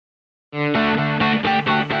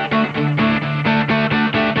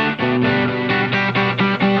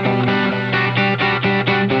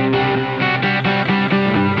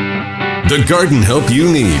the garden help you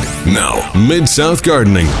need. Now, Mid-South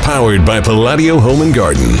Gardening, powered by Palladio Home and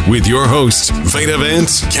Garden, with your hosts, Veda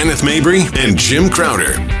Vance, Kenneth Mabry, and Jim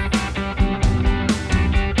Crowder.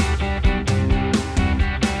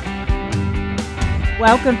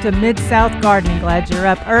 Welcome to Mid-South Gardening. Glad you're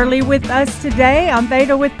up early with us today. I'm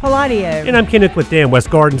Veda with Palladio. And I'm Kenneth with Dan West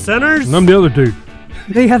Garden Centers. And I'm the other dude.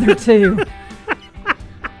 The other two.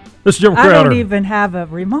 This is Jim Crowder. I don't even have a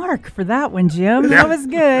remark for that one, Jim. That was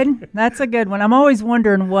good. That's a good one. I'm always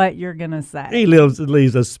wondering what you're going to say. He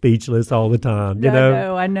leaves us speechless all the time, you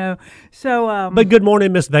know. I know. So, but good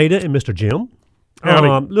morning, Miss Veda and Mr. Jim.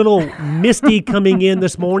 Little misty coming in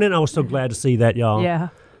this morning. I was so glad to see that, y'all. Yeah.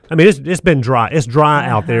 I mean, it's been dry. It's dry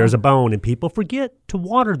out there as a bone, and people forget to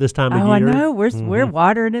water this time of year. I know. We're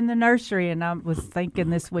watering in the nursery, and I was thinking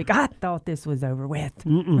this week, I thought this was over with,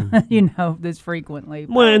 this frequently.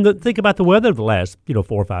 Well, and think about the weather the last, 4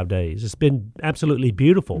 or 5 days. It's been absolutely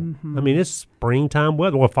beautiful. Mm-hmm. I mean, it's springtime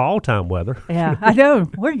weather or fall-time weather. Yeah, I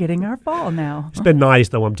know. We're getting our fall now. It's been nice,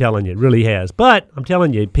 though, I'm telling you. It really has. But I'm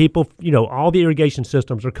telling you, people, all the irrigation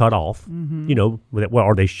systems are cut off,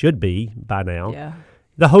 or they should be by now. Yeah.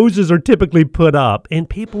 The hoses are typically put up, and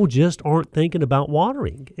people just aren't thinking about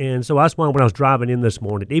watering. And so that's why when I was driving in this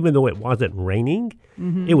morning, even though it wasn't raining,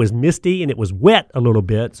 it was misty and it was wet a little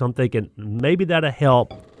bit. So I'm thinking maybe that'll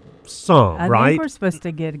help some, I right? think we're supposed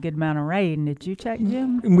to get a good amount of rain. Did you check,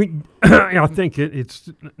 Jim? I think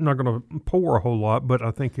it's not going to pour a whole lot, but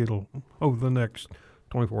I think it'll, over the next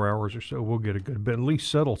 24 hours or so, we'll get a good bit, at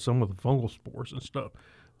least settle some of the fungal spores and stuff.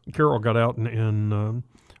 Carol got out and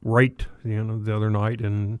raked, the other night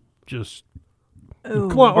and just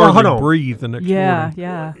hardly breathe the next morning.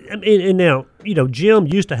 Yeah. And now, Jim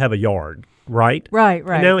used to have a yard, right? Right.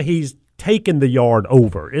 And now he's taken the yard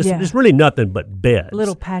over. It's really nothing but beds. A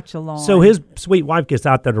little patch of lawn. So his sweet wife gets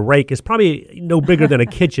out there to rake. It's probably no bigger than a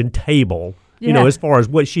kitchen table, as far as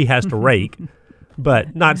what she has to rake.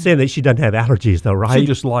 But not saying that she doesn't have allergies, though, right? She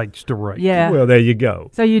just likes to rake. Yeah. Well, there you go.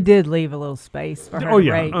 So you did leave a little space for her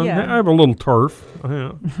to rake. I have a little turf.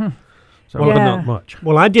 Yeah. But not much.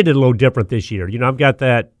 Well, I did it a little different this year. I've got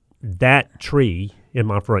that tree in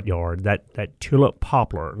my front yard, that tulip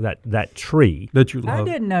poplar, that tree. That you love. I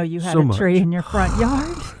didn't know you had a tree in your front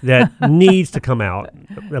yard. That needs to come out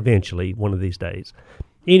eventually, one of these days.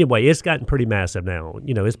 Anyway, it's gotten pretty massive now.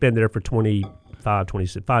 It's been there for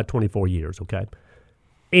 24 years, okay?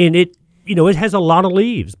 And it has a lot of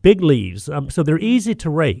leaves, big leaves. So they're easy to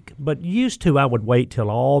rake. But used to, I would wait till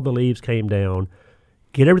all the leaves came down,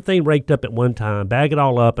 get everything raked up at one time, bag it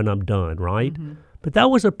all up, and I'm done, right? Mm-hmm. But that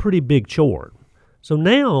was a pretty big chore. So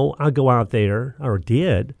now I go out there, or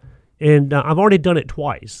did, and I've already done it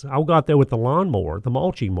twice. I'll go out there with the lawnmower, the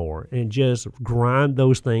mulching mower, and just grind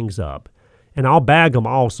those things up. And I'll bag them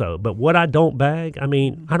also. But what I don't bag,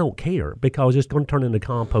 I don't care because it's going to turn into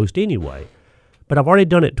compost anyway. But I've already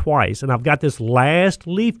done it twice, and I've got this last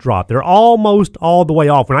leaf drop. They're almost all the way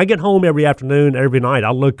off. When I get home every afternoon, every night,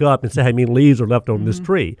 I'll look up and say how many leaves are left on this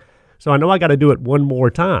tree. So I know I got to do it one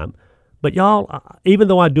more time. But y'all, even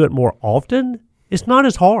though I do it more often, it's not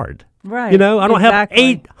as hard. Right. I don't have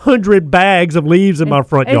 800 bags of leaves in my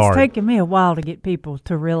front yard. It's taken me a while to get people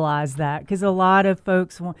to realize that because a lot of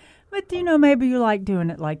folks want... But, maybe you like doing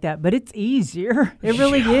it like that. But it's easier. It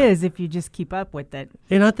really is if you just keep up with it.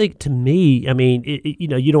 And I think to me,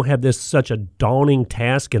 you don't have such a daunting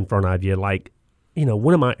task in front of you. Like,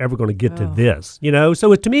 when am I ever going to get to this?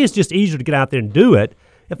 So to me, it's just easier to get out there and do it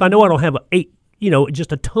if I know I don't have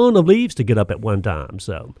just a ton of leaves to get up at one time.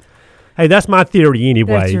 So, hey, that's my theory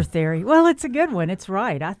anyway. That's your theory. Well, it's a good one. It's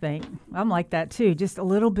right, I think. I'm like that, too. Just a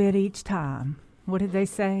little bit each time. What did they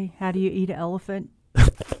say? How do you eat an elephant?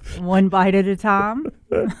 One bite at a time.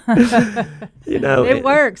 It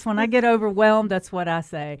works. When I get overwhelmed, that's what I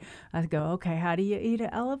say. I go, okay, how do you eat an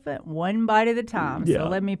elephant? One bite at a time. Yeah. So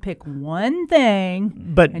let me pick one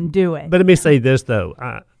thing and do it. But let me say this,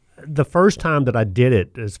 though. The first time that I did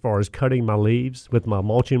it, as far as cutting my leaves with my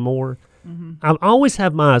mulching mower, I always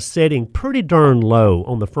have my setting pretty darn low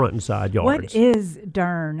on the front and side yards. What is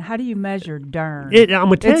darn? How do you measure darn? I'm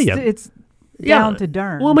going to tell you. It's down to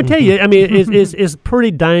darn. Well, I'm going to tell you, it's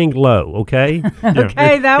pretty dang low, okay?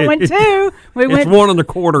 Okay, that one too. It's 1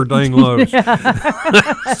 1/4 dang low.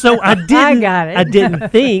 So I got it. I didn't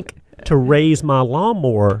think to raise my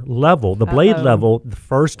lawnmower level, the blade level, the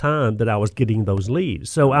first time that I was getting those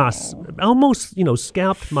leaves. So I almost,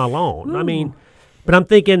 scalped my lawn. Ooh. But I'm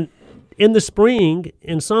thinking, in the spring,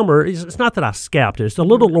 in summer, it's not that I scalped it. It's a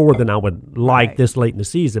little lower than I would like this late in the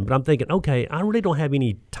season. But I'm thinking, okay, I really don't have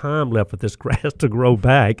any time left with this grass to grow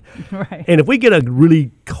back. Right. And if we get a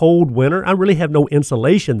really cold winter, I really have no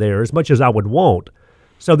insulation there as much as I would want.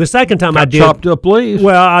 So the second time I Got did, chopped up leaves.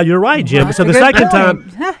 well, you're right, Jim. Well, So the good second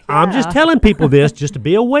point. time, I'm just telling people this just to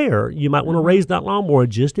be aware. You might want to raise that lawnmower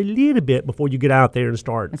just a little bit before you get out there and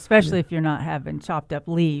start. Especially if you're not having chopped up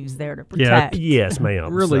leaves there to Yeah, protect. Yes,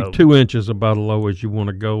 ma'am. Really, So- 2 inches about as low as you want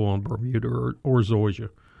to go on Bermuda or Zoysia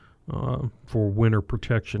for winter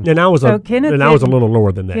protection. And I was So Kenneth and I was a didn't- little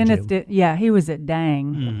lower than that, Kenneth Jim. did, yeah, he was at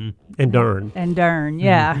Dang And darn. and Dern.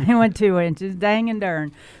 Yeah, he went 2 inches, Dang and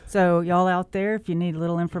Dern. So y'all out there, if you need a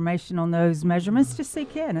little information on those measurements, just see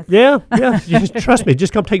Kenneth. Yeah. Just trust me.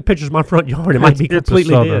 Just come take pictures of my front yard. It might be It's a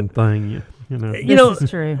completely southern dead. thing, you know. You know, This is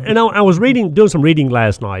true. and I was doing some reading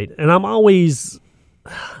last night, and I'm always,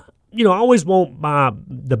 I always want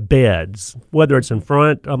the beds, whether it's in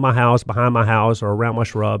front of my house, behind my house, or around my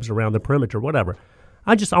shrubs, around the perimeter, whatever.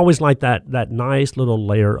 I just always like that nice little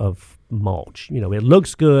layer of mulch. It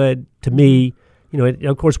looks good to me.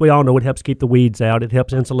 Of course, we all know it helps keep the weeds out. It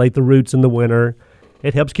helps insulate the roots in the winter.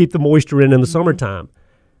 It helps keep the moisture in the summertime.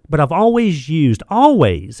 But I've always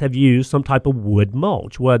have used some type of wood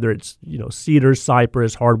mulch, whether it's, cedar,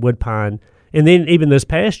 cypress, hardwood, pine, and then even this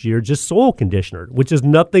past year, just soil conditioner, which is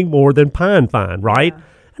nothing more than pine fine, right? Yeah.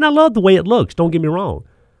 And I love the way it looks, don't get me wrong.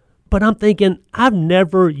 But I'm thinking, I've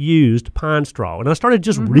never used pine straw. And I started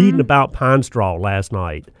just reading about pine straw last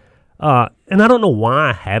night. And I don't know why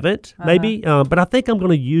I haven't, maybe, but I think I'm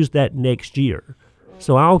going to use that next year.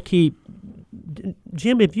 So I'll keep.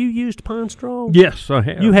 Jim, have you used pine straw? Yes, I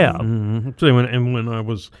have. You have? Mm-hmm. So when I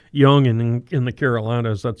was young and in the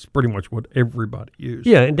Carolinas, that's pretty much what everybody used.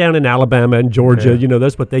 Yeah, and down in Alabama and Georgia, Yeah.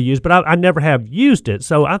 that's what they use. But I never have used it.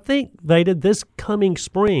 So I think, Veda, this coming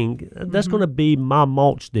spring, that's going to be my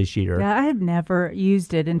mulch this year. Yeah, I had never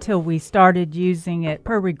used it until we started using it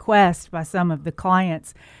per request by some of the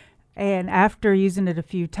clients. And after using it a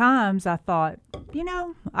few times, I thought,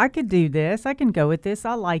 I could do this. I can go with this.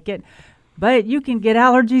 I like it. But you can get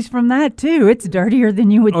allergies from that, too. It's dirtier than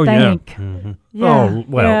you would Oh, think. yeah. Mm-hmm. Yeah. Oh,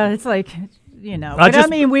 well. Yeah, it's like, But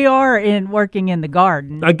we are working in the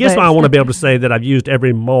garden. I guess but, I want to be able to say that I've used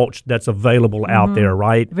every mulch that's available out there,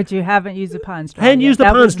 right? But you haven't used the pine straw. I hadn't yet. used the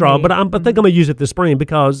That pine was straw, me. but I think I'm going to use it this spring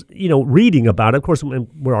because, reading about it, of course, we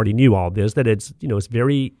already knew all this, that it's, it's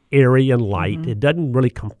very airy and light. It doesn't really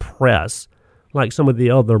compress like some of the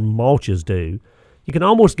other mulches do. You can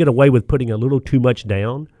almost get away with putting a little too much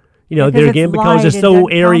down, Because there it's again, because light, it's it so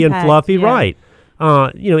doesn't airy and compact, fluffy, yeah. right?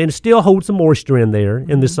 And it still holds some moisture in there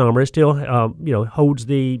in the summer. It still, holds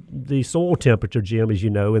the soil temperature, Jim, as you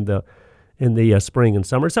know, in the spring and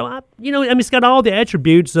summer. So it's got all the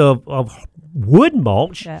attributes of wood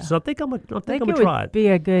mulch. Yeah. So I think I'm I gonna think it try would it. be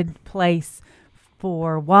a good place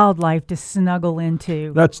for wildlife to snuggle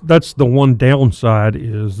into. That's the one downside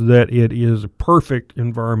is that it is a perfect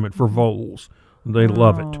environment for voles. They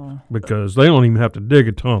love it Oh. because they don't even have to dig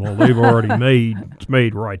a tunnel. They've already it's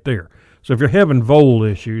made right there. So if you're having vole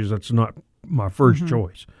issues, that's not my first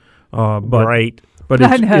choice. But Great. but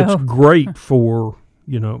I it's know. great for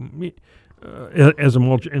as a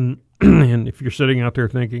mulch and and if you're sitting out there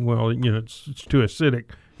thinking, well, it's too acidic,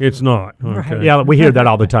 it's not. Okay. Right. Yeah, we hear that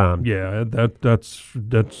all the time. Yeah, that's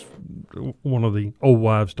one of the old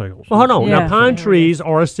wives' tales. Well, hold on. Yeah. Now, pine trees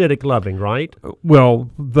are acidic loving, right? Well,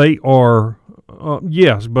 they are,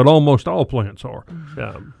 yes, but almost all plants are.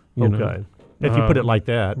 You know, Okay. If you put it like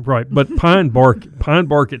that. Right, but pine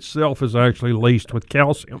bark itself is actually laced with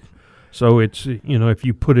calcium. So it's, if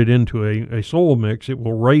you put it into a soil mix, it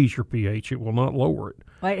will raise your pH. It will not lower it.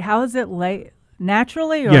 Wait, how is it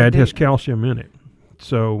naturally? Or Yeah, it has calcium in it.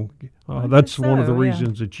 So that's one of the so, yeah.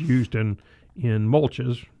 reasons it's used in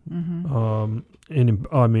mulches,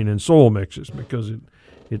 in soil mixes because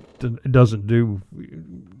it doesn't do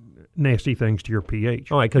nasty things to your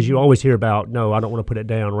pH. All right, because you always hear about, no, I don't want to put it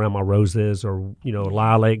down around my roses or,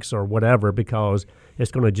 lilacs or whatever because it's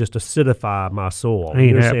going to just acidify my soil.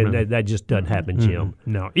 Ain't You're saying happening. that just doesn't happen, Jim.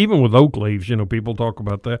 No, even with oak leaves, people talk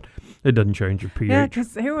about that. It doesn't change your pH. Yeah,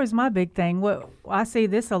 because here was my big thing. I see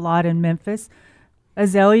this a lot in Memphis.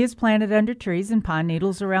 Azaleas planted under trees and pine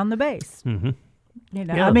needles around the base. Mhm.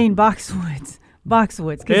 I mean boxwoods, because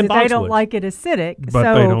And they don't boxwoods. like it acidic. But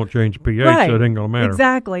so, they don't change pH, right, so it ain't going to matter.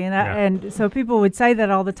 Exactly, and Yeah. and so people would say that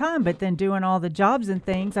all the time, but then doing all the jobs and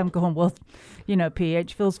things, I'm going, well,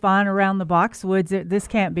 pH feels fine around the boxwoods. This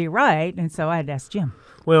can't be right, and so I had to ask Jim.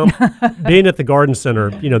 Well, being at the garden center,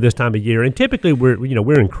 this time of year, and typically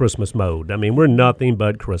we're in Christmas mode. I mean, we're nothing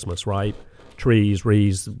but Christmas, right? Trees,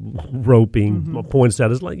 wreaths, roping,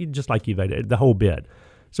 poinsettias, just like you've had the whole bit.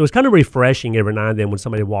 So it's kind of refreshing every now and then when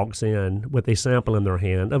somebody walks in with a sample in their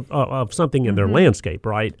hand of something in their landscape,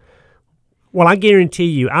 right? Well, I guarantee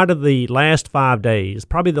you, out of the last 5 days,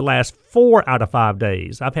 probably the last 4 out of 5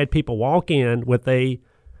 days, I've had people walk in with a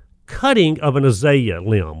cutting of an azalea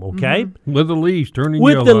limb, okay? With the leaves turning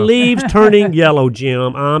With yellow. the leaves turning yellow,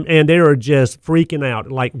 Jim, and they are just freaking out.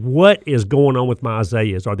 Like, what is going on with my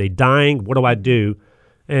azaleas? Are they dying? What do I do?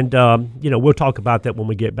 And, we'll talk about that when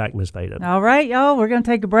we get back, Miss Veda. All right, y'all, we're going to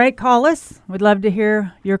take a break. Call us. We'd love to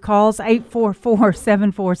hear your calls,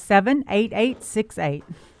 844-747-8868.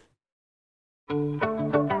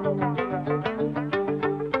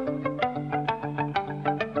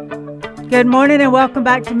 Good morning and welcome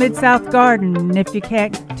back to Mid-South Garden. If you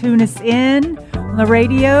can't tune us in on the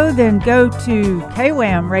radio, then go to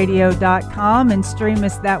kwamradio.com and stream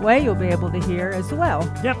us that way. You'll be able to hear as well.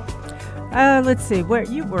 Yep. Let's see where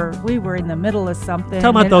you were. We were in the middle of something.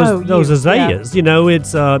 Talking about those azaleas. Yeah.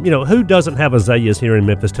 It's who doesn't have azaleas here in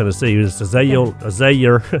Memphis, Tennessee? It's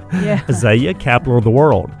azalea, capital of the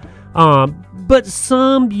world. But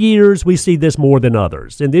some years we see this more than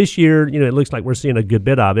others. And this year, it looks like we're seeing a good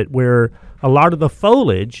bit of it where a lot of the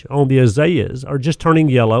foliage on the azaleas are just turning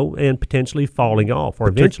yellow and potentially falling off or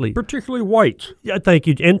eventually. Particularly whites. Yeah, thank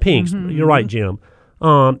you. And pinks. Mm-hmm. You're right, Jim.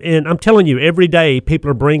 And I'm telling you, every day people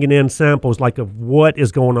are bringing in samples like of what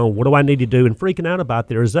is going on, what do I need to do, and freaking out about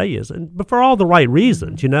their azaleas. But for all the right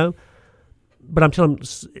reasons, But I'm telling them,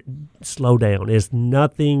 slow down. There's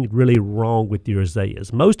nothing really wrong with your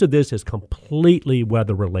azaleas. Most of this is completely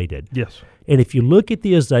weather-related. Yes. And if you look at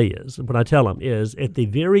the azaleas, what I tell them is at the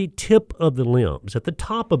very tip of the limbs, at the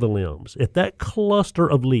top of the limbs, at that cluster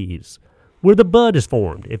of leaves where the bud is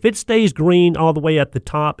formed, if it stays green all the way at the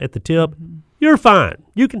top, at the tip, you're fine.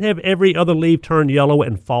 You can have every other leaf turn yellow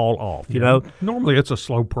and fall off, you know? Normally it's a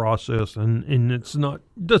slow process, and it's not,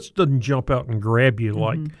 just doesn't jump out and grab you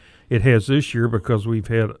like it has this year because we've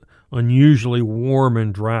had unusually warm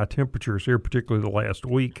and dry temperatures here, particularly the last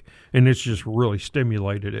week, and it's just really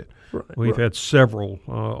stimulated it. Right, we've had several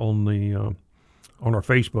on our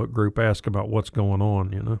Facebook group ask about what's going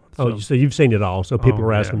on, So you've seen it all, so people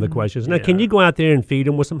are asking the questions. Now, can you go out there and feed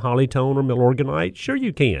them with some hollytone or milorganite? Sure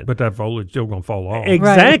you can. But that foliage is still going to fall off.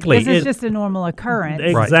 Exactly. Because it's just a normal occurrence.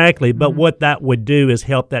 Exactly. But what that would do is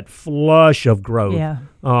help that flush of growth,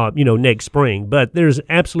 next spring. But there's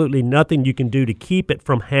absolutely nothing you can do to keep it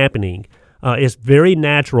from happening. It's very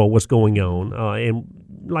natural what's going on. And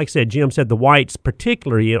like I said, Jim said the whites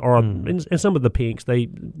particularly are, and some of the pinks,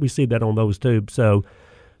 we see that on those too. So,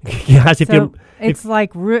 guys,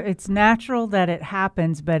 it's natural that it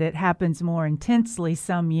happens, but it happens more intensely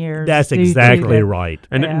some years. That's exactly right.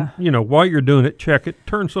 And, while you're doing it, check it.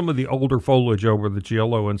 Turn some of the older foliage over that's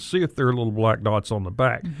yellow and see if there are little black dots on the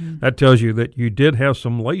back. That tells you that you did have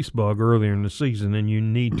some lace bug earlier in the season, and you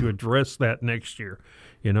need to address that next year.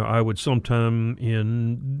 I would sometime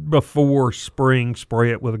before spring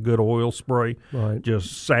spray it with a good oil spray. Right.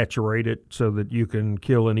 Just saturate it so that you can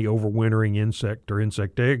kill any overwintering insect or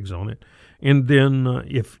insect eggs on it. And then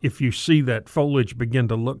if you see that foliage begin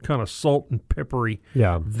to look kind of salt and peppery,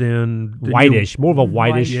 then whitish, more of a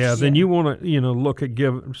whitish. Then you want to look at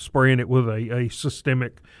spraying it with a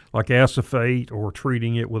systemic like acephate or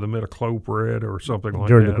treating it with imidacloprid or something like that.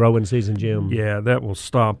 During the growing season, Jim. Yeah, that will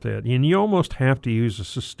stop that. And you almost have to use a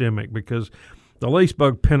systemic because the lace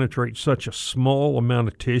bug penetrates such a small amount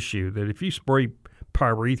of tissue that if you spray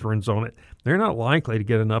pyrethrins on it, they're not likely to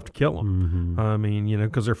get enough to kill them. I mean,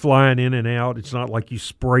 because they're flying in and out. It's not like you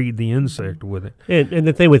sprayed the insect with it. And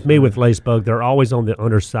the thing with me with lace bug, they're always on the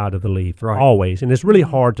underside of the leaf, always. And it's really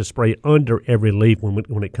hard to spray under every leaf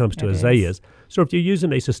when it comes to azaleas. So if you're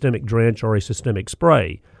using a systemic drench or a systemic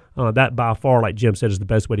spray, that by far, like Jim said, is the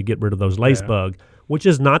best way to get rid of those lace bug, which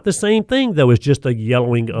is not the same thing, though. It's just a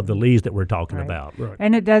yellowing of the leaves that we're talking about. Right.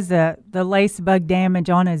 And it does the lace bug damage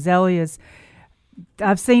on azaleas.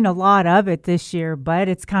 I've seen a lot of it this year, but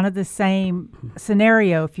it's kind of the same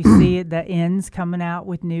scenario. If you see it, the ends coming out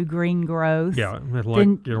with new green growth. Yeah,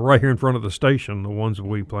 right here in front of the station, the ones that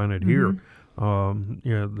we planted here,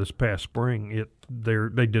 this past spring,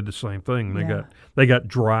 they did the same thing. They got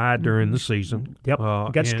dry during the season. Yep,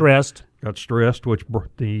 got stressed. Got stressed, which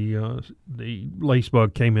the lace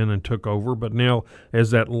bug came in and took over. But now,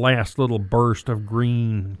 as that last little burst of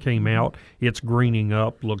green came out, it's greening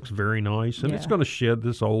up, looks very nice, and it's going to shed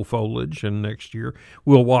this old foliage. And next year,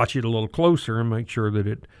 we'll watch it a little closer and make sure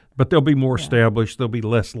that but they'll be more established. They'll be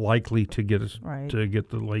less likely to get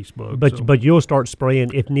the lace bug. But you'll start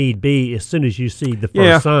spraying if need be as soon as you see the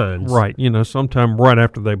first signs. Right. Sometime right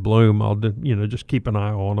after they bloom, I'll just keep an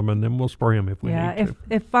eye on them, and then we'll spray them if we need to.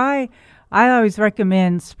 If I always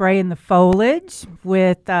recommend spraying the foliage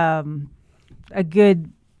with a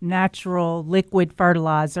good natural liquid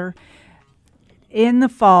fertilizer in the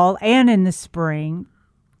fall and in the spring,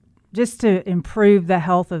 just to improve the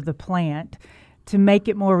health of the plant. to make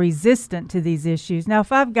it more resistant to these issues. Now,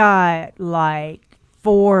 if I've got like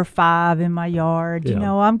 4 or 5 in my yard, you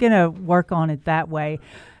know, I'm going to work on it that way.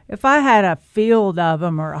 If I had a field of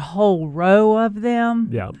them or a whole row of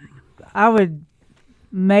them, I would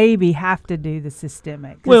maybe have to do the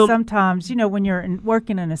systemic. 'Cause sometimes, you know, when you're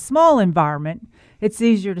working in a small environment, it's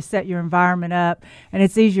easier to set your environment up, and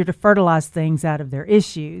it's easier to fertilize things out of their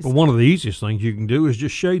issues. Well, one of the easiest things you can do is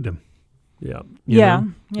just shade them. Yeah.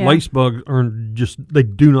 Lace bugs they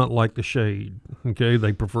do not like the shade. Okay,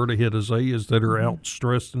 they prefer to hit azaleas that are out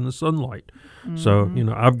stressed in the sunlight. So, you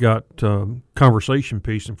know, I've got conversation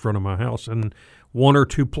piece in front of my house, and 1 or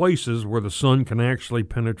 2 places where the sun can actually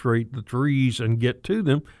penetrate the trees and get to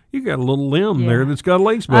them, you got a little limb there that's got a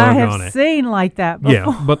lace bug on it. I have seen like that before.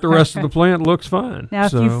 Yeah, but the rest of the plant looks fine. Now,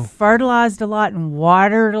 if you fertilized a lot and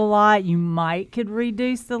watered a lot, you could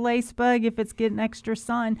reduce the lace bug if it's getting extra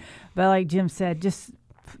sun. But like Jim said, just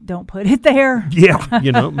don't put it there. Yeah,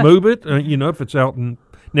 you know, move it. You know, if it's out in.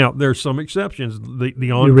 Now, there's some exceptions. The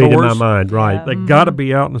Encores, you're reading my mind, right? They got to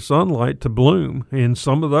be out in the sunlight to bloom, and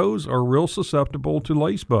some of those are real susceptible to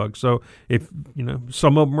lace bugs. So, if you know,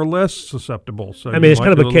 some of them are less susceptible. So, I mean, it's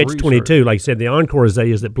kind of a catch-22. Like I said, the Encore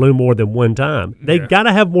azaleas that bloom more than one time, they got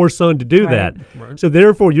to have more sun to do that. Right. So,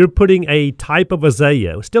 therefore, you're putting a type of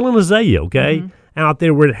azalea, still an azalea, okay, out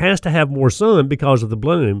there where it has to have more sun because of the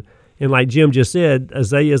bloom. And like Jim just said, a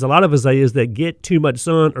lot of azaleas that get too much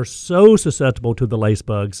sun are so susceptible to the lace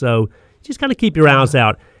bug. So just kind of keep your eyes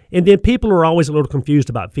out. And then people are always a little confused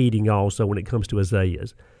about feeding also when it comes to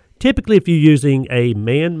azaleas. Typically, if you're using a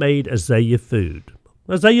man-made azalea food,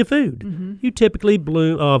 you typically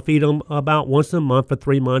feed them about once a month for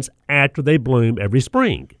 3 months after they bloom every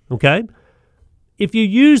spring, okay? If you're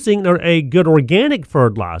using a good organic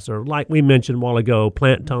fertilizer, like we mentioned a while ago,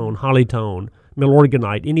 Plant Tone, Holly-Tone,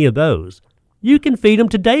 Milorganite, any of those, you can feed them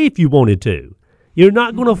today if you wanted to. You're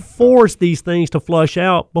not going to force these things to flush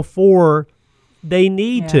out before they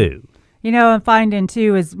need to. You know, I'm finding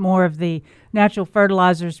too, as more of the natural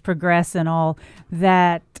fertilizers progress and all,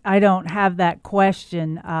 that I don't have that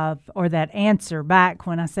question or that answer back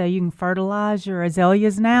when I say you can fertilize your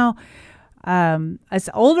azaleas now. As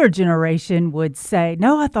older generation would say,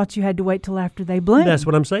 no, I thought you had to wait till after they bloom. That's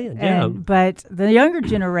what I'm saying. But the younger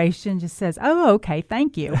generation just says, oh, okay,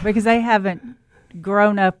 thank you, because they haven't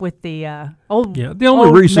grown up with the old methods. The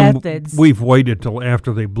only reason we've waited till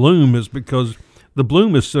after they bloom is because the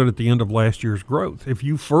bloom is set at the end of last year's growth. If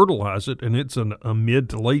you fertilize it and it's a mid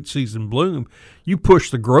to late season bloom, you push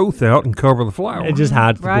the growth out and cover the flower. It just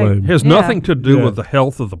hides the bloom. It has nothing to do with the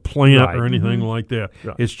health of the plant or anything like that.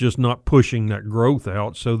 Right. It's just not pushing that growth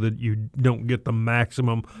out so that you don't get the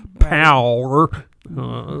maximum power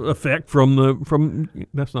effect from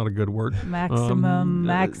that's not a good word. Maximum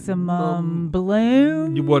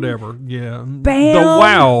bloom. Whatever, yeah. Bam. The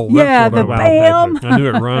wow. That's the bam. I knew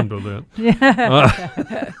it rhymed with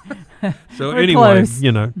that. So We're anyway, close.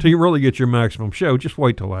 you know, to really get your maximum show, just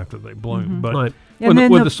wait till after they bloom. But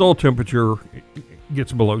And when the soil temperature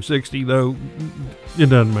gets below 60, though, it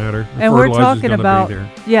doesn't matter. The and we're talking about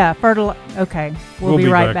Okay, we'll be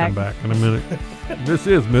right back. Back in a minute. This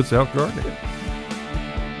is Mid-South Gardening.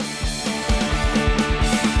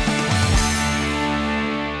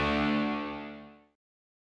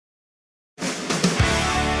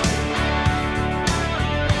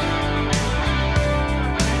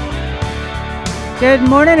 Good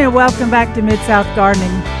morning and welcome back to Mid-South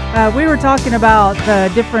Gardening. We were talking about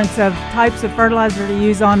the difference of types of fertilizer to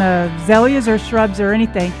use on azaleas or shrubs or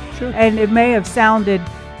anything. Sure. And it may have sounded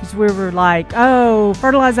as we were like, oh,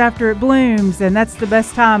 fertilize after it blooms and that's the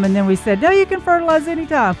best time. And then we said, no, you can fertilize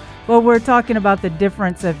anytime. Well, we're talking about the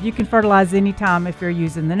difference of you can fertilize anytime if you're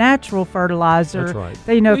using the natural fertilizer. That's right.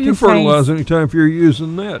 That, you fertilize anytime if you're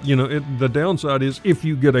using that. You know, the downside is if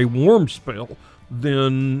you get a warm spell,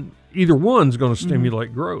 then either one's going to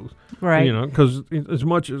stimulate growth. Right. You know, because as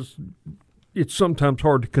much as it's sometimes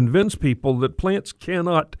hard to convince people that plants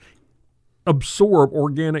cannot absorb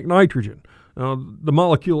organic nitrogen. The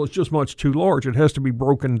molecule is just much too large. It has to be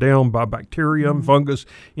broken down by bacteria and fungus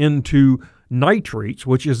into nitrates,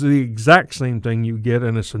 which is the exact same thing you get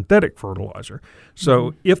in a synthetic fertilizer.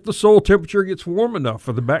 So if the soil temperature gets warm enough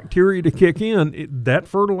for the bacteria to kick in, that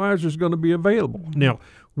fertilizer is going to be available. Now,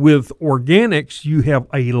 with organics, you have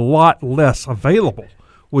a lot less available,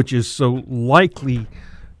 which is so likely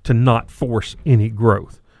to not force any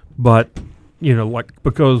growth. But, you know,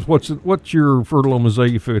 because what's your fertile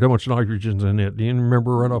azalea food? How much nitrogen's in it? Do you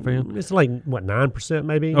remember right offhand? It's like, 9%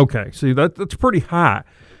 maybe? Okay, see, that's pretty high.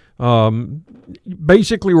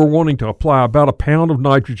 Basically, we're wanting to apply about a pound of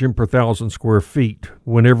nitrogen per 1,000 square feet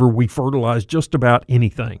whenever we fertilize just about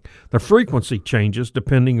anything. The frequency changes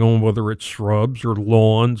depending on whether it's shrubs or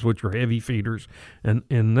lawns, which are heavy feeders, and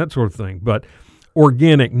that sort of thing. But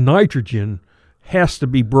organic nitrogen has to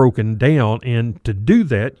be broken down, and to do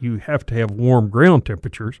that, you have to have warm ground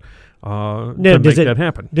temperatures to make that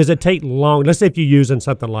happen. Does it take long? Let's say if you're using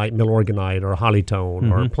something like Milorganite or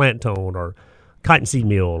Hollytone or Plant Tone or cottonseed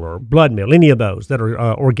meal or blood meal, any of those that are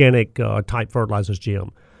organic type fertilizers,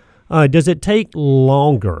 Jim. Does it take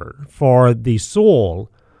longer for the soil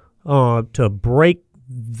to break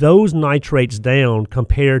those nitrates down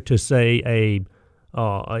compared to, say,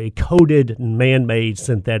 a coated man-made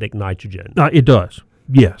synthetic nitrogen? It does.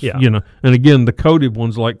 Yes, Yeah. And again, the coated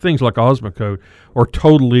ones, like things like Osmocote, are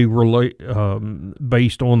totally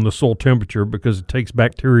based on the soil temperature because it takes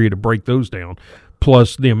bacteria to break those down,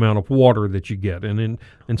 plus the amount of water that you get. And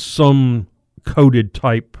in some coated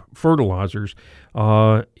type fertilizers,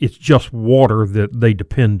 it's just water that they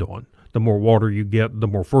depend on. The more water you get, the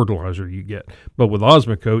more fertilizer you get. But with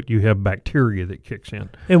Osmocote, you have bacteria that kicks in.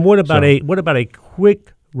 And what about a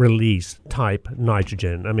quick release type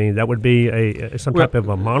nitrogen? I mean, that would be some type of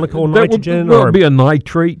a monocle nitrogen, would be a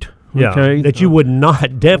nitrate. Okay, that you would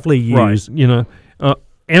not definitely use. Right,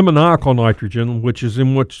 ammoniacal nitrogen, which is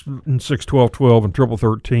in 6-12-12 and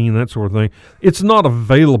 13-13, that sort of thing. It's not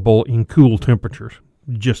available in cool temperatures.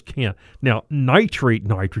 You just can't. Now, nitrate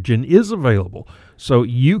nitrogen is available, so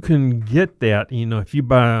you can get that. If you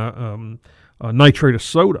buy nitrate of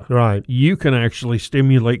soda, right, you can actually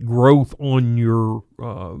stimulate growth on your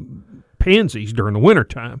pansies during the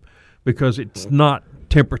wintertime because it's not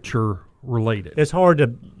temperature related. It's hard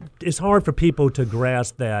for people to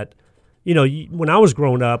grasp that. When I was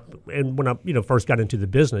growing up and when I first got into the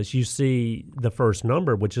business, you see the first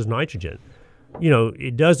number, which is nitrogen.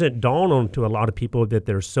 It doesn't dawn on to a lot of people that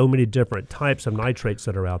there's so many different types of nitrates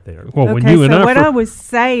that are out there. Well, what I was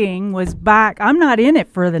saying was I'm not in it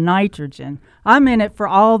for the nitrogen. I'm in it for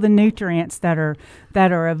all the nutrients that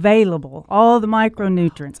are available, all the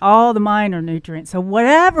micronutrients, all the minor nutrients. So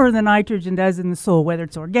whatever the nitrogen does in the soil, whether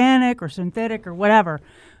it's organic or synthetic or whatever,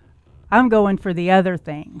 I'm going for the other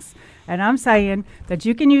things. And I'm saying that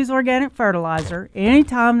you can use organic fertilizer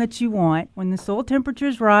anytime that you want. When the soil temperature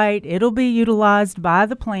is right, it'll be utilized by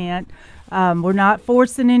the plant. We're not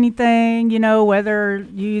forcing anything, whether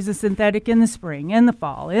you use a synthetic in the spring, in the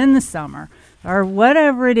fall, in the summer, or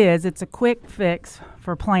whatever it is. It's a quick fix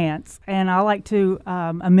for plants. And I like to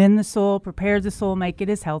amend the soil, prepare the soil, make it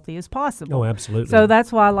as healthy as possible. Oh, absolutely. So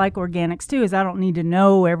that's why I like organics too, is I don't need to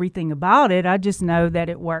know everything about it. I just know that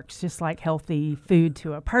it works just like healthy food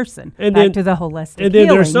to a person. And back then, to the holistic And then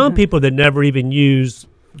there are healing. some people that never even use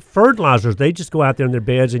fertilizers. They just go out there in their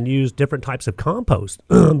beds and use different types of compost,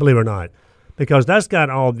 believe it or not, because that's got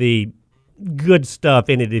all the good stuff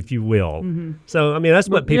in it, if you will. Mm-hmm. So, I mean, that's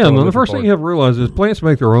what people Yeah, are the looking first for. thing you have to realize is plants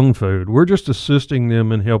make their own food. We're just assisting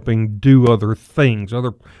them in helping do other things,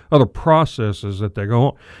 other processes that they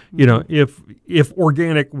go on. If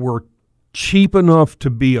organic were cheap enough to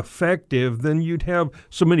be effective, then you'd have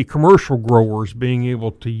so many commercial growers being able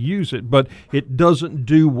to use it, but it doesn't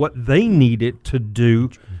do what they need it to do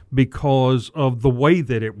because of the way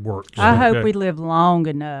that it works. I hope we live long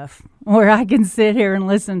enough where I can sit here and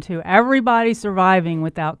listen to everybody surviving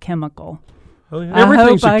without chemical. Oh, yeah.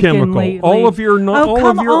 Everything's I a hope I can chemical. All of your come on.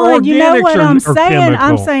 organics You know what I'm are saying? chemical.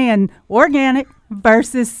 I'm saying organic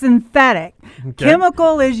versus synthetic. Okay.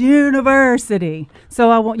 Chemical is university. So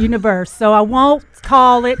I won't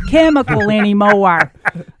call it chemical anymore.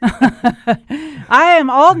 I am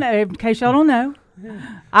in case y'all don't know,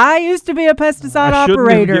 I used to be a pesticide I shouldn't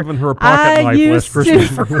operator. have given her a pocket knife last Christmas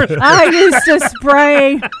for Christmas. I used to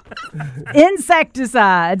spray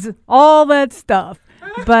insecticides, all that stuff.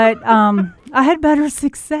 But I had better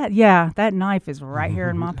success. Yeah, that knife is right here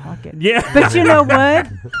in my pocket. Yeah. But you know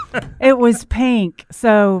what? It was pink,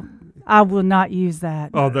 so I will not use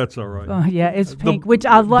that. Oh, that's all right. Oh, yeah, it's pink, which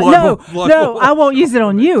I love. blood- No, I won't use it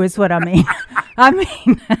on you, is what I mean.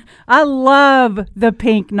 I love the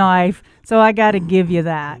pink knife, so I got to give you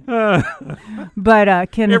that.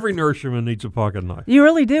 But Kenneth, Every nurseryman needs a pocket knife. you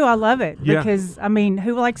really do. I love it Yeah. because,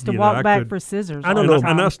 who likes to You know, walk I back could- for scissors? I don't all know. the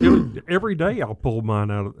And I time? still, every day I'll pull mine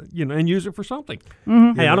out of, and use it for something.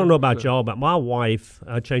 Hey, I don't know about y'all, but my wife,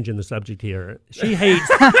 changing the subject here, she hates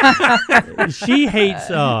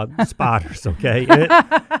spiders. Okay,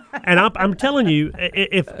 and I'm telling you,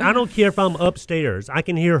 if I don't care if I'm upstairs, I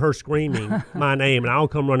can hear her screaming my name, and I'll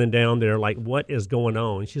come running down there like, what is going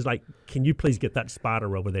on? She's like, can you please get that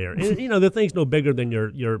spider over there? And, the thing's no bigger than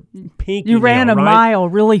your pinky. You ran nail, a right? mile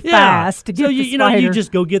really fast to get so the you spider. you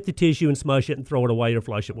just go get the tissue and smush it and throw it away or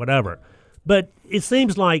flush it, whatever. But it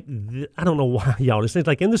seems like I don't know why, y'all. It seems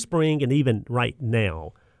like in the spring and even right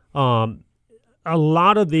now, a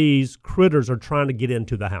lot of these critters are trying to get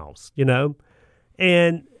into the house,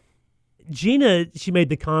 And Gina, she made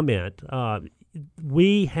the comment,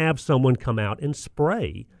 we have someone come out and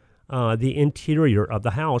spray the interior of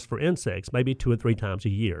the house for insects, maybe 2 or 3 times a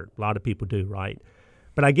year. A lot of people do, right?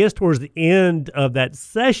 But I guess towards the end of that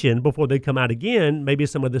session, before they come out again, maybe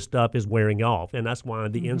some of this stuff is wearing off, and that's why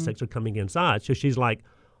the insects are coming inside. So she's like,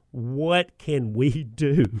 what can we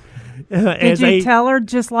do? Did you tell her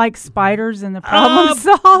just like spiders and the problem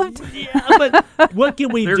solved? Yeah, but what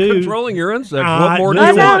can we They're do? controlling your insects. What more do I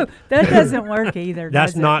you know. want? That doesn't work either.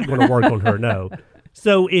 That's does it? not going to work on her, no.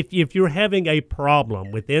 So if you're having a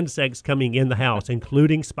problem with insects coming in the house,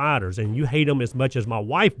 including spiders, and you hate them as much as my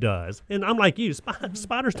wife does, and I'm like you,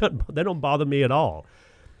 spiders don't bother me at all.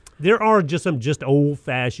 There are some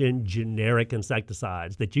old-fashioned generic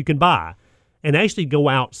insecticides that you can buy and actually go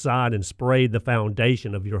outside and spray the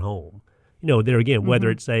foundation of your home. There again, whether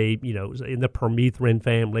it's in the permethrin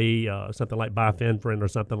family, something like bifenthrin or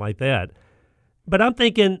something like that. But I'm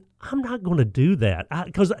thinking, I'm not going to do that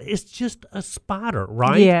because it's just a spider,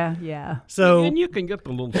 right? Yeah. So and you can get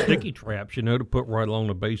the little sticky traps, to put right along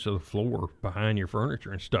the base of the floor behind your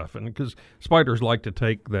furniture and stuff. And because spiders like to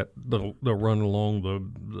take that, they'll run along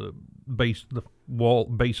the base of the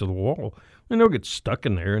wall, and they'll get stuck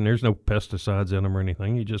in there. And there's no pesticides in them or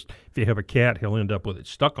anything. If you have a cat, he'll end up with it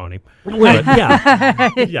stuck on him. well,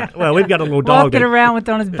 yeah. Well, we've got a little dog Walking around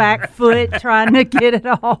on his back foot trying to get it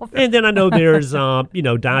off. And then I know there's,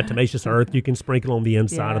 diatomaceous earth you can sprinkle on the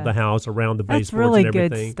inside of the house around the baseboards That's really and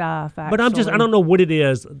everything. good stuff, actually. But I don't know what it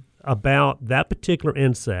is about that particular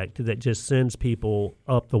insect that just sends people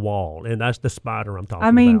up the wall, and that's the spider I'm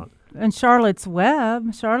talking about. And Charlotte's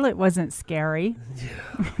Web. Charlotte wasn't scary.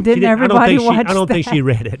 Didn't everybody watch that? I don't think she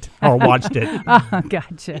read it or watched it. Oh,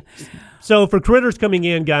 gotcha. So for critters coming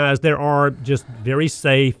in, guys, there are just very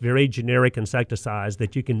safe, very generic insecticides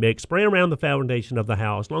that you can mix, spray around the foundation of the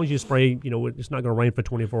house. As long as you spray, it's not going to rain for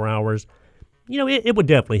 24 hours. It would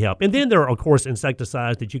definitely help. And then there are, of course,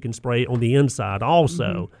 insecticides that you can spray on the inside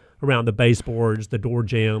also, around the baseboards, the door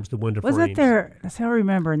jambs, the window frames. Wasn't there, I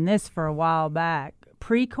remember this for a while back,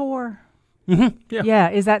 Precor? Yeah. Yeah,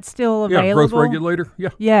 is that still available? Yeah, growth regulator. Yeah.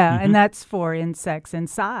 Yeah, and that's for insects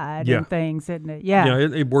inside and things, isn't it? Yeah. Yeah,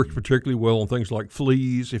 it works particularly well on things like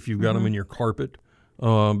fleas if you've got them in your carpet,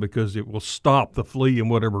 because it will stop the flea in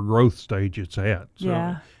whatever growth stage it's at.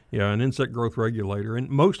 So, yeah, an insect growth regulator. And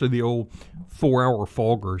most of the old 4-hour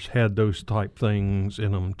foggers had those type things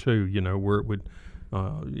in them too, where it would,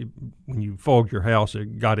 when you fogged your house,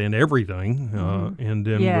 it got in everything and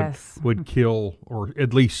then would kill or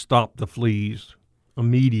at least stop the fleas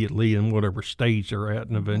immediately in whatever stage they're at.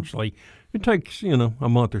 And eventually it takes, a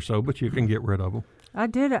month or so, but you can get rid of them. I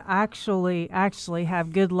did actually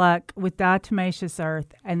have good luck with diatomaceous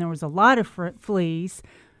earth, and there was a lot of fleas.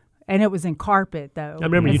 And it was in carpet, though. I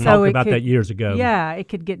remember you talked about that years ago. Yeah, it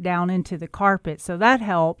could get down into the carpet, so that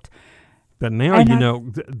helped. But now,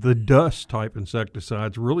 the dust-type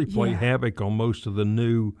insecticides really play havoc on most of the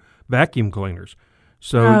new vacuum cleaners.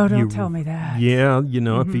 So don't tell me that. Yeah,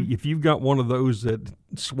 if you've got one of those that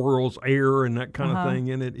swirls air and that kind of thing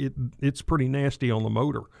in it, it's pretty nasty on the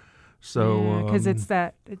motor. So because it's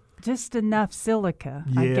just enough silica,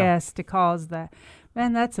 I guess, to cause that.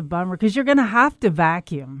 Man, that's a bummer because you're going to have to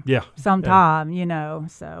vacuum sometime,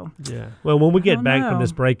 so. Yeah. Well, when we get back from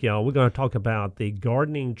this break, y'all, we're going to talk about the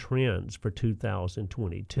gardening trends for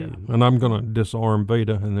 2022. Yeah. And I'm going to disarm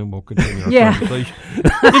Veda, and then we'll continue our conversation.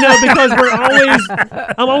 Because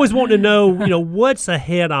I'm always wanting to know, what's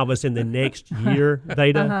ahead of us in the next year,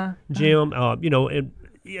 Veda, Jim, and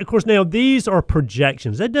of course, now these are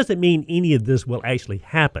projections. That doesn't mean any of this will actually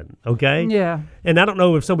happen, okay? Yeah. And I don't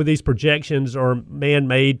know if some of these projections are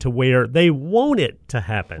man-made to where they want it to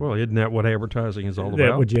happen. Well, isn't that what advertising is all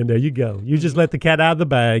about? Well, Jim, there you go. You just let the cat out of the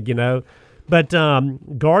bag, But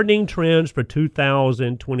gardening trends for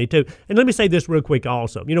 2022. And let me say this real quick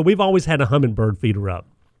also. We've always had a hummingbird feeder up.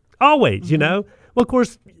 Always, Well, of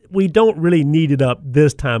course, we don't really need it up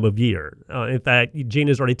this time of year. In fact,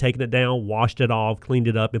 Gina's already taken it down, washed it off, cleaned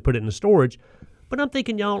it up, and put it in the storage. But I'm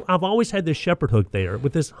thinking, y'all, I've always had this shepherd hook there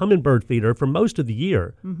with this hummingbird feeder for most of the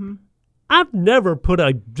year. Mm-hmm. I've never put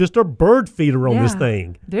just a bird feeder on this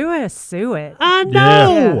thing. Do it, sue it. I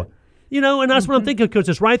know. Yeah. And that's what I'm thinking, because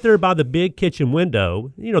it's right there by the big kitchen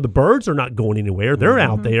window. The birds are not going anywhere. They're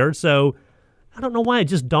out there. So I don't know why it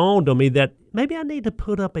just dawned on me that maybe I need to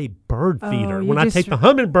put up a bird feeder you when I just take the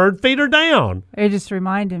hummingbird feeder down. It just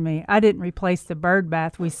reminded me, I didn't replace the bird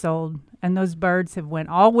bath we sold, and those birds have went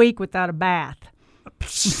all week without a bath.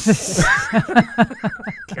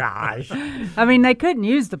 Gosh. I mean, they couldn't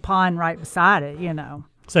use the pond right beside it, you know.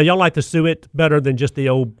 So y'all like the suet better than just the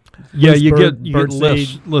old Yeah, loose you bird get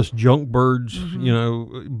seed? less junk birds, you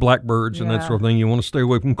know, blackbirds and that Yeah. sort of thing. You want to stay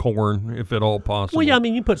away from corn if at all possible. Well, yeah, I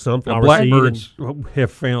mean, you put Now, sunflower seed in. blackbirds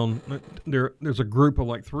have found there's a group of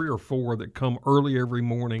like 3 or 4 that come early every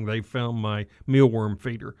morning. They found my mealworm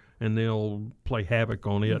feeder and they'll play havoc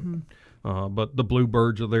on it. But the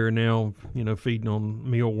bluebirds are there now, you know, feeding on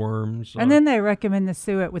mealworms. And then they recommend the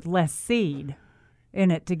suet with less seed in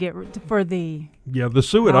it to get for the yeah, the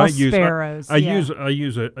suet I house use. sparrows. I use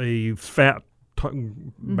a fat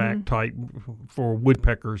back type for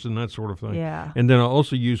woodpeckers and that sort of thing. Yeah. And then I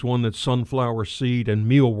also use one that's sunflower seed and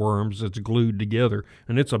mealworms that's glued together,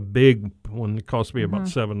 and it's a big one. It costs me about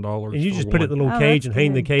 $7. And you for just put it in the one. little Oh, cage that's and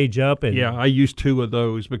hang the good. cage up. And Yeah, I use 2 of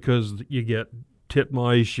those because you get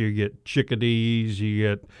titmice, you get chickadees, you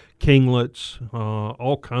get kinglets,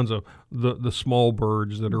 all kinds of the small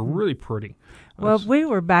birds that are really pretty. Well, we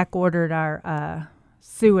were back ordered our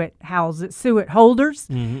suet holders.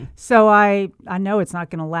 So I know it's not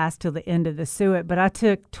going to last till the end of the suet, but I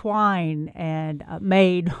took twine and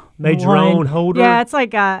made your one. own holder? Yeah, it's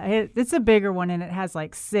like it's a bigger one, and it has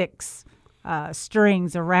like 6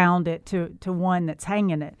 strings around it to one that's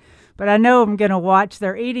hanging it. But I know I'm going to watch.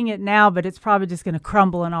 They're eating it now, but it's probably just going to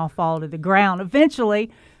crumble and all fall to the ground eventually.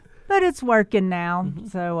 But it's working now.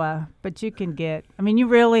 So, but you can get. I mean, you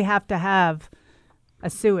really have to have a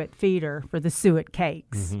suet feeder for the suet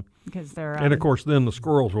cakes because they're. And of course, then the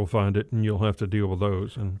squirrels will find it, and you'll have to deal with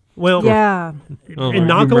those. And well, yeah. and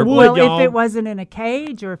knock on wood, Well, y'all. if it wasn't in a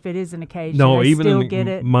cage, or if it is in a cage, no, do they even still in get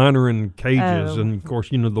it. mine are in cages, Oh. and of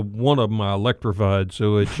course, you know the one of them I electrified,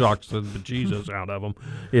 so it shocks the bejesus out of them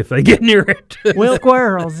if they get near it. well,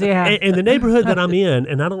 Squirrels, yeah. and the neighborhood that I'm in,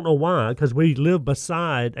 and I don't know why, because we live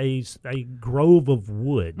beside a grove of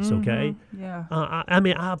woods. Okay, Yeah. I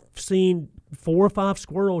mean, I've seen 4 or 5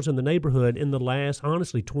 squirrels in the neighborhood in the last,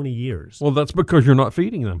 honestly, 20 years. Well, that's because you're not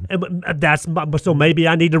feeding them. And so maybe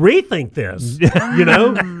I need to rethink this. You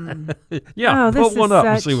know, Yeah, Oh, this put one is up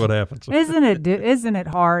and such- see what happens. Isn't it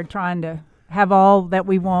hard trying to have all that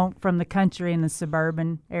we want from the country and the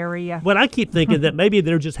suburban area? but I keep thinking that maybe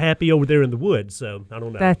they're just happy over there in the woods. So I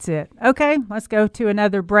don't know. That's it. Okay, let's go to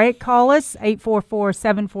another break. Call us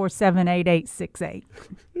 844-747-8868.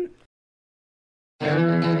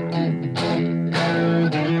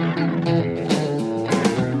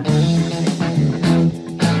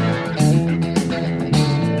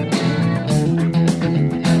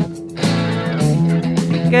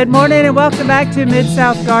 Good morning and welcome back to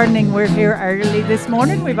Mid-South Gardening. We're here early this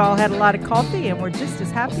morning. We've all had a lot of coffee and we're just as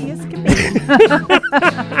happy as can be.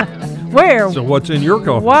 We're So what's in your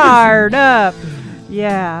coffee? wired up.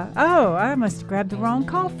 Yeah. Oh, I must have grabbed the wrong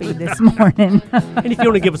coffee this morning. And if you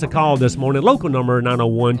want to give us a call this morning, local number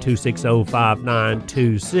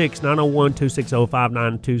 901-260-5926,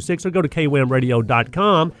 901-260-5926, or go to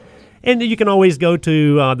kwamradio.com. And you can always go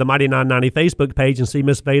to the Mighty 990 Facebook page and see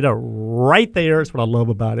Miss Veda right there. That's what I love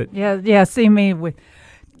about it. Yeah. See me with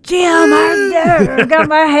Jim. I got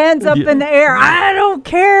my hands up in the air. I don't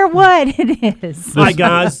care what it is. Hi,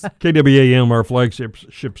 guys. KWAM, our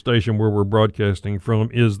flagship station where we're broadcasting from,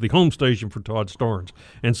 is the home station for Todd Starnes.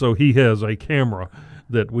 And so he has a camera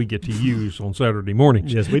that we get to use on Saturday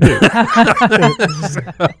mornings. Yes, we do.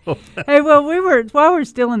 Hey, well, while we're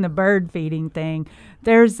still in the bird feeding thing,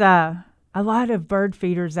 there's a lot of bird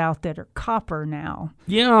feeders out that are copper now.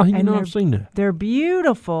 Yeah, And I've seen that. They're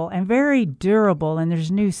beautiful and very durable, and there's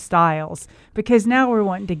new styles because now we're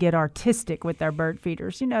wanting to get artistic with our bird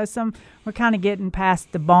feeders. You know, we're kind of getting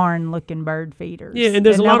past the barn-looking bird feeders. Yeah, and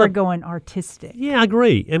there's a now lot we're of- going artistic. Yeah, I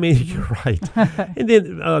agree. I mean, you're right. And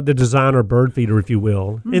then the designer bird feeder, if you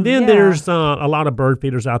will. And then yeah. there's a lot of bird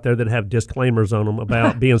feeders out there that have disclaimers on them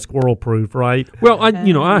about being squirrel proof, right? Well,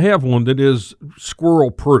 I have one that is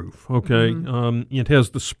squirrel proof. Okay, it has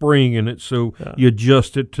the spring in it, so you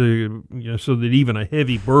adjust it to so that even a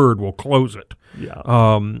heavy bird will close it. Yeah.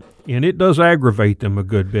 And it does aggravate them a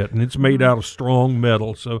good bit, and it's made out of strong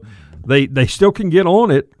metal, so they still can get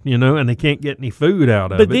on it, and they can't get any food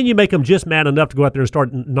out of it. But then you make them just mad enough to go out there and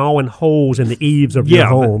start gnawing holes in the eaves of your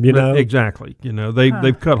home, exactly.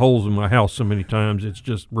 They've cut holes in my house so many times, it's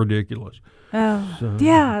just ridiculous. Oh,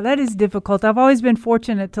 yeah, that is difficult. I've always been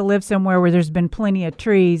fortunate to live somewhere where there's been plenty of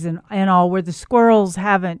trees and all, where the squirrels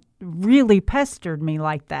haven't really pestered me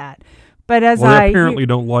like that. But as Well, they apparently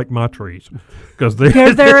don't like my trees because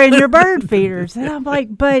they're in your bird feeders. And I'm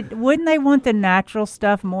like, but wouldn't they want the natural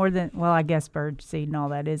stuff more than, well, I guess bird seed and all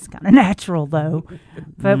that is kind of natural, though.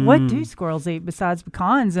 But what do squirrels eat besides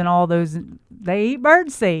pecans and all those? They eat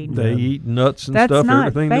bird seed. They eat nuts and That's stuff, not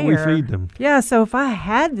everything fair. that we feed them. Yeah, so if I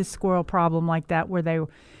had the squirrel problem like that where they,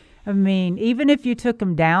 I mean, even if you took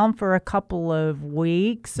them down for a couple of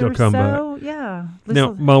weeks They'll or come so, yeah.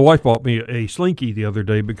 Now, my wife bought me a slinky the other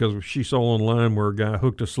day because she saw online where a guy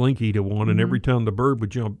hooked a slinky to one, and every time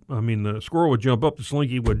the squirrel would jump up, the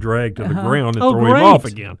slinky would drag to the ground and throw him off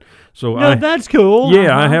again. So that's cool.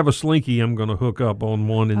 Yeah, I have a slinky I'm going to hook up on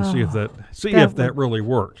one and see if that really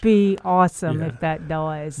works. Be awesome Yeah. if that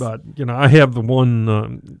does. But, I have the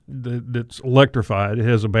one that's electrified. It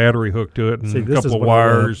has a battery hooked to it and a couple of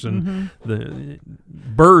wires. And the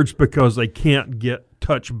birds, because they can't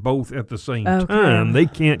touch both at the same time, they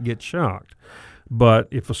can't get shocked. But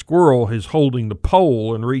if a squirrel is holding the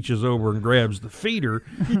pole and reaches over and grabs the feeder,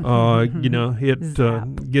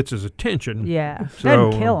 it gets his attention. Yeah, So,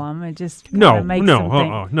 doesn't kill them. It just No, makes them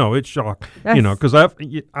think. no, it's shock. Because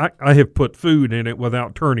I have put food in it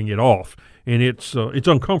without turning it off, and it's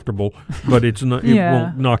uncomfortable, but it's not. It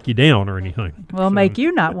won't knock you down or anything. Well, make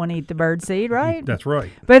you not want to eat the bird seed, right? That's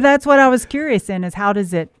right. But that's what I was curious in is how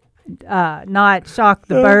does it not shock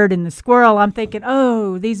the bird and the squirrel? I'm thinking,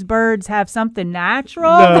 oh, these birds have something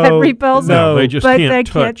natural that repels them. No, they just but can't they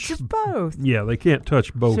touch. can't both. Yeah, they can't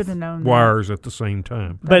touch both Should've known wires at the same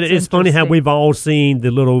time. But That's it's funny how interesting. we've all seen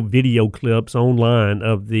the little video clips online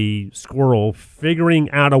of the squirrel figuring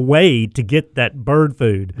out a way to get that bird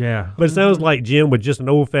food. Yeah. But it sounds like Jim with just an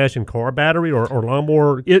old-fashioned car battery or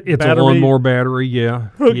lawnmower It's battery a lawnmower battery, yeah.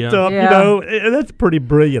 hooked yeah. up, Yeah. and that's pretty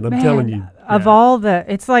brilliant, I'm telling you. Of all the,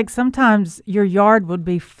 it's like sometimes your yard would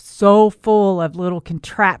be so full of little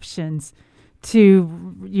contraptions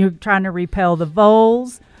you're trying to repel the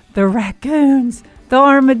voles, the raccoons, the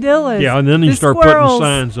armadillos. Yeah, and then you the start squirrels. putting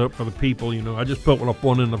signs up for the people. I just put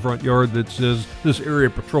one in the front yard that says, "This area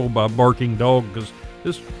patrolled by a barking dog," because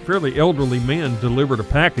this fairly elderly man delivered a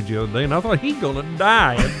package the other day, and I thought he's going to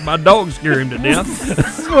die. And my dog scared him to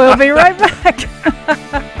death. We'll be right back.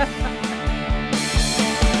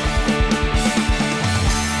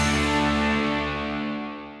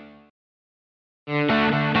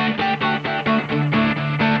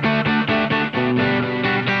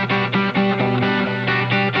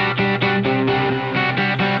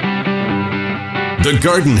 The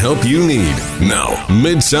garden help you need. Now,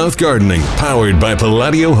 Mid-South Gardening, powered by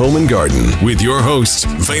Palladio Home and Garden, with your hosts,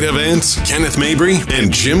 Veda Vance, Kenneth Mabry,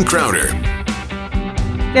 and Jim Crowder.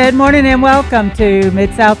 Good morning and welcome to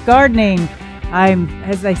Mid-South Gardening. I'm,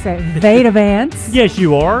 as they say, Veda Vance. Yes,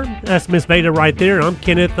 you are. That's Miss Veda right there. I'm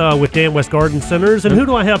Kenneth with Dan West Garden Centers. And who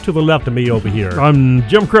do I have to the left of me over here? I'm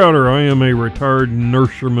Jim Crowder. I am a retired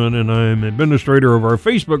nurseryman, and I am administrator of our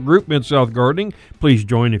Facebook group, Mid-South Gardening. Please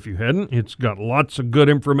join if you hadn't. It's got lots of good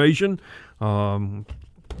information.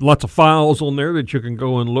 Lots of files on there that you can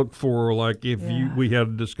go and look for. Like we had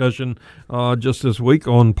a discussion just this week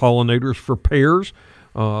on pollinators for pears.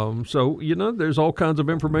 There's all kinds of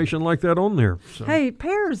information like that on there. So. Hey,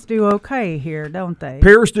 pears do okay here, don't they?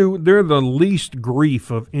 Pears they're the least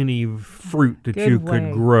grief of any fruit that Good you way.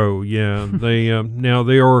 could grow. Yeah, they now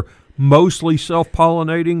they are mostly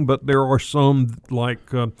self-pollinating, but there are some like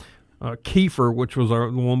kefir, which was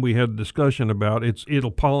the one we had a discussion about.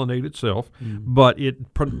 It'll pollinate itself, but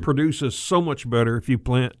it produces so much better if you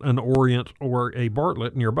plant an Orient or a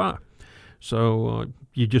Bartlett nearby. So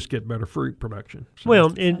you just get better fruit production. So.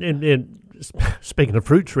 Well, and speaking of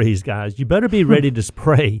fruit trees, guys, you better be ready to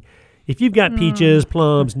spray. If you've got peaches,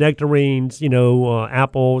 plums, nectarines,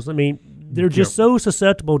 apples, I mean, they're just so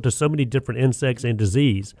susceptible to so many different insects and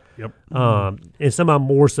disease. Yep. And some are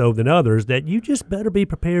more so than others that you just better be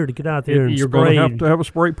prepared to get out there and You're spray. going to have to have a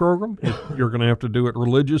spray program. You're going to have to do it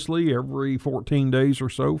religiously every 14 days or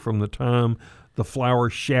so from the time the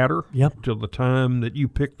flowers shatter till the time that you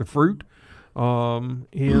pick the fruit.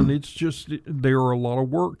 And it's just, there are a lot of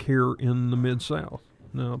work here in the Mid-South.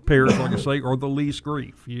 Now, pears, like I say, are the least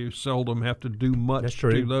grief. You seldom have to do much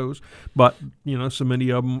to those. But, so many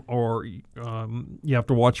of them are, you have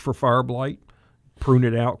to watch for fire blight. Prune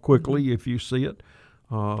it out quickly if you see it.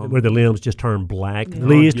 Where the limbs just turn black. The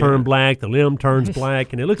leaves turn black, the limb turns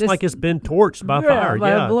black, and it looks like it's been torched by fire. By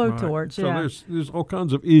a blowtorch, So there's all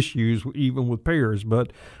kinds of issues even with pears,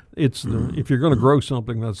 but it's if you're going to grow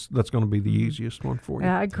something, that's going to be the easiest one for you.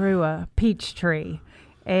 I grew a peach tree.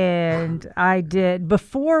 And I did,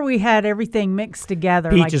 before we had everything mixed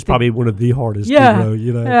together. Peach is probably one of the hardest to grow,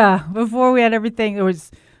 Yeah, before we had everything, there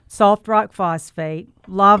was soft rock phosphate,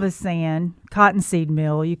 lava sand, cottonseed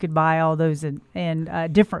meal. You could buy all those in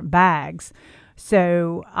different bags.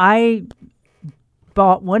 So I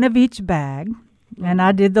bought one of each bag, and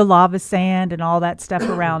I did the lava sand and all that stuff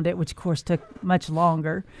around it, which of course took much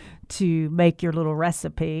longer to make your little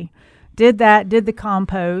recipe. Did that, did the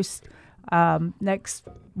compost. Next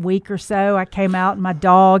week or so, I came out and my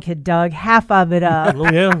dog had dug half of it up.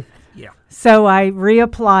 Oh, yeah. So I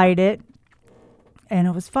reapplied it, and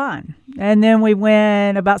it was fun. And then we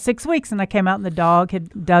went about 6 weeks, and I came out and the dog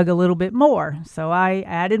had dug a little bit more. So I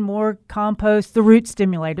added more compost, the root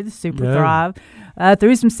stimulator, the Super Thrive,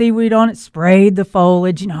 threw some seaweed on it, sprayed the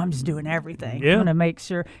foliage. I'm just doing everything. Yeah. I'm going to make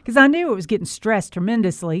sure, because I knew it was getting stressed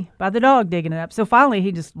tremendously by the dog digging it up. So finally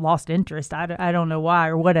he just lost interest. I don't know why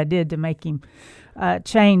or what I did to make him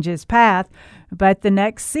change his path. But the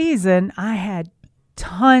next season I had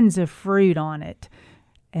tons of fruit on it.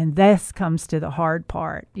 And this comes to the hard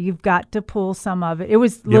part. You've got to pull some of it. It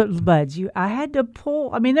was little buds. I had to pull.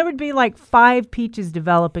 I mean, there would be like 5 peaches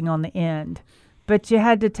developing on the end, but you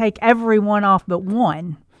had to take every one off but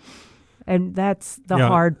one. And that's the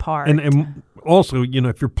hard part. And also,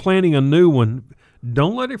 if you're planting a new one,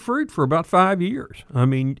 don't let it fruit for about 5 years. I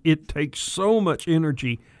mean, it takes so much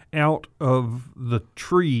energy out of the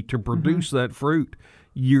tree to produce that fruit.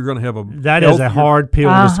 You're going to have that is a hard pill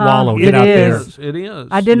to swallow. Get out there. It is.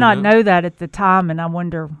 I did not know that at the time, and I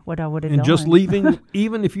wonder what I would have done. And just leaving,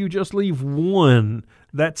 even if you just leave one,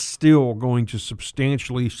 that's still going to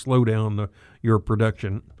substantially slow down your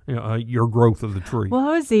production, your growth of the tree. Well,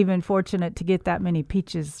 I was even fortunate to get that many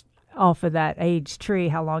peaches off of that aged tree,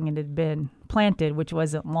 how long it had been planted, which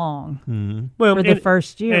wasn't long. Mm-hmm. Well, for the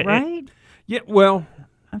first year, right? Yeah, well,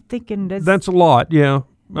 I'm thinking that's a lot, yeah.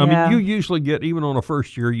 I mean, you usually get, even on a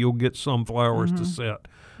first year, you'll get some flowers to set.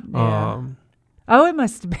 Yeah. It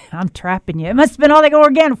must have been, I'm trapping you. It must have been all that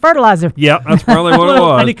organic fertilizer. Yeah, that's probably what it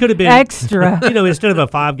was. And it could have been extra. Instead of a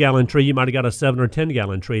 5-gallon tree, you might have got a 7 or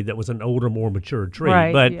 10-gallon tree that was an older, more mature tree.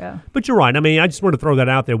 Right, but you're right. I mean, I just want to throw that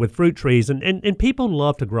out there with fruit trees. And people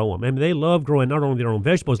love to grow them. I mean, they love growing not only their own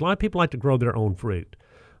vegetables. A lot of people like to grow their own fruit.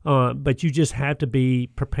 But you just have to be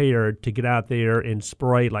prepared to get out there and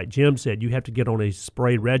spray. Like Jim said, you have to get on a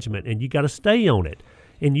spray regimen, and you got to stay on it.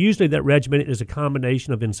 And usually that regimen is a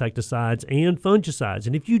combination of insecticides and fungicides.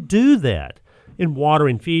 And if you do that in water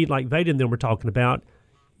and feed, like Veda and them were talking about,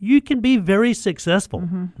 you can be very successful.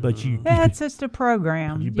 But it's just a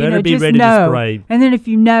program. You better be ready to spray. And then if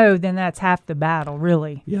you know, then that's half the battle,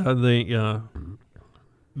 really. Yeah, the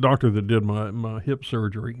doctor that did my hip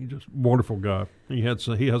surgery, just wonderful guy. He has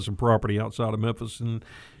some property outside of Memphis, and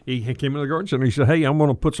he came in the garden center. He said, "Hey, I'm going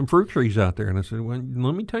to put some fruit trees out there." And I said, "Well,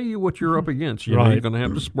 let me tell you what you're up against. You're going to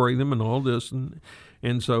have to spray them and all this."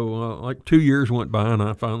 And so like 2 years went by, and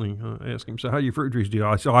I finally asked him, "So how your fruit trees do?"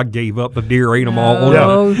 I said, "I gave up. The deer ate them all." And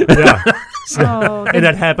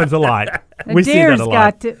that happens a lot. We see that a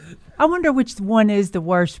lot. I wonder which one is the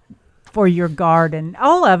worst for your garden.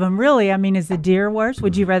 All of them, really. I mean, is the deer worse?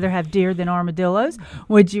 Would you rather have deer than armadillos?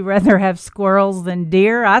 Would you rather have squirrels than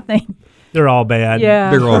deer? I think they're all bad.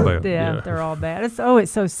 Yeah, they're all bad. Yeah, they're all bad. It's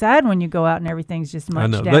so sad when you go out and everything's just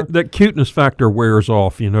much down. That cuteness factor wears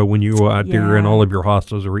off, when you go out there and all of your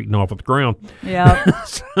hostas are eaten off of the ground. Yeah.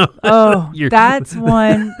 That's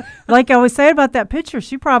one. Like I was saying about that picture,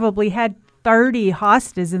 she probably had 30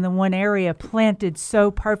 hostas in the one area planted so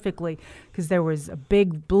perfectly, because there was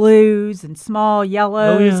big blues and small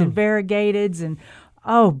yellows and variegateds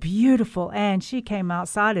and beautiful. And she came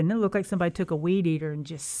outside and it looked like somebody took a weed eater and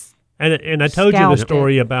just and I told you the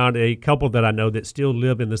story about a couple that I know that still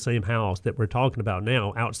live in the same house that we're talking about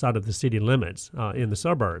now, outside of the city limits, in the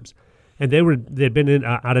suburbs, and they'd been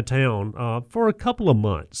out of town for a couple of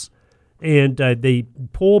months. And they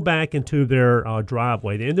pull back into their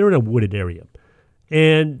driveway, and they're in a wooded area.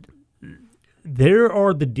 And there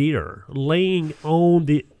are the deer laying on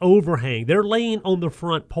the overhang. They're laying on the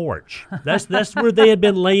front porch. That's where they had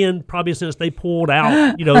been laying probably since they pulled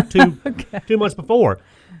out, 2 months before.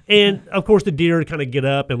 And, of course, the deer kind of get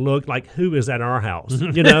up and look like, who is at our house,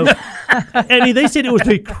 And they said it was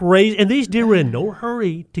crazy. And these deer were in no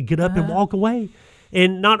hurry to get up and walk away.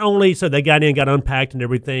 And not only so they got in, got unpacked and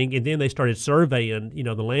everything, and then they started surveying,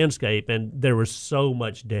 the landscape, and there was so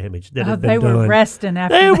much damage that had been done. They were resting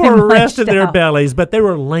after they were resting their bellies, but they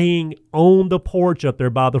were laying on the porch up there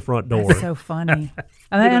by the front door. That's so funny.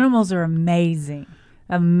 The animals are amazing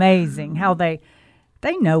how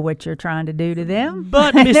they know what you're trying to do to them,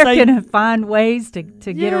 but they're going to find ways to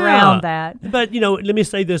get around that. But, let me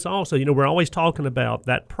say this also. We're always talking about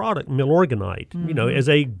that product, Milorganite, as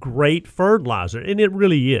a great fertilizer, and it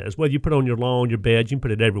really is. Whether you put it on your lawn, your beds, you can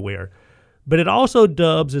put it everywhere. but it also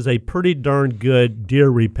dubs as a pretty darn good deer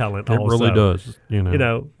repellent. It also. really does.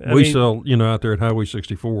 I we sell, out there at Highway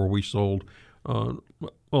 64, we sold, a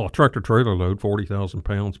tractor trailer load, 40,000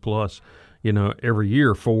 pounds plus, every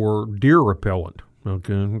year for deer repellent.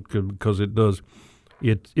 Okay, because it does.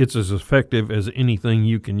 It's as effective as anything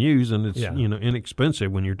you can use, and it's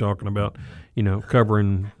inexpensive when you're talking about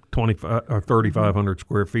covering 25 or 3,500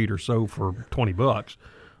 square feet or so for $20.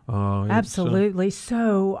 Absolutely.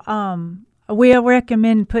 So we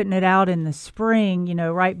recommend putting it out in the spring,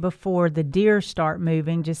 right before the deer start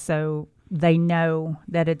moving, just so they know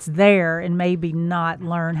that it's there and maybe not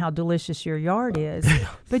learn how delicious your yard is.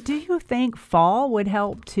 But do you think fall would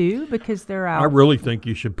help too, because they're out? I really think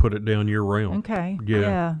you should put it down year round. Okay.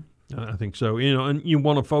 Yeah. I think so. And you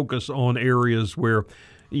want to focus on areas where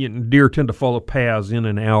deer tend to follow paths in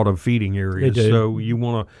and out of feeding areas. They do. So you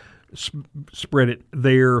want to spread it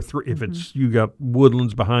there. If it's you got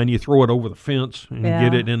woodlands behind you, throw it over the fence and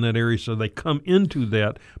get it in that area so they come into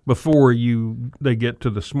that before they get to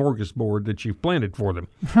the smorgasbord that you've planted for them.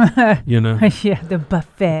 Yeah, the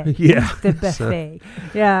buffet. Yeah. The buffet.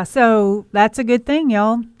 So that's a good thing,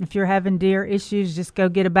 y'all. If you're having deer issues, just go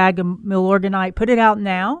get a bag of Milorganite, put it out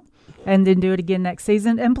now, and then do it again next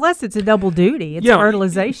season. And plus, it's a double duty. It's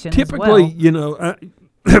fertilization typically, as well.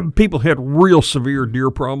 People had real severe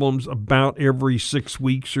deer problems about every 6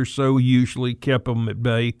 weeks or so, usually kept them at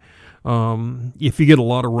bay. If you get a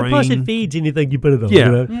lot of rain. Plus, it feeds anything you put it on.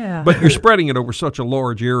 Yeah. But you're spreading it over such a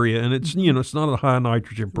large area, and it's it's not a high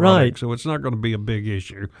nitrogen product, so it's not going to be a big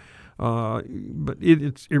issue. But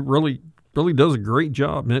it really does a great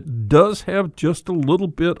job, and it does have just a little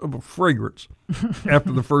bit of a fragrance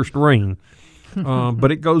after the first rain.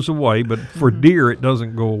 But it goes away. But for deer, it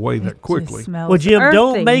doesn't go away that quickly. Well, Jim, earthy.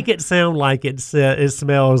 don't make it sound like it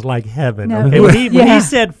smells like heaven. No. Okay? When he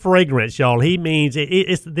said fragrance, y'all, he means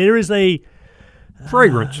there is a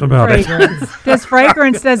fragrance about it. Because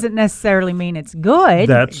fragrance doesn't necessarily mean it's good.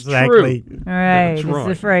 That's exactly true. Right. That's It's right.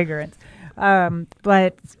 the fragrance.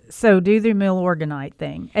 But so do the Milorganite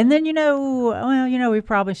thing. And then, we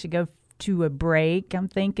probably should go to a break, I'm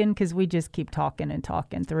thinking, because we just keep talking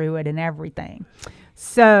through it and everything.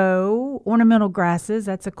 So ornamental grasses,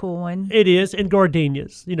 that's a cool one. It is, and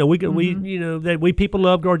gardenias. We people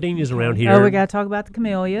love gardenias around here. Oh, we got to talk about the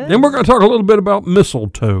camellias. Then we're going to talk a little bit about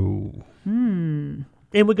mistletoe. And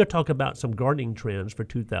we're going to talk about some gardening trends for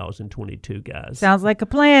 2022, guys. Sounds like a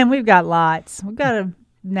plan. We've got lots. We've got to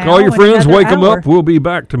now. Call your in friends, another wake them hour. up. We'll be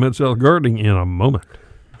back to Mid-South Gardening in a moment.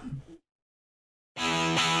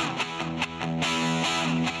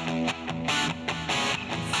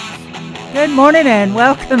 Good morning and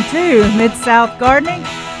welcome to Mid-South Gardening.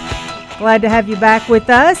 Glad to have you back with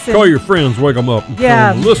us. And Call your friends, wake them up. And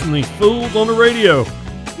Yeah. tell them, listen to these fools on the radio.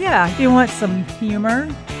 yeah, if you want some humor.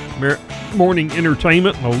 Morning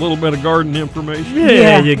entertainment and a little bit of garden information. Yeah,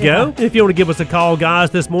 Yeah, there you go. If you want to give us a call, guys,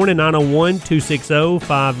 this morning,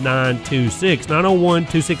 901-260-5926.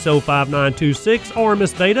 901-260-5926. Or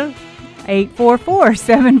Miss Veda.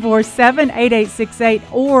 844-747-8868,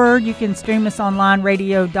 or you can stream us online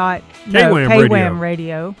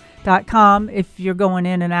KWAM.com. If you're going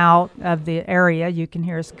in and out of the area, you can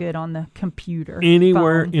hear us good on the computer.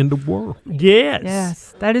 Anywhere phone. in the world.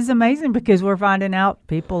 Yes. That is amazing because we're finding out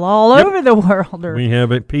people all over the world are. We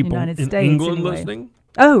have people United in States, England anyway. listening.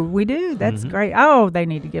 Oh, we do. That's great. Oh, they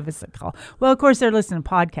need to give us a call. Well, of course, they're listening to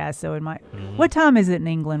podcasts, so it might. What time is it in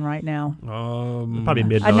England right now? Probably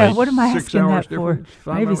midnight. I know. What am I 6 asking hours that for? difference,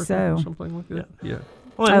 5 Maybe hours so. difference, something like that. Yeah.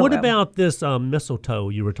 All right, Oh, what well. about this mistletoe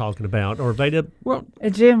you were talking about? Or Veda? Well,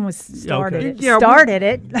 Jim was started it. Yeah, Started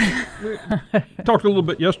it. talked a little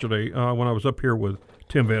bit yesterday when I was up here with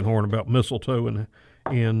Tim Van Horn about mistletoe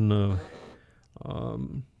and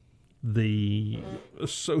the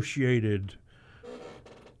associated.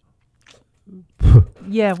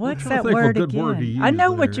 Yeah, what's trying to that think of a word good again? word to use I know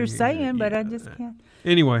there. what you're saying, but I just can't.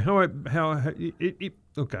 Anyway,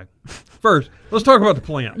 okay. First, let's talk about the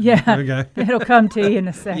plant. Yeah. Okay. It'll come to you in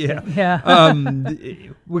a second. Yeah.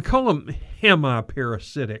 We call them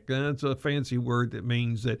hemiparasitic. That's a fancy word that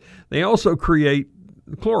means that they also create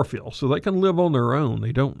chlorophyll, so they can live on their own.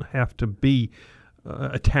 They don't have to be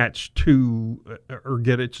attached to or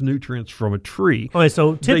get its nutrients from a tree. All right,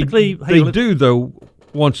 so typically. They do, though,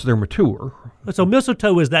 once they're mature. So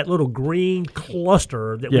mistletoe is that little green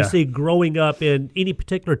cluster that we Yeah. see growing up in any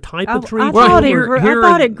particular type of tree. I Well, thought, here I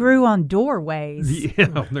thought in- it grew on doorways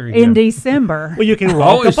Yeah, there you in go. December. Well, you can walk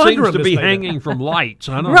Always up under seems them, to Miss be Veda. hanging from lights.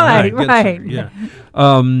 I don't know. How it Right, gets there.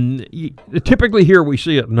 right. Yeah. Typically here we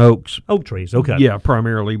see it in oaks. Oak trees, okay. Yeah,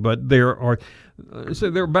 primarily, but there are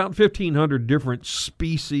there are about 1,500 different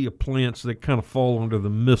species of plants that kind of fall under the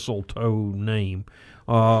mistletoe name.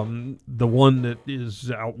 The one that is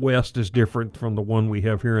out west is different from the one we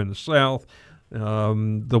have here in the south.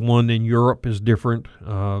 The one in Europe is different,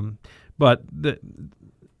 but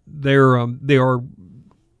they are.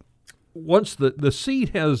 Once the seed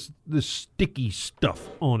has this sticky stuff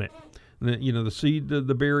on it, the seed,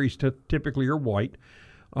 the berries typically are white,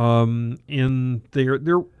 and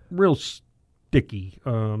they're real sticky.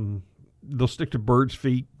 They'll stick to birds'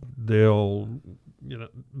 feet. They don't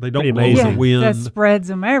Pretty blow amazing. the wind. That spreads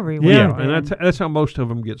them everywhere. Yeah, then. and that's how most of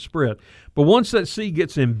them get spread. But once that seed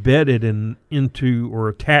gets embedded into or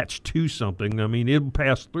attached to something, I mean, it'll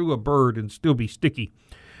pass through a bird and still be sticky.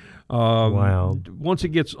 Wow. Once it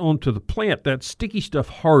gets onto the plant, that sticky stuff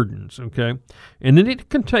hardens, okay? And then it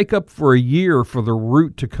can take up for a year for the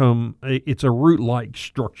root to come. It's a root-like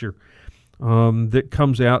structure that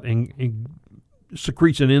comes out and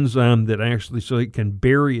secretes an enzyme that actually, so it can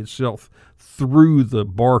bury itself through the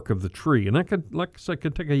bark of the tree. And that can, like I said,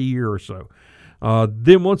 can take a year or so.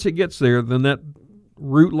 Then once it gets there, then that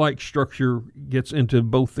root-like structure gets into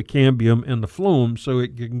both the cambium and the phloem, so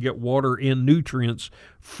it can get water and nutrients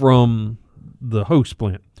from the host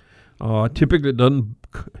plant. Typically, it doesn't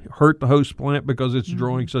hurt the host plant because it's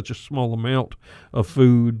drawing such a small amount of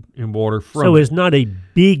food and water from So it. it's not a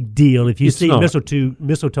big deal if you It's see not.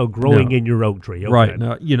 mistletoe growing No. in your oak tree. Okay. Right.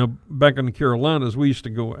 Now, back in the Carolinas, we used to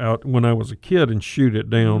go out when I was a kid and shoot it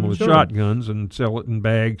down with Sure. shotguns and sell it in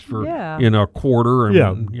bags for, Yeah. a quarter. And,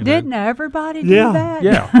 Yeah. Didn't everybody do Yeah. that?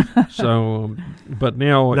 Yeah. So, but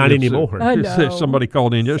now Not it's, anymore. I if know. somebody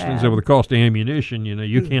called in yesterday and said, Sad. with the cost of ammunition,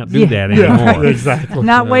 you can't do Yeah. that Yeah, anymore. exactly.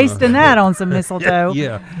 Not wasting that on some mistletoe.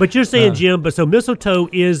 Yeah. But you're saying, Jim, so mistletoe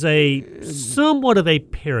is a somewhat of a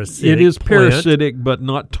parasitic It is plant. parasitic, but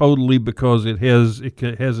not totally, because it has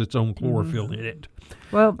its own chlorophyll in it.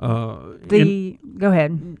 Well, go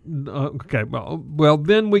ahead. Okay, well,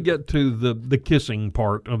 then we get to the kissing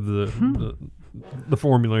part of the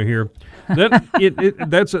formula here. That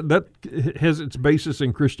that has its basis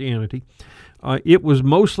in Christianity. It was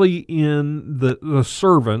mostly in the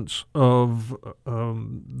servants of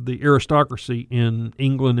the aristocracy in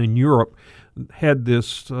England and Europe had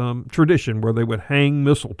this tradition where they would hang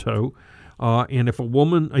mistletoe. And if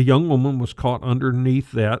a young woman was caught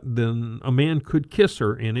underneath that, then a man could kiss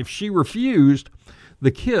her. And if she refused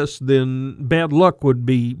the kiss, then bad luck would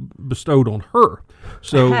be bestowed on her.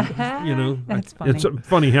 So, That's funny. it's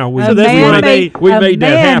funny how we A that's man why made, we a made that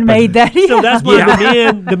man happen. made that. So that's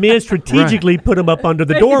why the men strategically put them up under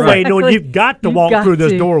the doorway, knowing Exactly. you've got to You've walk got through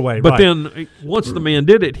this to. doorway. But right. then once the man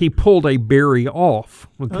did it, he pulled a berry off,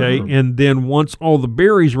 okay? And then once all the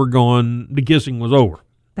berries were gone, the kissing was over.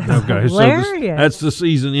 Okay, hilarious. that's the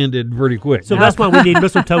season ended pretty quick. So that's why we need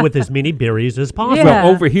mistletoe with as many berries as possible. Yeah.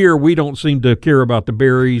 Well, over here, we don't seem to care about the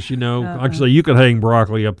berries, Like I say, you could hang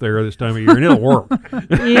broccoli up there this time of year, and it'll work.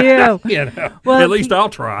 You. Well, At least I'll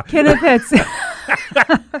try. Kenneth had.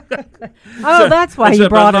 That's why you Except I'm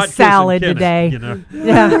brought not a kissing salad Kenneth, today.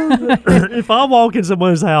 Yeah. If I walk in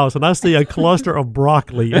someone's house and I see a cluster of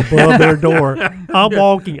broccoli above their door, I'm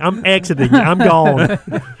walking, I'm exiting, I'm gone.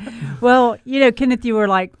 Well, Kenneth, you were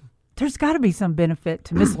like, there's got to be some benefit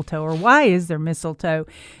to mistletoe, or why is there mistletoe?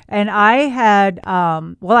 And I had,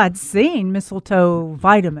 I'd seen mistletoe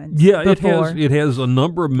vitamins. Yeah, before. it has a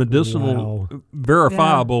number of medicinal, Wow.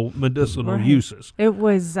 verifiable medicinal Right. uses. It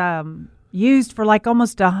was used for like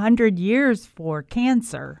almost 100 years for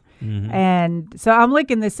cancer. Mm-hmm. And so I'm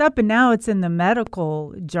looking this up, and now it's in the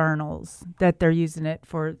medical journals that they're using it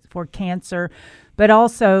for cancer, but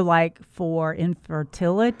also like for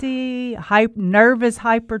infertility, nervous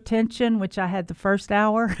hypertension, which I had the first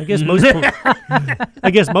hour. I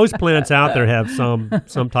guess most plants out there have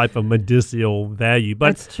some type of medicinal value.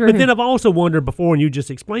 But, That's true. But then I've also wondered before, and you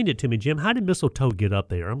just explained it to me, Jim, how did mistletoe get up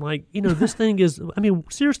there? I'm like, this thing is,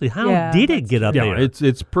 seriously, how Yeah, did it that's get up Yeah, there?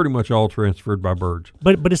 it's pretty much all transferred by birds.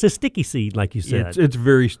 But it's a sticky seed, like you said. It's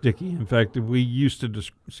very sticky. In fact, we used to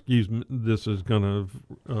excuse me, this is kind of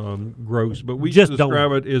gross, but we Just used to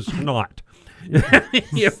describe it as not.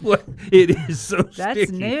 It is so That's sticky.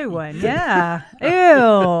 a new one. Yeah.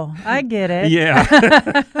 Ew. I get it.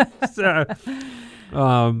 Yeah. So,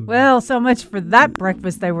 Well, so much for that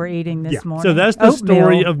breakfast they were eating this morning. So that's the Oatmeal.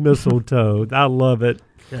 story of mistletoe. I love it.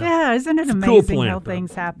 Yeah, isn't it a cool amazing plant, how though.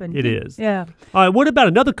 things happen? It is. Yeah. All right, what about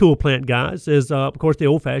another cool plant, guys, is, of course, the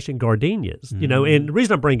old-fashioned gardenias. You know, and the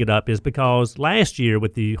reason I bring it up is because last year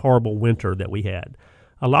with the horrible winter that we had,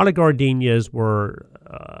 a lot of gardenias were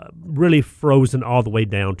really frozen all the way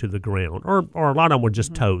down to the ground, or a lot of them were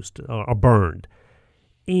just toast or burned.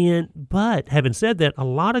 But having said that, a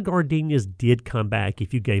lot of gardenias did come back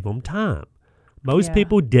if you gave them time. Most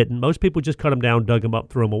people didn't. Most people just cut them down, dug them up,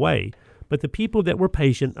 threw them away. But the people that were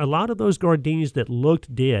patient, a lot of those gardenias that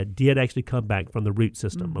looked dead did actually come back from the root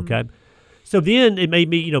system, okay? So then it made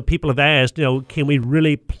me, people have asked, can we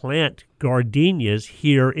really plant gardenias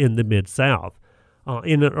here in the Mid-South?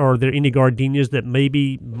 Are there any gardenias that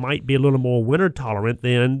maybe might be a little more winter tolerant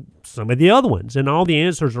than some of the other ones? And all the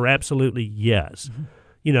answers are absolutely yes.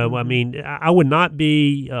 I mean, I would not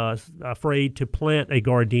be afraid to plant a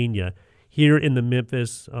gardenia here in the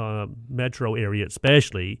Memphis metro area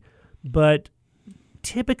especially. But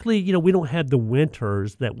typically, we don't have the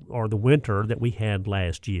winters the winter that we had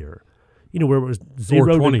last year. Where it was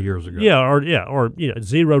 0 or 20 years ago. Or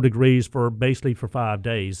 0 degrees for 5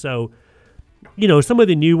 days. So, some of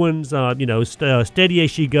the new ones, Steady As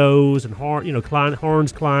She Goes and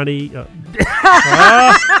Horns Kleiny.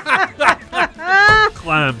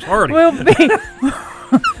 Climbs hardy.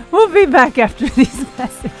 We'll be back after these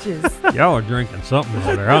messages. Y'all are drinking something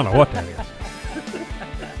over there. I don't know what that is.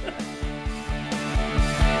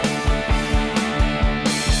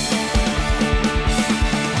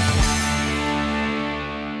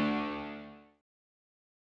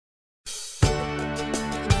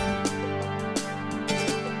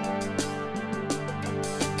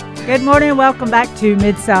 Good morning and welcome back to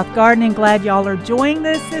Mid-South Gardening. Glad y'all are enjoying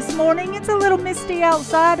this morning. It's a little misty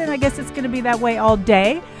outside, and I guess it's going to be that way all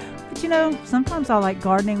day. But, sometimes I like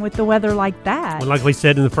gardening with the weather like that. Well, like we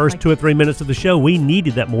said in the first 2 or 3 minutes of the show, we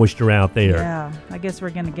needed that moisture out there. Yeah, I guess we're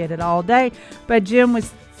going to get it all day. But Jim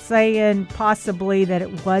was saying possibly that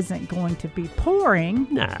it wasn't going to be pouring.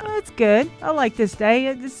 Nah. That's good. I like this day.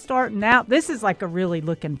 It's starting out. This is like a really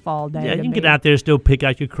looking fall day. Yeah, to you can me. get out there, still pick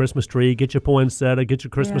out your Christmas tree, get your poinsettia, get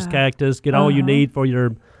your Christmas cactus, get all you need for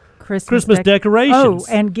your Christmas decorations.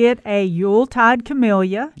 Oh, and get a Yuletide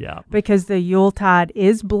camellia. Yeah. Because the Yuletide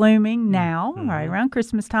is blooming now, right around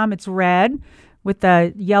Christmas time. It's red with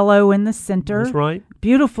the yellow in the center. That's right.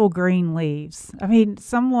 Beautiful green leaves. I mean,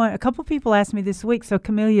 a couple people asked me this week, so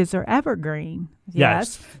camellias are evergreen.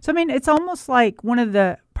 Yes. So, I mean, it's almost like one of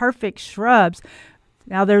the perfect shrubs.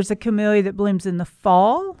 Now, there's a camellia that blooms in the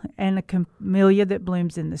fall and a camellia that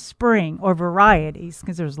blooms in the spring, or varieties,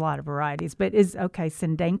 because there's a lot of varieties. But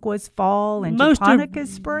Sindanqua's fall and Japonicas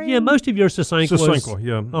spring? Yeah, most of your Sasanquas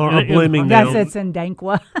are blooming now. That's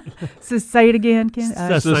Sindanqua. So say it again, Ken.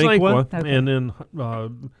 Sasanqua. Okay. And then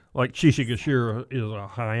like Shishigashira is a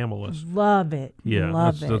hyamelis. Love it.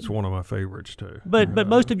 Yeah, that's one of my favorites too. But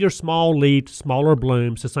most of your small-leafed, smaller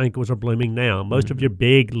blooms, Sasanquas are blooming now. Most of your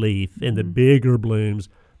big leaf and the bigger blooms,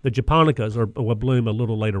 the Japonicas will bloom a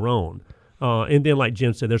little later on. And then, like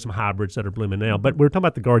Jim said, there's some hybrids that are blooming now. But we were talking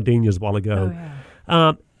about the gardenias a while ago. Oh,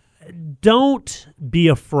 yeah. Don't be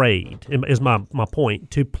afraid, is my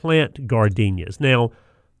point, to plant gardenias. Now,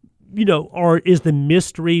 or is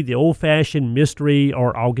the old-fashioned mystery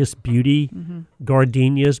or August Beauty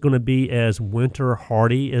gardenias going to be as winter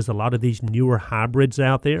hardy as a lot of these newer hybrids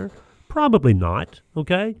out there? Probably not,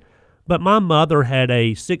 okay? But my mother had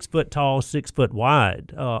a 6-foot tall, 6-foot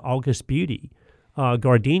wide August Beauty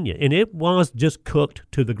gardenia, and it was just cooked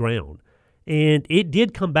to the ground. And it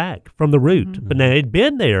did come back from the root. But now it had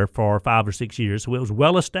been there for 5 or 6 years, so it was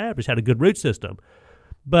well established, had a good root system.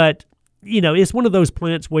 But it's one of those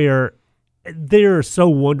plants where they're so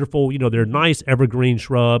wonderful. They're nice evergreen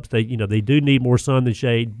shrubs. They do need more sun than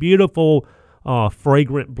shade. Beautiful,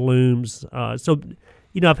 fragrant blooms. So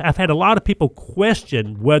I've had a lot of people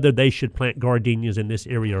question whether they should plant gardenias in this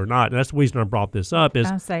area or not. And that's the reason I brought this up.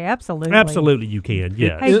 I say absolutely. Absolutely, you can.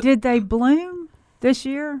 Yes. Hey, did they bloom this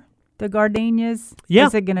year? The gardenias? Yeah.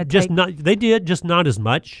 Is it going to just not? They did, just not as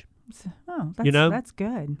much. Oh, that's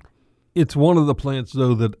good. It's one of the plants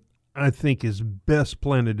though that I think is best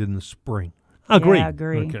planted in the spring. Agree. Yeah, I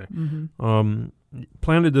agree. Okay.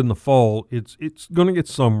 Planted in the fall, it's going to get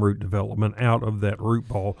some root development out of that root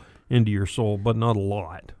ball into your soil, but not a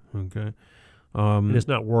lot. Okay. And it's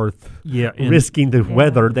not worth and risking the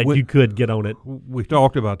weather that you could get on it. We've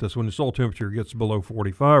talked about this. When the soil temperature gets below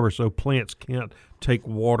 45 or so, plants can't take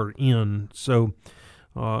water in. So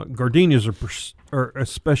gardenias are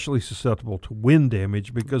especially susceptible to wind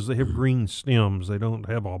damage because they have green stems. They don't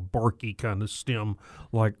have a barky kind of stem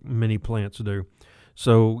like many plants do.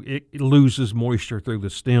 So it loses moisture through the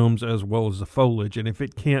stems as well as the foliage. And if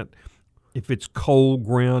it can't if it's cold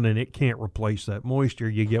ground and it can't replace that moisture,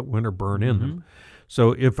 you get winter burn in them.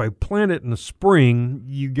 So if I plant it in the spring,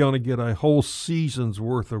 you're going to get a whole season's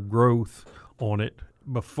worth of growth on it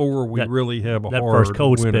before we really have a that hard first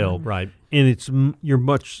cold winter. spell, right? And you're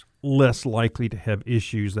much less likely to have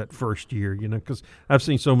issues that first year, because I've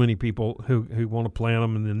seen so many people who want to plant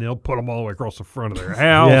them and then they'll put them all the way across the front of their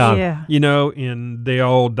house, Yeah. and they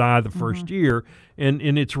all die the first year. And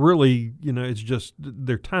it's really, it's just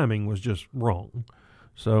their timing was just wrong.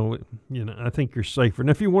 So, I think you're safer. And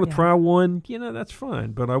if you want to try one, that's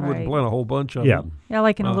fine. But I wouldn't plant a whole bunch of them. Yeah,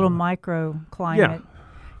 like in a little microclimate.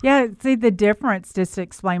 Yeah, see, the difference, just to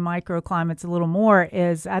explain microclimates a little more,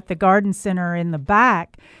 is at the garden center in the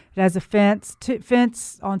back, it has a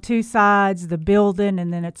fence on two sides, the building,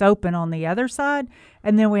 and then it's open on the other side.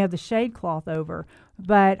 And then we have the shade cloth over.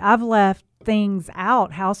 But I've left things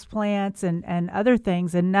out, houseplants and other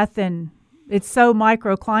things, and nothing. It's so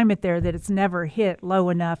microclimate there that it's never hit low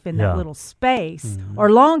enough in that little space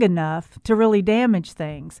or long enough to really damage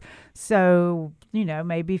things. So,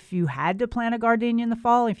 maybe if you had to plant a gardenia in the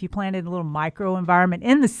fall, if you planted in a little micro environment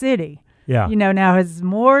in the city, now as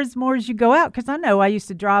more as you go out, because I know I used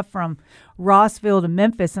to drive from Rossville to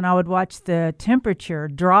Memphis and I would watch the temperature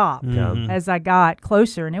drop as I got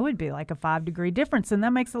closer, and it would be like a 5-degree difference, and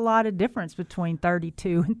that makes a lot of difference between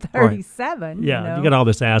 32 and 37. Right. Yeah, you got all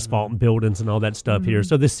this asphalt and buildings and all that stuff here.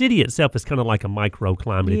 So the city itself is kind of like a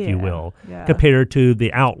microclimate, if you will, compared to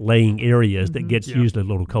the outlying areas that gets usually a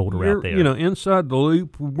little colder out there. Inside the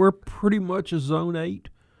loop, we're pretty much a zone 8.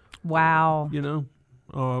 Wow.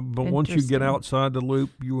 But once you get outside the loop,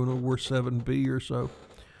 we're 7B or so.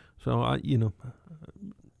 So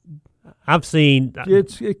I've seen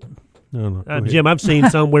Jim. I've seen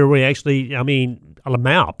somewhere where actually, a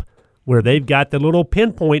map where they've got the little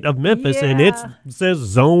pinpoint of Memphis and it says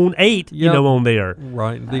Zone 8, on there.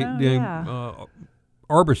 Right. The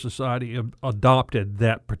Arbor Society adopted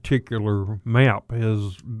that particular map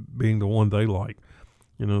as being the one they like.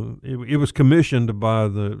 It was commissioned by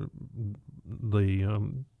the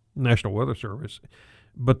National Weather Service,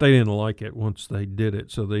 but they didn't like it once they did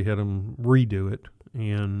it, so they had them redo it.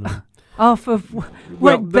 And off of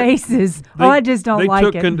what basis? I just don't like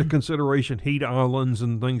it. They took into consideration heat islands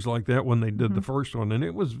and things like that when they did the first one, and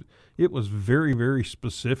it was very, very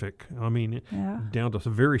specific. Down to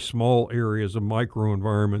very small areas of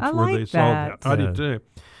microenvironments where they saw that. I did too,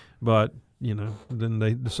 but then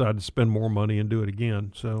they decided to spend more money and do it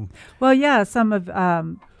again. So, some of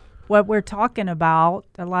what we're talking about,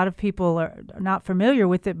 a lot of people are not familiar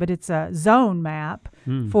with it, but it's a zone map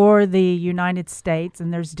for the United States,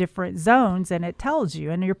 and there's different zones, and it tells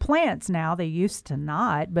you. And your plants now, they used to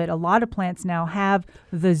not, but a lot of plants now have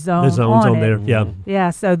the zones on there. Yeah,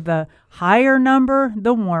 so the higher number,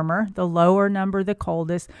 the warmer, the lower number, the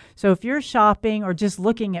coldest. So if you're shopping or just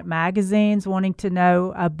looking at magazines, wanting to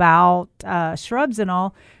know about shrubs and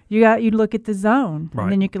all, you look at the zone, and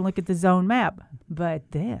then you can look at the zone map.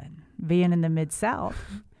 But then, being in the Mid-South,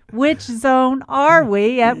 which zone are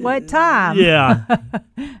we at what time? Yeah.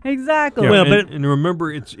 Exactly. Yeah, and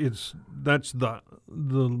remember, that's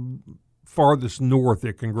the farthest north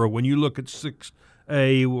it can grow. When you look at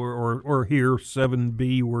 6A or here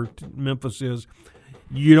 7B where Memphis is,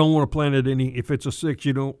 you don't want to plant it if it's a 6,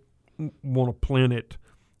 you don't want to plant it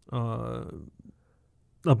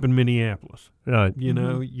up in Minneapolis. Right.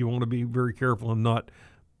 You want to be very careful and not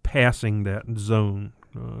passing that zone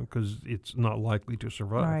because it's not likely to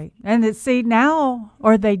survive. Right. And now,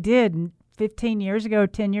 or they did 15 years ago,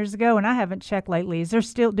 10 years ago, and I haven't checked lately.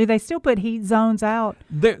 Do they still put heat zones out?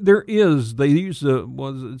 There is. They use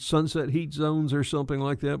was it sunset heat zones or something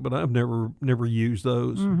like that, but I've never used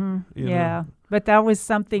those. Yeah. But that was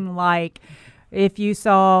something like if you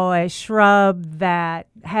saw a shrub that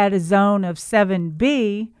had a zone of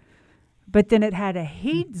 7B, but then it had a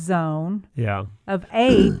heat zone of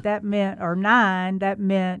 8, that meant, or 9, that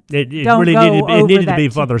meant it needed to be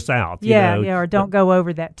further south. Or don't go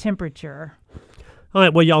over that temperature. All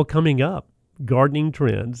right, well, y'all, coming up, gardening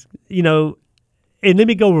trends. And let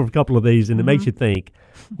me go over a couple of these, and it makes you think.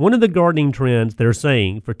 One of the gardening trends they're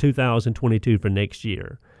saying for 2022 for next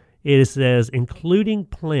year, it says including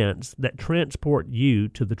plants that transport you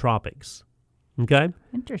to the tropics. Okay.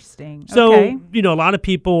 Interesting. So, a lot of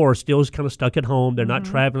people are still kind of stuck at home. They're not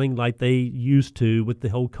traveling like they used to with the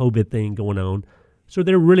whole COVID thing going on. So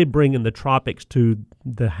they're really bringing the tropics to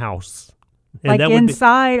the house. And like that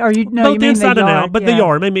inside, or you mean inside the and yard? out, but the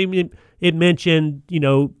yard. It mentioned,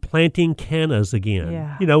 planting cannas again.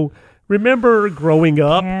 Yeah. Remember growing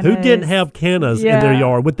up, who didn't have cannas in their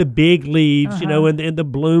yard with the big leaves, and the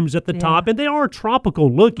blooms at the top, and they are tropical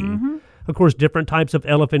looking. Of course, different types of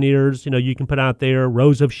elephant ears, you can put out there,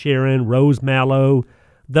 rose of Sharon, rose mallow,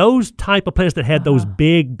 those type of plants that had those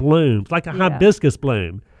big blooms, like a hibiscus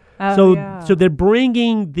bloom. So they're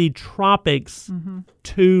bringing the tropics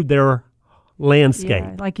to their landscape.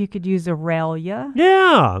 Yeah, like you could use Aurelia.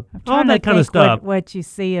 Yeah, all that kind of stuff. What you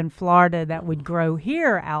see in Florida that would grow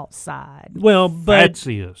here outside. Well, but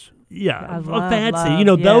Fatsias. yeah, love, fancy.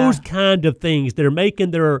 Those kind of things. They're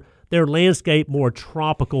making their landscape more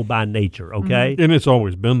tropical by nature. Okay, And it's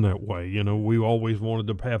always been that way. We always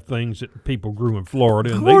wanted to have things that people grew in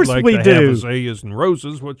Florida, and course they like we to do. have azaleas and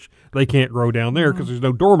roses, which they can't grow down there because there's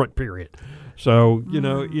no dormant period. So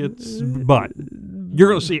but you're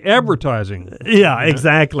going to see advertising. Yeah,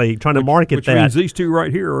 exactly. Trying to market which that. means these two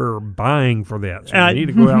right here are buying for that. So you need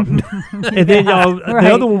to go out and And then the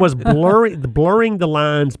right. other one was blurring the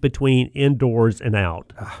lines between indoors and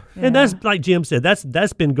out. And that's like Jim said,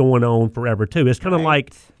 that's been going on forever too. It's kind of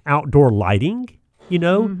like outdoor lighting,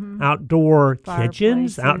 outdoor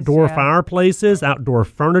kitchens, Fireplaces, outdoor fireplaces, outdoor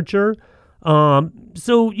furniture.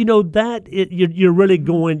 So you're really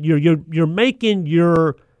going. You're making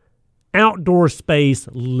your outdoor space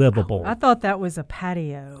livable. I thought that was a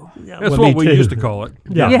patio. that's what we used to call it.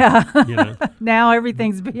 Yeah. Now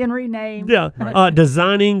everything's being renamed. Yeah,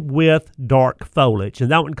 designing with dark foliage, and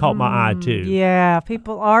that one caught my eye too. Yeah,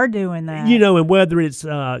 people are doing that. And whether it's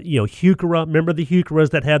heuchera, remember the heucheras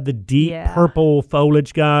that have the deep purple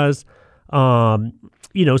foliage, guys.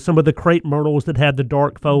 Some of the crepe myrtles that had the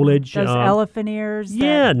dark foliage. Those elephant ears.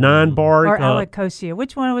 Nine bark. Or Alacosia.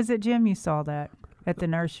 Which one was it, Jim? You saw that at the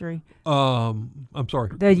nursery. I'm sorry.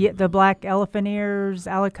 The black elephant ears,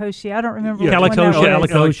 Alacosia. I don't remember. Yeah, which one that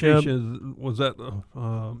Alacosia. was. Was that?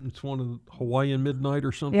 It's one of the Hawaiian Midnight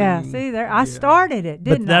or something. Yeah, see there. I started it,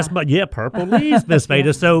 didn't But that's purple leaves, Miss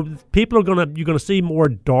Veda. So people you're gonna see more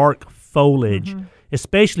dark foliage.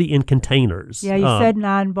 Especially in containers. Yeah, you said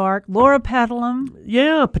nine bark, loropetalum.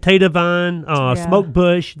 Yeah, potato vine, smoke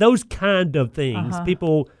bush, those kind of things.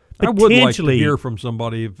 People potentially. I would like to hear from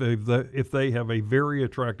somebody if they have a very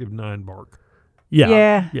attractive nine bark.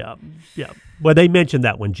 Yeah. Well, they mentioned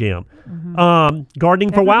that one, Jim.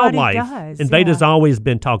 Gardening for Everybody wildlife. does, And Veda's always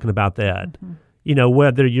been talking about that.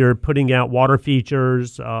 Whether you're putting out water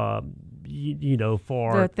features,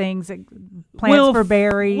 for the things that plants for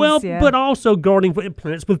berries. But also gardening for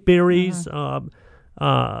plants with berries.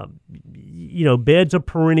 Beds of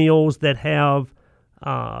perennials that have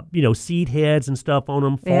seed heads and stuff on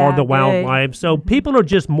them for the wildlife. So people are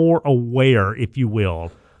just more aware, if you will,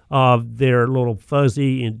 of their little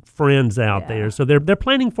fuzzy and friends out there. So they're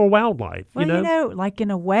planning for wildlife. Well, like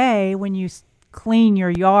in a way, when you clean your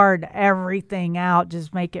yard, everything out,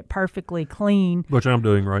 just make it perfectly clean. Which I'm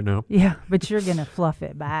doing right now. Yeah, but you're going to fluff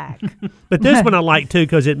it back. But this one I like too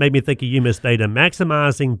because it made me think of you, Miss Veda,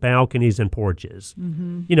 maximizing balconies and porches.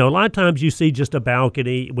 A lot of times you see just a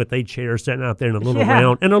balcony with a chair sitting out there and a little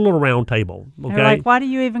round table. Okay, They're like, why do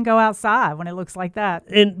you even go outside when it looks like that?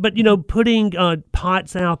 But putting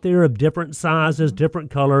pots out there of different sizes,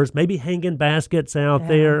 different colors, maybe hanging baskets out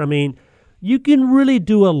there. I mean, you can really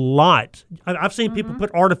do a lot. I've seen people put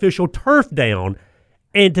artificial turf down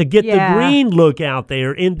and to get the green look out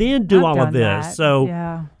there and then do all of this. That.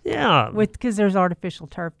 So, because there's artificial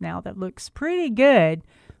turf now that looks pretty good,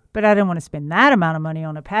 but I don't want to spend that amount of money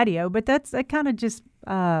on a patio. But that kind of just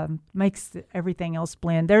makes everything else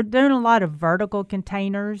blend. They're doing a lot of vertical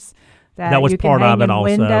containers that was you can part hang of it in also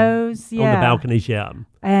windows. on the balconies.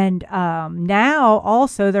 And now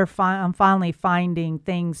also I'm finally finding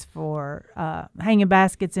things for hanging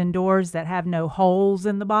baskets indoors that have no holes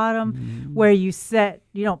in the bottom, where you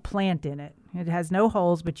don't plant in it. It has no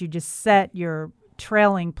holes, but you just set your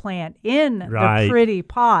trailing plant in the pretty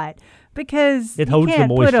pot. Because it you holds can't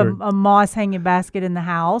the put moisture. a moss hanging basket in the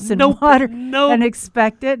house and water and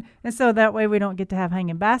expect it. And so that way we don't get to have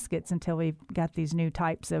hanging baskets until we've got these new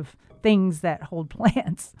types of things that hold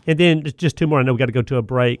plants. And then just two more. I know we got to go to a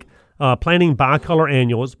break. Planting bicolor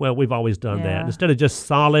annuals. Well, we've always done that. Instead of just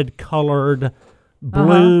solid colored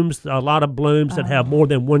blooms, a lot of blooms that have more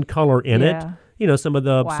than one color in it. Some of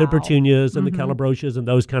the supertunias and the calabrosias and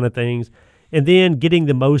those kind of things. And then getting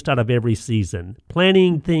the most out of every season.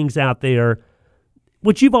 Planting things out there,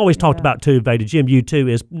 which you've always talked about too, Veda, Jim, you too,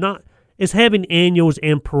 is having annuals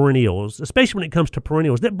and perennials, especially when it comes to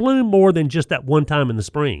perennials, that bloom more than just that one time in the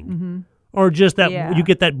spring. Or just that you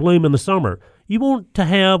get that bloom in the summer. You want to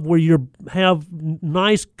have where you have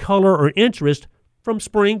nice color or interest from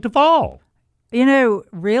spring to fall.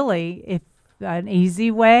 Really, if an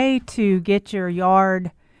easy way to get your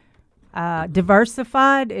yard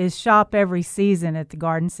diversified is shop every season at the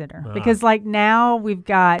garden center, because like now we've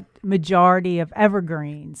got majority of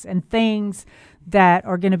evergreens and things that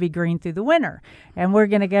are going to be green through the winter. And we're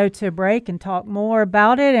going to go to a break and talk more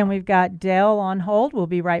about it. And we've got Dell on hold. We'll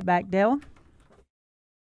be right back, Dell.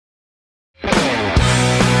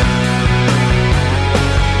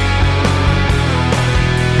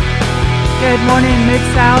 Good morning,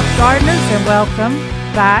 Mid-South gardeners, and welcome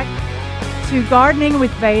back to Gardening with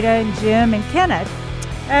Veda and Jim and Kenneth.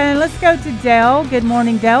 And let's go to Dell. Good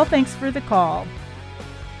morning, Dell. Thanks for the call.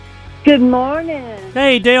 Good morning.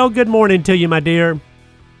 Hey, Dale, good morning to you, my dear.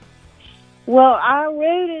 Well, I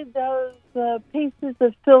rooted those pieces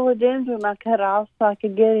of philodendron I cut off so I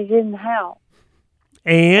could get it in the house.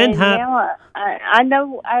 And now I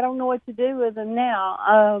don't know what to do with them now.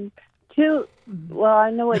 I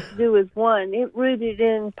know what to do with one. It rooted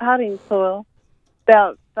in potting soil,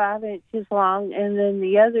 about 5 inches long, and then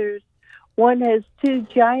the others, one has 2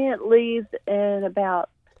 giant leaves and about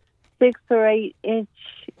 6 or 8 inch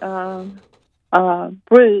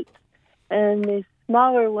roots, and the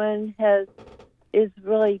smaller one is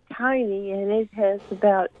really tiny, and it has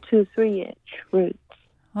about 2 or 3 inch roots.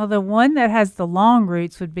 Well, the one that has the long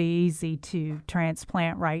roots would be easy to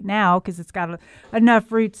transplant right now because it's got enough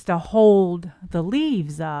roots to hold the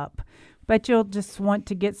leaves up. But you'll just want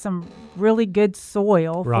to get some really good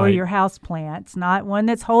soil for your house plants, not one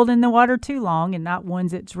that's holding the water too long and not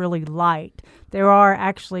ones that's really light. There are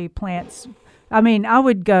actually plants. I mean, I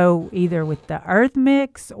would go either with the earth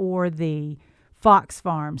mix or the Fox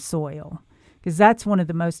Farm soil because that's one of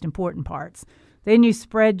the most important parts. Then you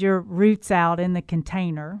spread your roots out in the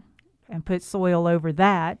container and put soil over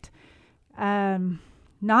that.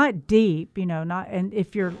 Not deep, and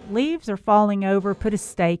if your leaves are falling over, put a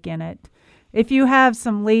stake in it. If you have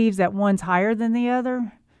some leaves that one's higher than the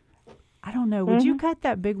other, I don't know. Would you cut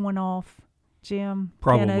that big one off, Jim?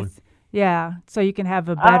 Probably. Kenneth? Yeah, so you can have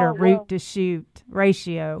a better root to shoot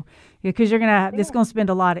ratio. Because it's going to spend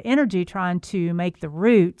a lot of energy trying to make the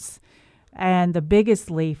roots, and the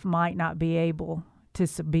biggest leaf might not be able to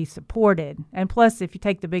be supported. And plus, if you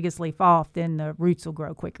take the biggest leaf off, then the roots will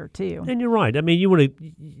grow quicker too. And you're right. I mean,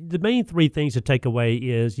 the main 3 things to take away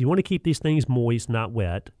is you want to keep these things moist, not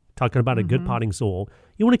wet. Talking about a good potting soil.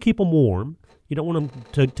 You want to keep them warm. You don't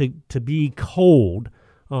want them to be cold.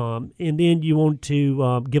 And then you want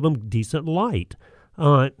to give them decent light.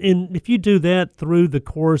 And if you do that through the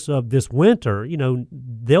course of this winter,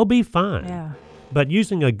 they'll be fine. Yeah. But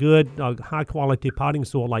using a good, high-quality potting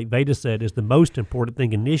soil, like Veda said, is the most important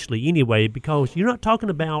thing initially anyway, because you're not talking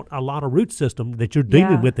about a lot of root system that you're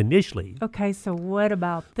dealing with initially. Okay, so what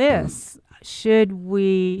about this? Should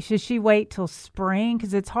she wait till spring?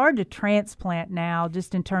 Because it's hard to transplant now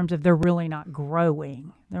just in terms of they're really not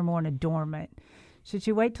growing. They're more in a dormant. Should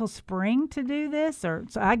she wait till spring to do this? Or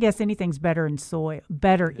so I guess anything's better in soil.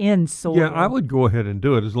 Yeah, I would go ahead and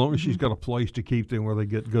do it as long as she's got a place to keep them where they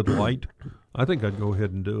get good light. I think I'd go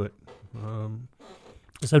ahead and do it.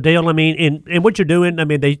 So, Dale, I mean, and what you're doing, I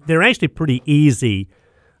mean, they're actually pretty easy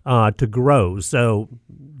to grow. So,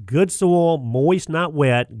 good soil, moist, not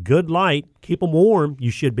wet, good light, keep them warm,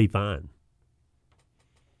 you should be fine.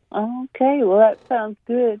 Okay, well, that sounds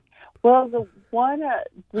good. Well, the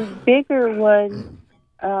bigger one,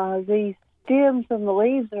 the stems and the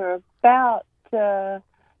leaves are about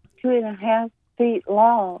 2.5 feet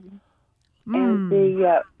long, and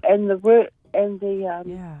the root and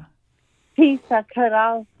the piece I cut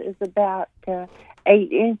off is about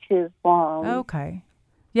 8 inches long. Okay,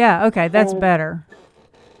 that's better.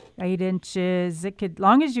 8 inches. It could,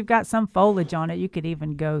 long as you've got some foliage on it, you could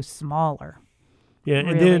even go smaller. Yeah,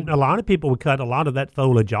 and then a lot of people would cut a lot of that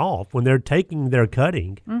foliage off when they're taking their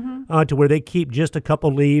cutting to where they keep just a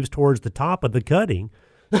couple leaves towards the top of the cutting.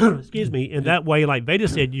 Excuse me. And that way, like Veda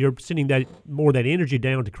said, you're sending that energy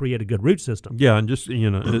down to create a good root system. Yeah, and just,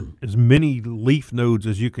 as many leaf nodes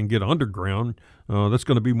as you can get underground, that's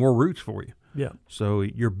going to be more roots for you. Yeah. So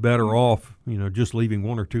you're better off, just leaving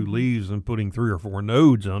 1 or 2 leaves and putting 3 or 4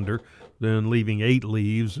 nodes under than leaving 8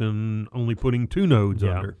 leaves and only putting 2 nodes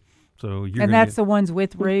under. So and that's the ones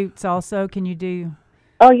with roots also. Can you do?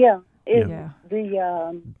 Oh, yeah. The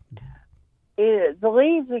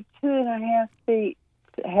leaves are 2.5 feet,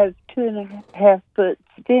 have 2.5 foot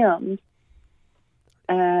stems.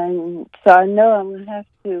 And so I know I'm going to have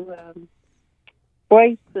to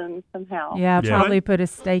brace them somehow. Yeah, probably put a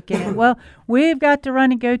stake in it. Well, we've got to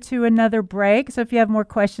run and go to another break. So if you have more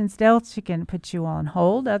questions, Del, she can put you on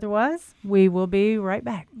hold. Otherwise, we will be right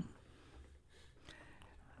back.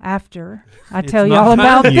 After I tell you all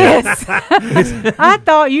about this. I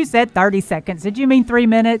thought you said 30 seconds. Did you mean 3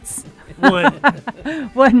 minutes? One.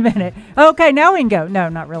 1 minute. Okay, now we can go. No,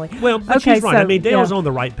 not really. Well, but okay, she's right. so, I mean, Dale's yeah. on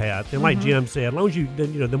the right path, and like Jim said, as long as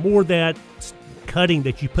the more that cutting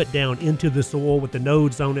that you put down into the soil with the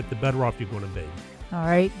nodes on it, the better off you're going to be. All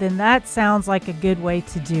right, then that sounds like a good way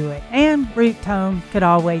to do it. And root tone could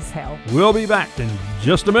always help. We'll be back in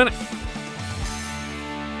just a minute.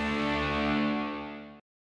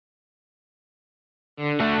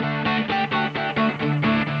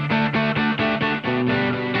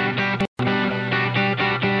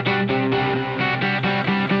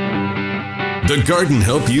 The garden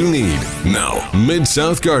help you need. Now,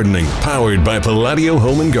 Mid-South Gardening, powered by Palladio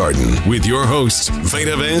Home and Garden, with your hosts,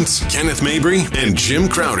 Veda Vance, Kenneth Mabry, and Jim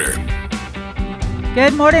Crowder.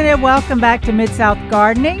 Good morning and welcome back to Mid-South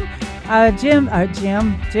Gardening.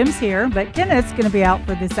 Jim's here, but Kenneth's going to be out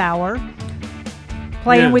for this hour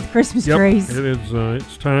playing with Christmas trees. It is.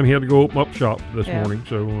 It's time he had to go open up shop this Yeah. morning.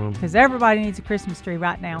 So Because everybody needs a Christmas tree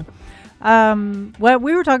right now. What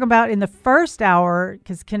we were talking about in the first hour,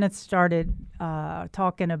 because Kenneth started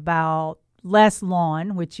talking about less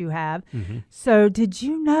lawn, which you have. Mm-hmm. So did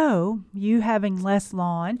you know, you having less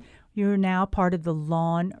lawn, you're now part of the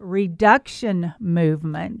lawn reduction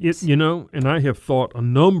movement? and I have thought a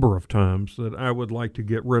number of times that I would like to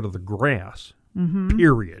get rid of the grass.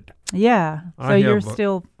 Period. Yeah. So I you're have,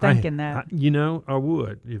 still thinking that. I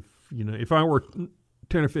would. If I were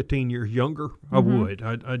 10 or 15 years younger, I would.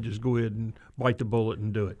 I'd just go ahead and bite the bullet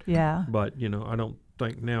and do it. Yeah. But, I don't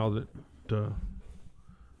think now that,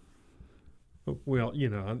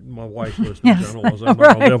 my wife listens to channels. I'm not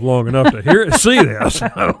going to live long enough to see this.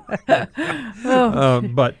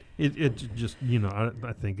 But it's just,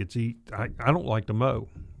 I think it's, I don't like to mow.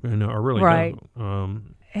 I really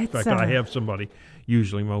don't. In fact, I have somebody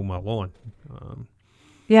usually mow my lawn.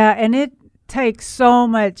 Yeah, and it takes so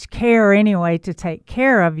much care anyway to take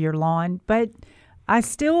care of your lawn, but I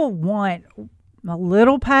still want a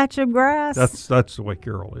little patch of grass. That's the way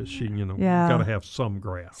Carol is. She, got to have some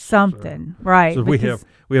grass. Something, right. So we have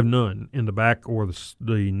none in the back or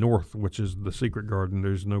the north, which is the secret garden.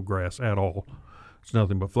 There's no grass at all. It's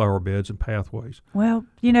nothing but flower beds and pathways. Well,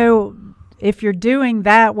 if you're doing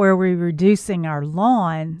that where we're reducing our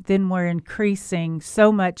lawn, then we're increasing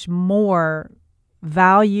so much more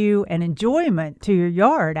value and enjoyment to your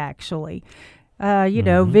yard, actually.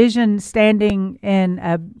 Vision standing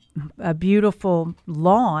in a beautiful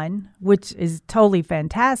lawn, which is totally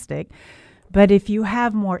fantastic. But if you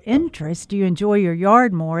have more interest, you enjoy your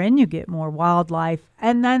yard more and you get more wildlife.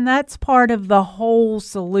 And then that's part of the whole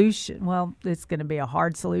solution. Well, it's going to be a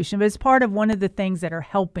hard solution, but it's part of one of the things that are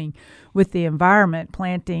helping with the environment,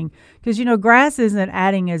 planting. Because, grass isn't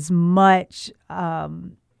adding as much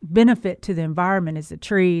benefit to the environment as the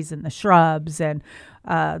trees and the shrubs and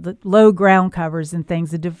the low ground covers and things.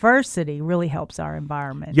 The diversity really helps our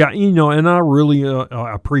environment. Yeah, and I really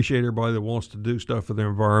appreciate everybody that wants to do stuff for the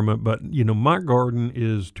environment, but, my garden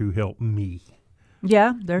is to help me.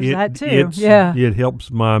 Yeah, there's that too. Yeah. It helps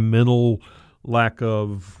my mental lack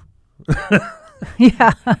of...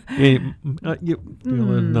 Yeah. Not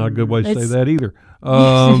a good way to say that either.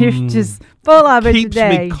 You're just full of it keeps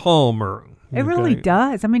today. me calmer. It really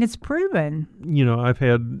does. I mean, it's proven. I've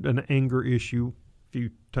had an anger issue a few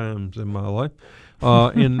times in my life.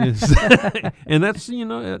 And that's,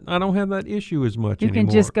 I don't have that issue as much anymore. You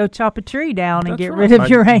can just go chop a tree down and get right. rid of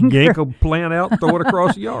your anger. Yank a plant out, throw it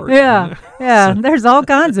across the yard. Yeah. There's all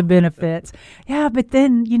kinds of benefits. Yeah, but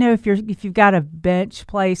then, if you've got a bench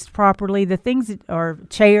placed properly, the things or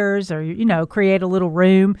chairs or, create a little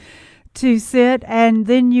room to sit, and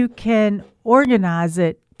then you can organize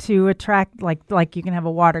it to attract, like you can have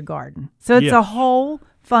a water garden. So it's a whole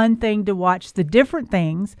fun thing to watch the different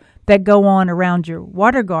things that go on around your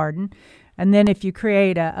water garden. And then if you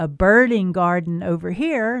create a birding garden over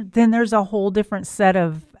here, then there's a whole different set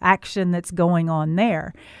of action that's going on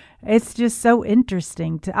there. It's just so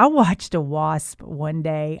interesting. I watched a wasp one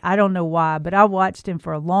day. I don't know why, but I watched him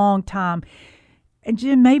for a long time. And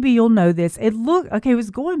Jim, maybe you'll know this. It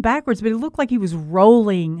was going backwards, but it looked like he was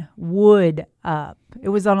rolling wood up. It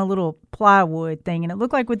was on a little plywood thing, and it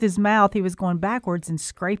looked like with his mouth he was going backwards and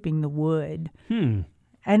scraping the wood.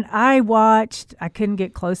 And I watched. I couldn't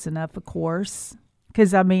get close enough, of course,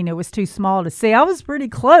 because, it was too small to see. I was pretty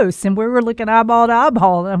close, and we were looking eyeball to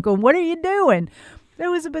eyeball, and I'm going, what are you doing? It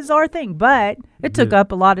was a bizarre thing, but it took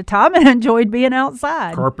up a lot of time, and I enjoyed being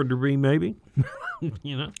outside. Carpentry, maybe?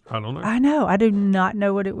 I don't know. I know. I do not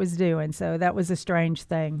know what it was doing, so that was a strange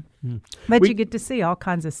thing. But you get to see all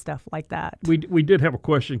kinds of stuff like that. We did have a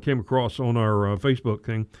question came across on our Facebook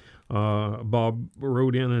thing. Bob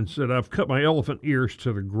wrote in and said, I've cut my elephant ears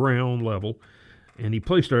to the ground level, and he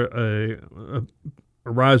placed a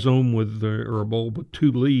rhizome or a bulb with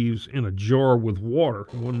 2 leaves in a jar with water.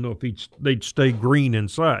 I want to know if they'd stay green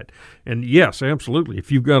inside. And yes, absolutely.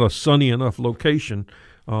 If you've got a sunny enough location,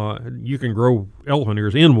 you can grow elephant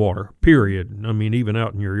ears in water, period. I mean, even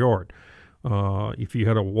out in your yard. If you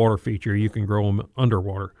had a water feature, you can grow them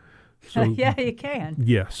underwater. So, yeah, you can.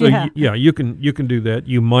 Yeah, so you can do that.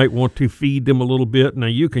 You might want to feed them a little bit. Now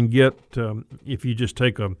you can get if you just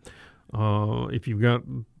take if you've got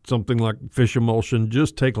something like fish emulsion,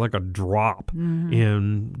 just take like a drop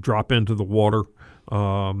and drop into the water,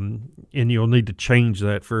 and you'll need to change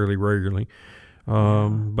that fairly regularly.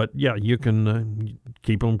 But yeah, you can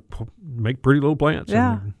keep them, make pretty little plants.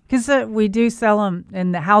 Yeah, because we do sell them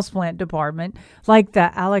in the houseplant department, like the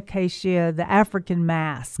alocasia, the African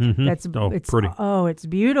mask. It's pretty. Oh, it's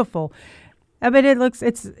beautiful. I mean,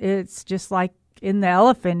 it's just like in the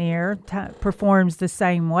elephant ear, performs the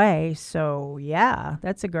same way. So yeah,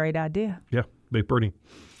 that's a great idea. Yeah, be pretty.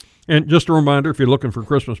 And just a reminder, if you're looking for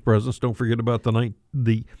Christmas presents, don't forget about the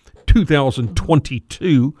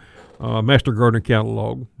 2022 Master Gardener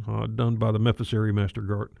catalog done by the Memphis area Master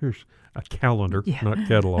Gardener. Here's a calendar, not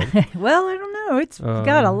catalog. Well, I don't know. It's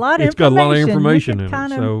got a lot of information. It's got a lot of information in it.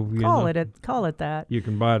 So call it that. You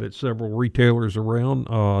can buy it at several retailers around,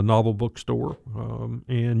 novel bookstore,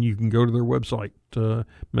 and you can go to their website,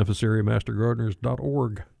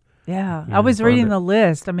 memphisareamastergardeners.org. Yeah, I was reading the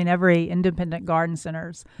list. I mean, every independent garden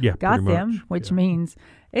center's got them, much. which means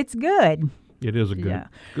it's good. It is a good.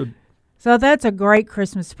 So that's a great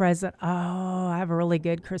Christmas present. Oh, I have a really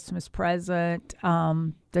good Christmas present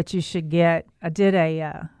that you should get. I did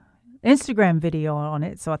a Instagram video on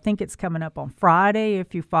it, so I think it's coming up on Friday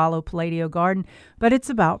if you follow Palladio Garden. But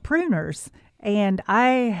it's about pruners. And I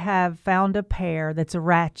have found a pair that's a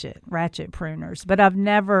ratchet pruners, but I've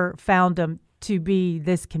never found them to be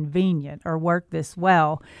this convenient or work this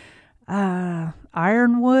well.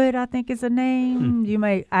 Ironwood, I think is the name. You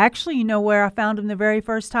may actually, you know where I found them the very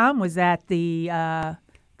first time was at the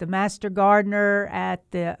Master Gardener at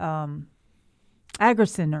the Agri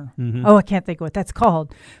Center. Oh, I can't think of what that's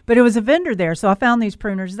called, but it was a vendor there, so I found these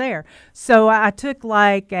pruners there. So I took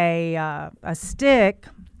like a stick.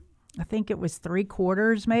 I think it was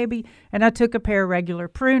 3/4 maybe, and I took a pair of regular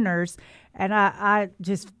pruners, and I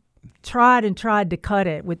just tried to cut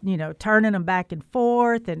it with, turning them back and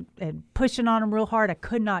forth and pushing on them real hard. I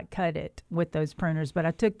could not cut it with those pruners, but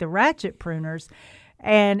I took the ratchet pruners,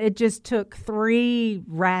 and it just took 3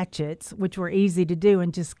 ratchets, which were easy to do,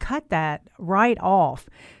 and just cut that right off.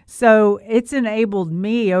 So it's enabled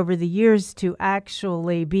me over the years to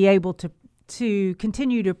actually be able to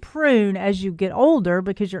continue to prune as you get older,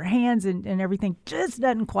 because your hands and everything just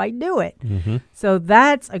doesn't quite do it. So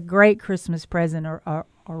that's a great Christmas present, or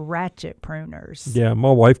ratchet pruners. Yeah,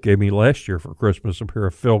 my wife gave me last year for Christmas a pair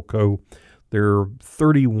of Felco. They're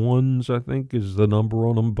 31s, I think, is the number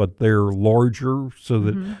on them, but they're larger so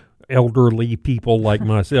that elderly people like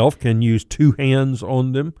myself can use 2 hands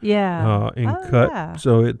on them and cut. Yeah.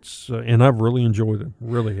 So it's, and I've really enjoyed them,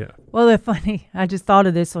 really have. Well, I just thought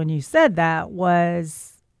of this when you said that, was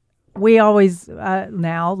we always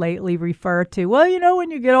now lately refer to, when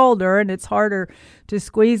you get older and it's harder to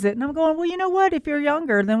squeeze it. And I'm going, well, you know what? If you're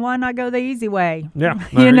younger, then why not go the easy way? Yeah.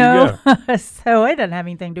 You know? So it doesn't have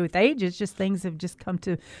anything to do with age. It's just things have just come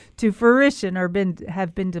to fruition or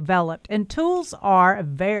have been developed. And tools are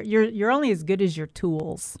you're only as good as your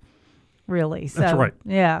tools. Really. So, that's right.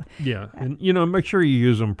 Yeah. Yeah. And, make sure you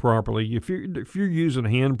use them properly. If you're using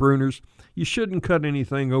hand pruners, you shouldn't cut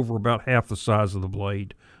anything over about half the size of the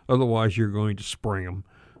blade. Otherwise, you're going to spring them.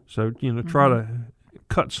 So, try to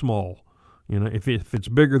cut small. If it's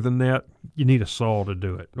bigger than that, you need a saw to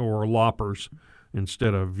do it, or loppers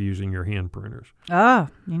instead of using your hand pruners. Oh,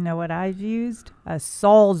 you know what I've used? A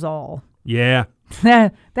Sawzall. Yeah.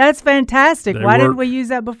 That's fantastic. Why didn't we work. use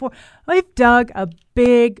that before? We've dug a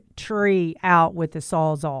big tree out with the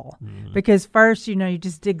Sawzall because first, you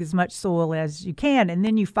just dig as much soil as you can, and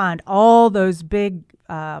then you find all those big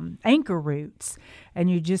anchor roots,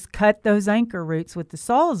 and you just cut those anchor roots with the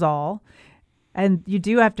Sawzall, and you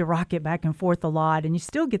do have to rock it back and forth a lot, and you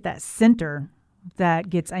still get that center that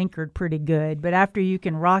gets anchored pretty good. But after you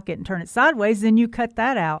can rock it and turn it sideways, then you cut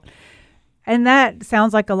that out. And that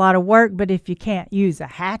sounds like a lot of work, but if you can't use a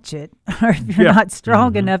hatchet or if you're not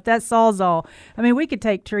strong enough, that Sawzall. I mean, we could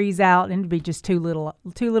take trees out and it'd be just two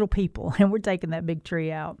little people, and we're taking that big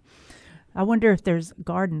tree out. I wonder if there's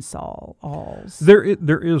garden saws. There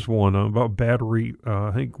is one about battery. I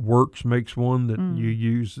think Works makes one that you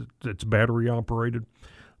use that's battery operated.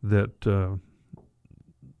 That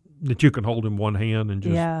that you can hold in one hand and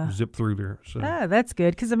just Yeah. zip through there. So Ah, that's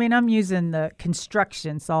good because I'm using the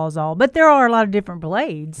construction Sawzall, but there are a lot of different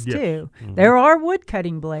blades Yes. too. There are wood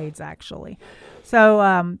cutting blades actually,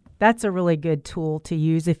 so that's a really good tool to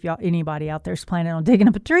use if anybody out there's planning on digging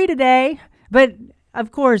up a tree today. But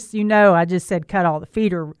of course, I just said cut all the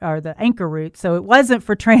feeder or the anchor roots, so it wasn't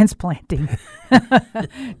for transplanting.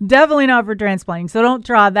 Definitely not for transplanting. So don't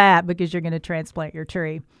try that because you're going to transplant your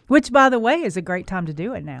tree, which, by the way, is a great time to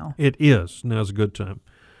do it now. it is. Now's a good time.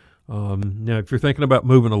 Now, if you're thinking about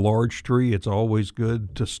moving a large tree, it's always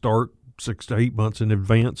good to start 6 to 8 months in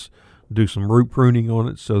advance. Do some root pruning on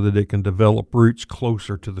it so that it can develop roots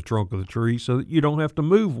closer to the trunk of the tree so that you don't have to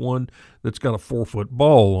move one that's got a 4-foot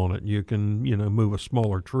ball on it. You can, move a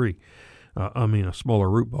smaller tree. A smaller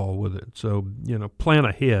root ball with it. So, plan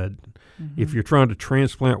ahead. If you're trying to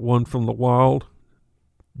transplant one from the wild,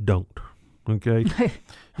 don't. Okay?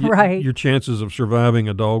 Right. Your chances of surviving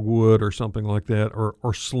a dogwood or something like that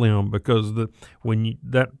are slim because when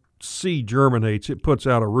that seed germinates, it puts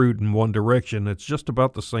out a root in one direction that's just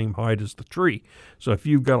about the same height as the tree. So if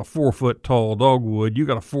you've got a 4-foot tall dogwood, you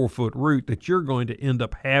got a 4-foot root that you're going to end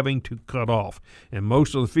up having to cut off. And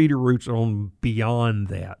most of the feeder roots are on beyond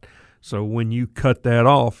that. So when you cut that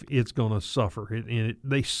off, it's going to suffer.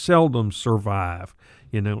 They seldom survive,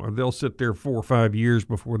 or they'll sit there 4 or 5 years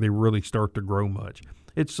before they really start to grow much.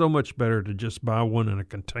 It's so much better to just buy one in a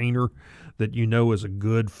container that is a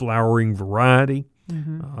good flowering variety.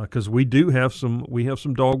 Because we have some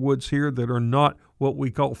dogwoods here that are not what we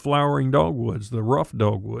call flowering dogwoods, the rough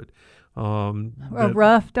dogwood. A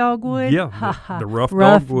rough dogwood? Yeah, the rough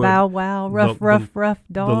rough dogwood. Bow wow, rough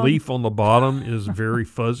dog. The leaf on the bottom is very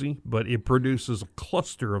fuzzy, but it produces a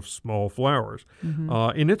cluster of small flowers.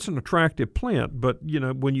 And it's an attractive plant, but,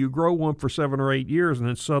 when you grow one for 7 or 8 years and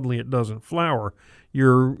then suddenly it doesn't flower,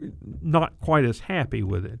 you're not quite as happy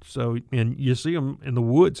with it. So, and you see them in the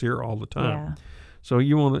woods here all the time. Yeah. So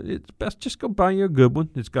it's best just go buy you a good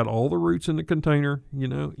one. It's got all the roots in the container.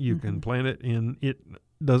 You can plant it, and it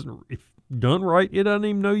doesn't. If done right, it doesn't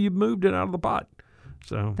even know you've moved it out of the pot.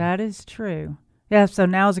 So that is true. Yeah. So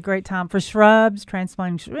now is a great time for shrubs,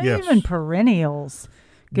 transplanting, Yes. even perennials.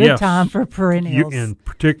 Good Yes. time for perennials. And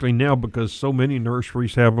particularly now because so many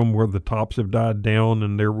nurseries have them where the tops have died down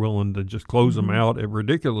and they're willing to just close them out at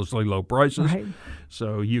ridiculously low prices. Right.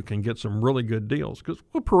 So you can get some really good deals because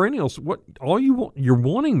perennials, you're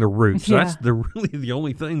wanting the roots. Yeah. That's really the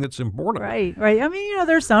only thing that's important. Right.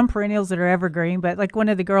 There's some perennials that are evergreen, but like one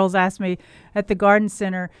of the girls asked me at the garden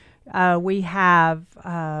center, we have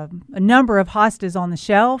a number of hostas on the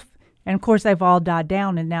shelf, and of course they've all died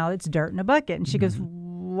down, and now it's dirt in a bucket. And she goes,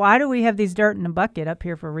 why do we have these dirt in a bucket up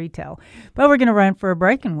here for retail? But we're going to run for a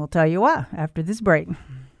break, and we'll tell you why after this break.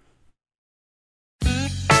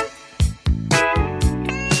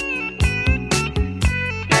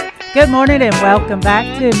 Good morning and welcome back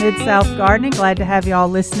to Mid-South Gardening. Glad to have you all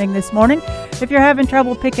listening this morning. If you're having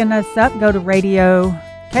trouble picking us up, go to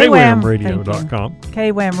KWAMradio.com.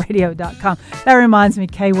 KWAMradio.com. That reminds me,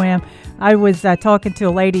 KWAM, I was talking to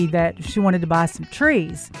a lady that she wanted to buy some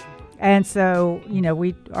trees. And so,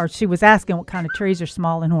 she was asking what kind of trees are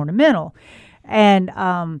small and ornamental. And,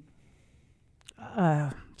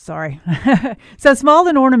 sorry. So small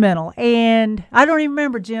and ornamental. And I don't even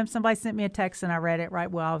remember, Jim. Somebody sent me a text and I read it right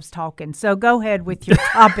while I was talking. So go ahead with your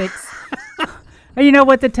topics. You know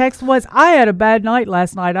what the text was? I had a bad night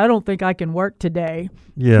last night. I don't think I can work today.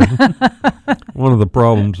 Yeah. One of the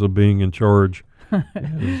problems of being in charge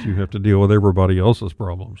is you have to deal with everybody else's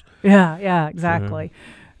problems. Yeah, exactly.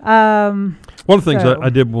 One of the things I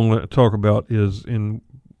did want to talk about is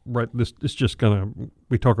it's just kind of,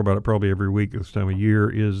 we talk about it probably every week this time of year,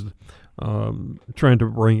 is trying to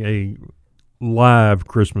bring a live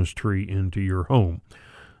Christmas tree into your home.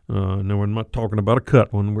 No, I'm not talking about a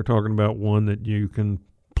cut one. We're talking about one that you can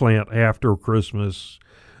plant after Christmas,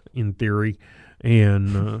 in theory,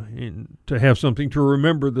 and to have something to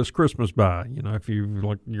remember this Christmas by. If you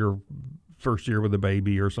like your first year with a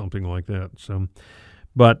baby or something like that. So.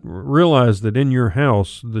 But realize that in your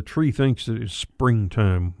house, the tree thinks that it's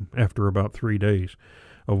springtime after about 3 days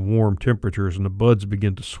of warm temperatures, and the buds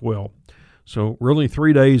begin to swell. So really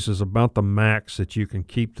 3 days is about the max that you can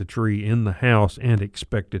keep the tree in the house and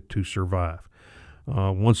expect it to survive.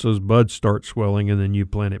 Once those buds start swelling and then you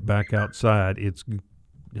plant it back outside, it's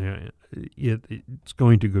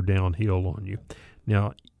going to go downhill on you.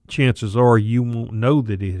 Now, chances are you won't know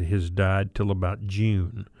that it has died till about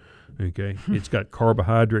June. Okay, it's got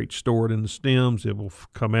carbohydrates stored in the stems. It will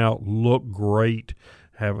come out, look great,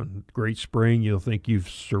 having a great spring. You'll think you've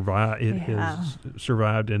survived. It Yeah. has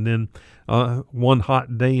survived. And then one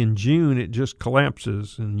hot day in June, it just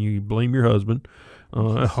collapses, and you blame your husband.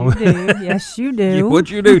 Yes, you do. Yes, you do. What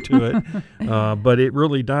you do to it. But it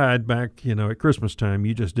really died back, at Christmas time.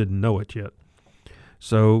 You just didn't know it yet.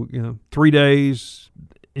 So, 3 days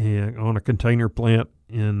on a container plant,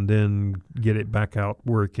 and then get it back out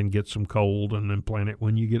where it can get some cold, and then plant it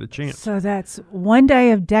when you get a chance. So that's 1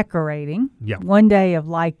 day of decorating, Yeah. 1 day of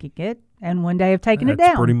liking it, and 1 day of taking it down.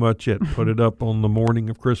 That's pretty much it. Put it up on the morning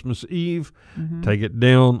of Christmas Eve. Take it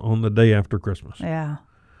down on the day after Christmas. Yeah.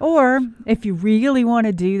 Or if you really want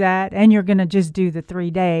to do that and you're going to just do the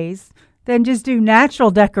 3 days, then just do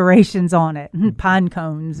natural decorations on it, pine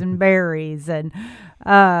cones and berries, and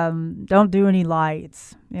don't do any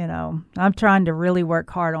lights. I'm trying to really work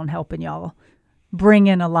hard on helping y'all bring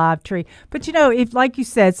in a live tree. But if, like you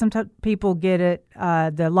said, sometimes people get it,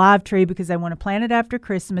 the live tree, because they want to plant it after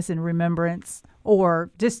Christmas in remembrance,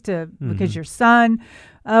 or just because your son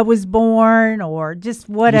was born, or just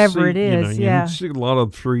whatever it is. You see a lot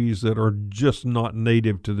of trees that are just not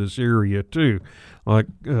native to this area too, like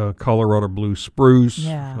Colorado blue spruce.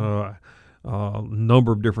 Yeah.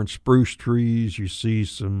 Number of different spruce trees. You see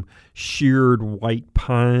some sheared white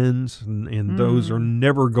pines, and those are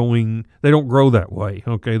never they don't grow that way.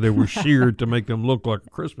 Okay, they were sheared to make them look like a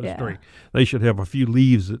Christmas tree. They should have a few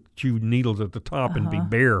leaves that chew needles at the top and be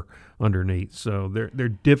bare underneath. So they're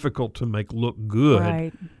difficult to make look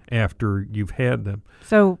good after you've had them.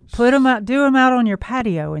 So put them out, do them out on your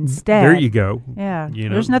patio instead. There you go. Yeah,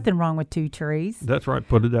 there's nothing wrong with 2 trees. That's right.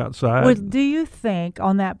 Put it outside. Well, do you think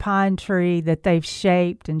on that pine tree that they've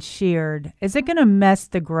shaped and sheared, is it going to mess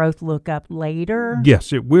the growth look up later?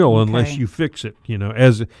 Yes, it will, Okay. unless you fix it.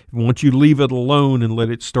 Once you leave it alone and let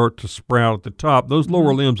it start to sprout at the top, those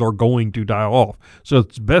lower limbs are going to die off. So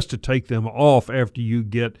it's best to take them off after you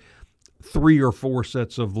get 3 or 4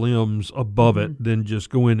 sets of limbs above it, then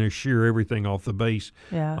just go in and shear everything off the base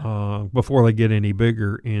before they get any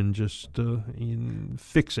bigger, and just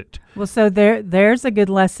fix it. Well, so there's a good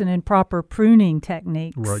lesson in proper pruning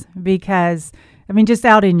techniques, Right. because, just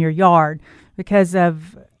out in your yard, because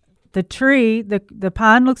of the tree, the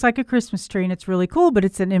pine looks like a Christmas tree, and it's really cool, but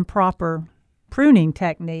it's an improper pruning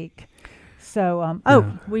technique. So,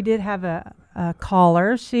 we did have a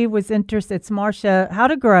caller. She was interested. It's Marcia. How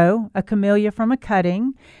to grow a camellia from a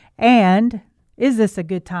cutting, and is this a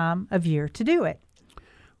good time of year to do it?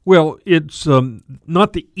 Well, it's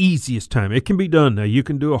not the easiest time. It can be done now. You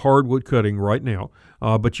can do a hardwood cutting right now,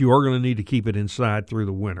 but you are going to need to keep it inside through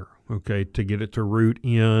the winter, okay, to get it to root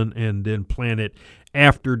in, and then plant it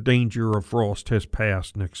after danger of frost has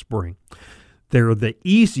passed next spring. They're the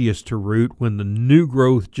easiest to root when the new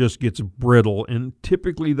growth just gets brittle, and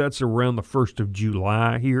typically that's around the 1st of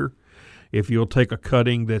July here. If you'll take a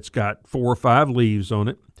cutting that's got 4 or 5 leaves on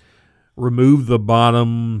it, remove the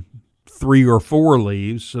bottom 3 or 4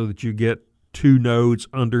 leaves so that you get 2 nodes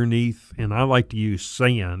underneath, and I like to use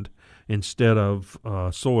sand instead of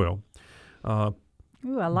soil.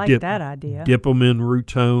 Ooh, I like that idea. Dip them in root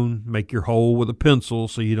tone, make your hole with a pencil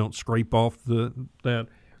so you don't scrape off that.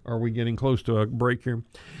 Are we getting close to a break here?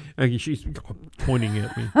 She's pointing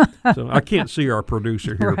at me, so I can't see our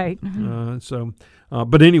producer here. Right.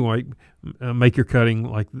 But anyway, make your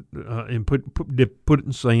cutting and put it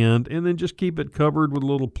in sand, and then just keep it covered with a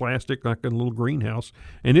little plastic, like a little greenhouse,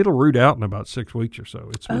 and it'll root out in about 6 weeks or so.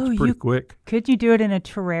 It's pretty quick. Could you do it in a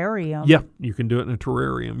terrarium? Yeah, you can do it in a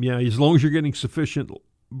terrarium. Yeah, as long as you're getting sufficient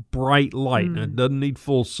bright light. And it doesn't need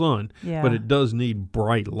full sun, but it does need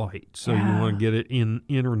bright light. So you want to get it in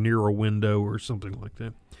or near a window or something like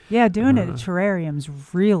that. Yeah, doing it at terrarium's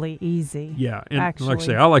really easy. Yeah, and actually. Like I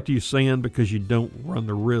say, I like to use sand because you don't run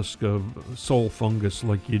the risk of soil fungus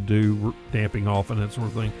like you do damping off and that sort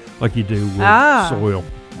of thing, like you do with soil.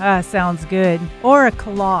 Sounds good. Or a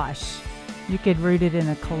calash. You could root it in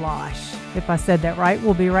a calash. If I said that right,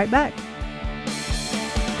 we'll be right back.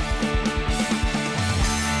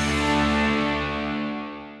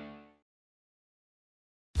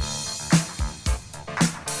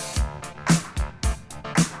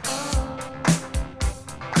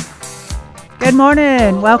 Good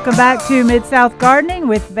morning. Welcome back to Mid-South Gardening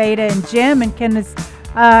with Veda and Jim. And Kenneth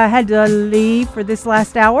had to leave for this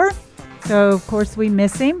last hour. So, of course, we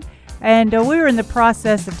miss him. And we were in the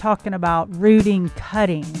process of talking about rooting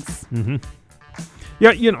cuttings. Mm-hmm.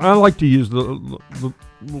 Yeah, I like to use the little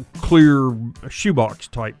clear shoebox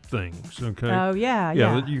type things, okay? Oh, yeah.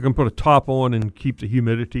 Yeah, you can put a top on and keep the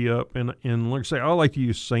humidity up. And like I say, I like to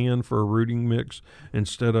use sand for a rooting mix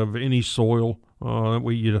instead of any soil. That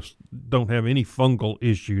way you just don't have any fungal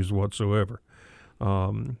issues whatsoever.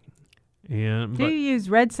 And Do you use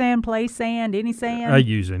red sand, play sand, any sand? I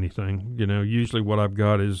use anything. Usually what I've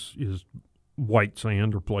got is white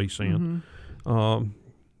sand or play sand.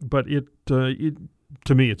 But it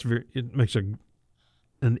to me it makes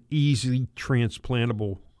an easy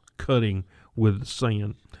transplantable cutting with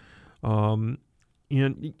sand. And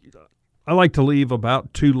I like to leave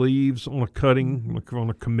about 2 leaves on a cutting, like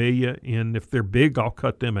on a camellia, and if they're big, I'll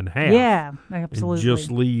cut them in half. Yeah, absolutely. And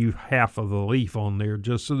just leave half of the leaf on there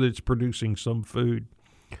just so that it's producing some food.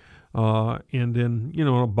 And then, in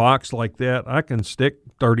a box like that, I can stick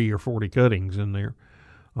 30 or 40 cuttings in there.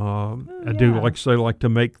 I do like to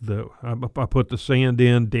make I put the sand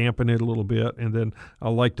in, dampen it a little bit, and then I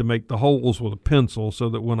like to make the holes with a pencil so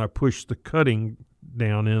that when I push the cutting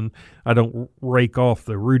down in, I don't rake off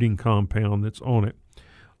the rooting compound that's on it.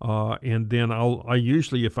 And then I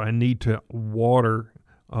usually, if I need to water,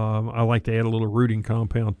 I like to add a little rooting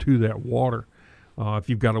compound to that water. If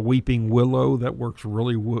you've got a weeping willow, that works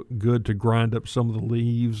really good to grind up some of the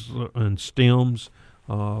leaves and stems.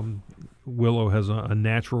 Willow has a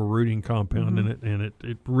natural rooting compound in it, and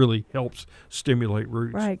it really helps stimulate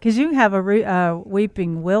roots. Right, because you can have a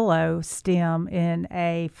weeping willow stem in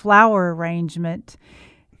a flower arrangement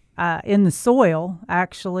in the soil,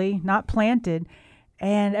 actually, not planted,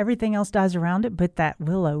 and everything else dies around it, but that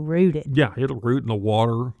willow rooted. Yeah, it'll root in the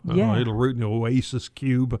water. It'll root in the oasis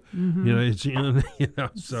cube. It's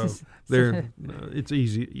so it's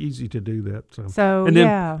easy to do that. So and then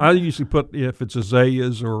I usually put, if it's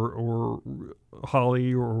azaleas or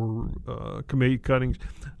holly or camellia cuttings,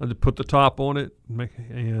 I just put the top on it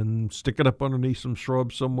and stick it up underneath some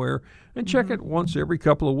shrubs somewhere and check it once every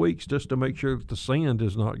couple of weeks just to make sure that the sand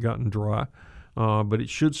has not gotten dry. But it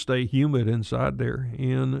should stay humid inside there.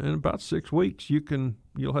 And in about 6 weeks,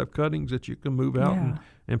 you'll have cuttings that you can move out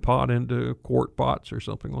and pot into quart pots or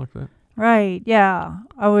something like that. Right, yeah.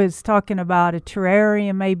 I was talking about a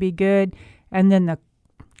terrarium may be good, and then the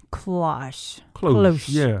cloche.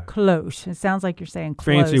 Yeah. Cloche. It sounds like you're saying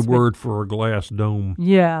close. Fancy word for a glass dome.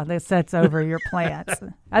 Yeah, that sets over your plants.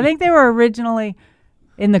 I think they were originally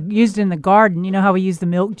used in the garden. You know how we use the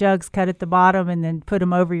milk jugs cut at the bottom and then put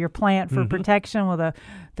them over your plant for protection? Well,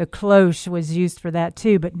 the cloche was used for that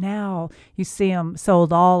too. But now you see them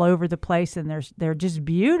sold all over the place, and they're just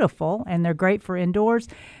beautiful, and they're great for indoors.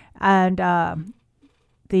 And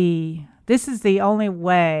this is the only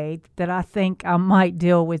way that I think I might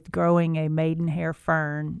deal with growing a maidenhair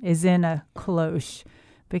fern is in a cloche.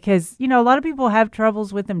 Because, a lot of people have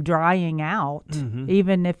troubles with them drying out,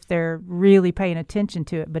 even if they're really paying attention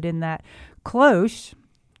to it. But in that cloche,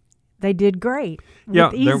 they did great.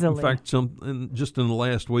 Easily. In fact, just in the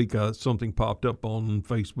last week, something popped up on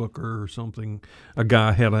Facebook or something. A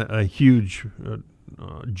guy had a huge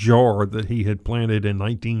jar that he had planted in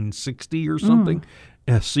 1960 or something.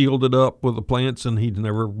 Sealed it up with the plants, and he'd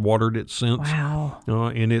never watered it since. Wow.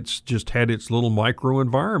 And it's just had its little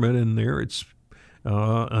microenvironment in there. It's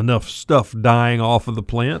enough stuff dying off of the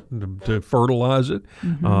plant to fertilize it.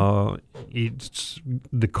 It's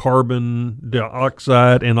the carbon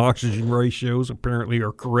dioxide and oxygen ratios apparently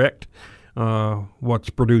are correct.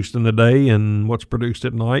 What's produced in the day and what's produced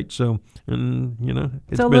at night. So,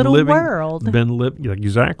 it's a been little living, world. Been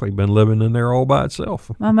living in there all by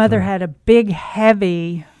itself. My mother had a big,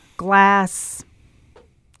 heavy glass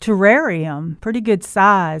terrarium, pretty good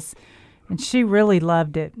size. And she really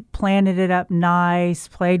loved it, planted it up nice,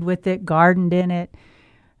 played with it, gardened in it.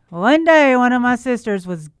 One day, one of my sisters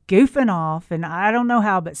was goofing off, and I don't know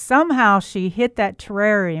how, but somehow she hit that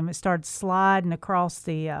terrarium. It started sliding across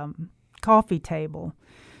the coffee table.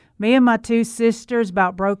 Me and my 2 sisters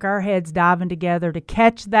about broke our heads diving together to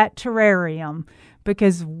catch that terrarium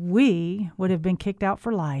because we would have been kicked out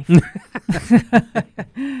for life.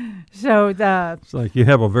 It's like you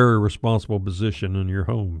have a very responsible position in your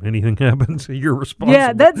home. Anything happens, you're responsible.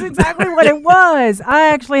 Yeah, that's exactly what it was. I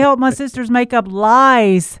actually helped my sisters make up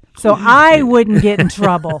lies so I wouldn't get in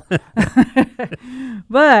trouble.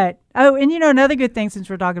 But, and another good thing, since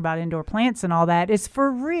we're talking about indoor plants and all that, is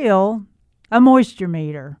for real a moisture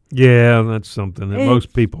meter. Yeah, that's something that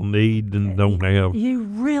most people need and don't have. You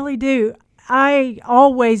really do. I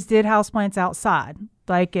always did houseplants outside.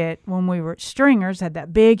 Like when we were at Stringers, had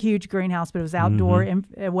that big, huge greenhouse, but it was outdoor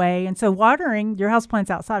way. And so watering your houseplants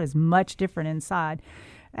outside is much different inside.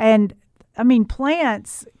 And,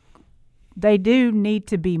 plants, they do need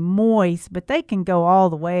to be moist, but they can go all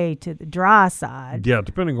the way to the dry side. Yeah,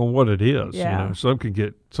 depending on what it is. Yeah.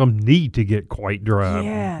 Some need to get quite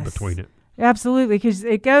dry between it. Absolutely, because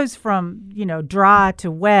it goes from, dry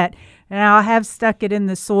to wet. And I have stuck it in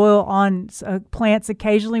the soil on plants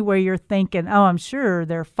occasionally where you're thinking, oh, I'm sure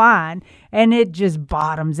they're fine. And it just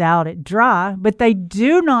bottoms out at dry. But they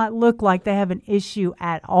do not look like they have an issue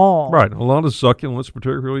at all. Right. A lot of succulents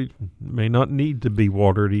particularly may not need to be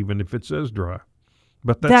watered even if it says dry.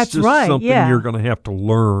 But that's just right, something yeah. you're going to have to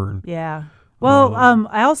learn. Yeah. Well,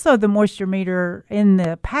 also the moisture meter in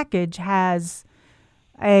the package has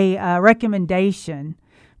a recommendation,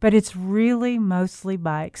 but it's really mostly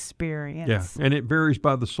by experience. Yeah, and it varies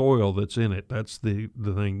by the soil that's in it. That's the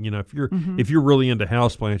thing. You know, if you're really into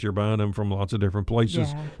houseplants, you're buying them from lots of different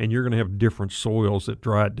places, and you're going to have different soils that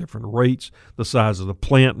dry at different rates. The size of the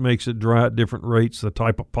plant makes it dry at different rates. The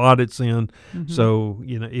type of pot it's in. So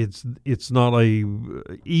you know, it's not a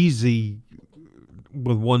easy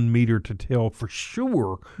with 1 meter to tell for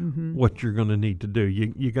sure what you're going to need to do.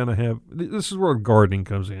 You're going to have, this is where gardening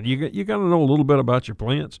comes in. You got to know a little bit about your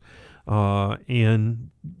plants,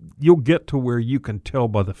 and you'll get to where you can tell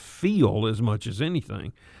by the feel as much as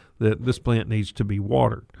anything that this plant needs to be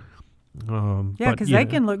watered. Because they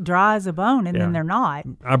can look dry as a bone, and then they're not.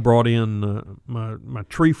 I brought in my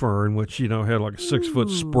tree fern, which had like a 6-foot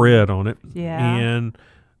spread on it, and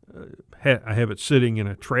I have it sitting in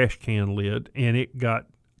a trash can lid, and it got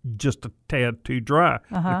just a tad too dry.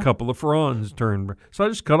 A couple of fronds turned, so I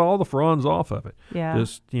just cut all the fronds off of it.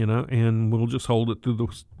 And we'll just hold it through the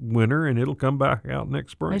winter, and it'll come back out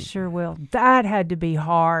next spring. It sure will. That had to be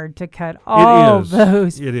hard to cut all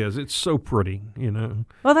those. It is. It's so pretty,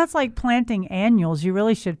 Well, that's like planting annuals. You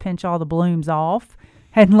really should pinch all the blooms off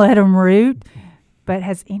and let them root. But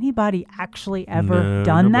has anybody actually ever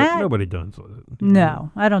done that? Nobody does it.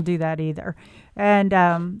 No, I don't do that either.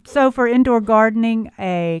 And so for indoor gardening,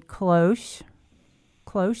 a cloche,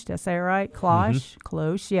 did I say it right?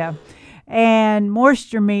 Cloche, yeah. And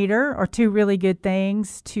moisture meter are two really good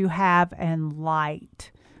things to have, and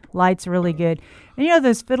light. Light's really good. And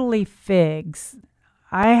those fiddly figs,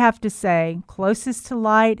 I have to say, closest to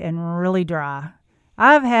light and really dry.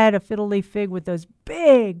 I've had a fiddly fig with those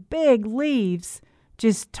big, big leaves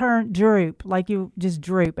just droop, like you just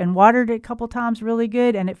droop, and watered it a couple times really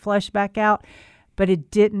good, and it flushed back out, but it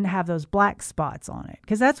didn't have those black spots on it,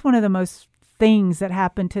 because that's one of the most things that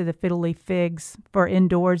happen to the fiddly figs for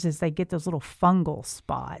indoors is they get those little fungal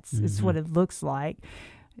spots. It's what it looks like,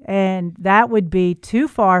 and that would be too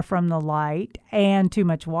far from the light and too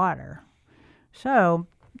much water. So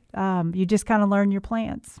you just kind of learn your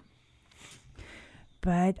plants.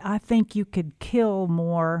 But I think you could kill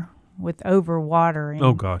more with overwatering.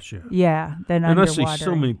 Oh gosh, yeah. Yeah, than underwatering. And I see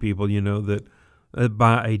so many people, that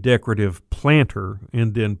buy a decorative planter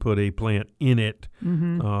and then put a plant in it.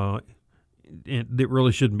 It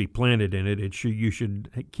really shouldn't be planted in it. You should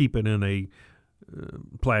keep it in a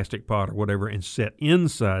plastic pot or whatever and set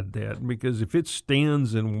inside that, because if it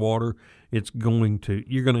stands in water, you're going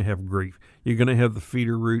to have grief. You're going to have the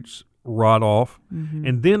feeder roots rot off,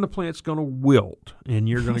 and then the plant's going to wilt, and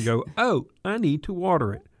you're going to go, oh, I need to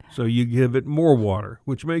water it. So you give it more water,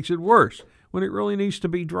 which makes it worse when it really needs to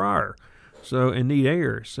be drier. And need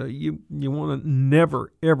air. So you want to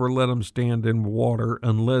never, ever let them stand in water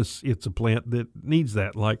unless it's a plant that needs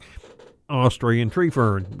that, like Australian tree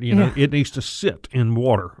fern. It needs to sit in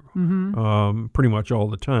water pretty much all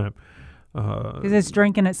the time. Because it's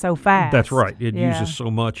drinking it so fast. That's right. It uses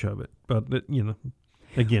so much of it. But,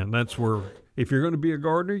 again, that's where, if you're going to be a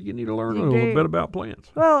gardener, you need to learn a little bit about plants.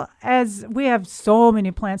 Well, as we have so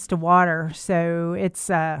many plants to water, so it's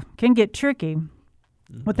can get tricky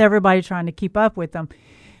with everybody trying to keep up with them.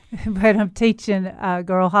 But I'm teaching a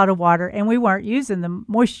girl how to water, and we weren't using the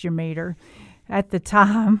moisture meter at the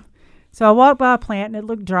time. So I walked by a plant, and it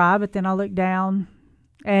looked dry, but then I looked down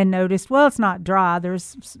and noticed, well, it's not dry.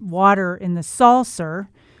 There's water in the saucer.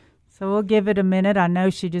 So we'll give it a minute. I know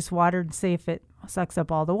she just watered and see if it sucks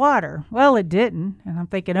up all the water. Well, it didn't. And I'm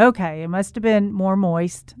thinking, okay, it must have been more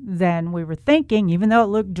moist than we were thinking, even though it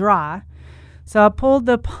looked dry. So I pulled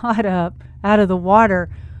the pot up out of the water,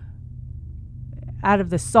 out of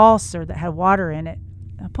the saucer that had water in it.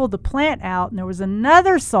 I pulled the plant out, and there was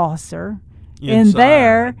another saucer in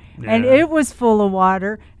there, and it was full of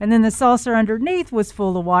water, and then the saucer underneath was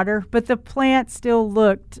full of water, but the plant still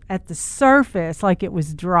looked at the surface like it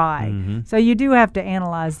was dry. So you do have to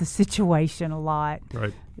analyze the situation a lot.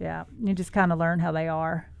 Right. Yeah, you just kind of learn how they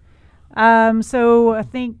are. So I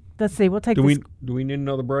think, let's see, we'll take Do we need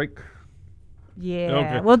another break? Yeah,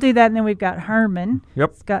 Okay. We'll do that, and then we've got Herman.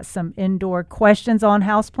 Yep. He's got some indoor questions on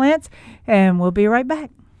houseplants, and we'll be right back.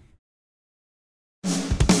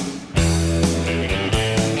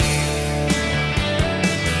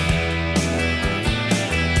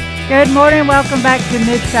 Good morning. Welcome back to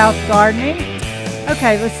Mid-South Gardening.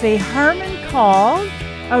 Okay, let's see. Herman called.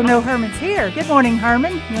 Oh, no, Herman's here. Good morning,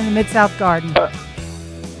 Herman. You're in the Mid-South Garden.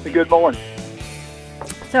 Good morning.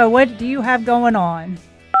 So what do you have going on?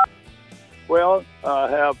 Well, I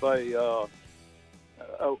have a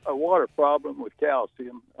water problem with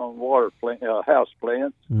calcium on house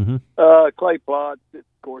plants. Mm-hmm. Clay plots, of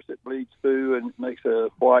course, it bleeds through and makes a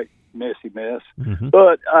white, messy mess. Mm-hmm.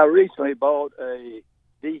 But I recently bought a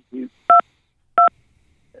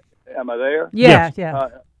Am I there? Yeah.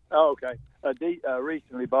 Okay. I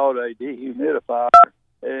recently bought a dehumidifier,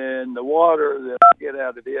 and the water that I get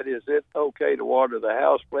out of it, is it okay to water the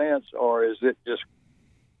house plants, or is it just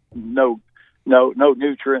no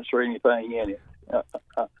nutrients or anything in it?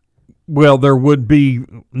 Well, there would be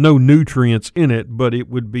no nutrients in it, but it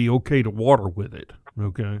would be okay to water with it.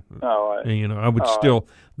 Okay. All right. And, I would still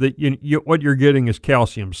what you're getting is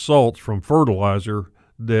calcium salts from fertilizer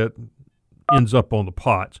that ends up on the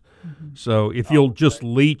pots. Mm-hmm. So if you'll just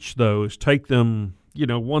leach those, take them,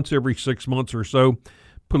 once every 6 months or so,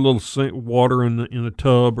 put a little water in a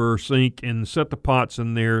tub or sink and set the pots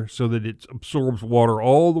in there so that it absorbs water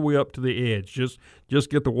all the way up to the edge. Just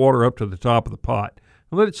get the water up to the top of the pot.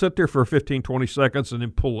 And let it sit there for 15, 20 seconds and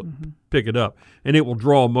then pull it, pick it up. And it will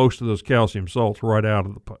draw most of those calcium salts right out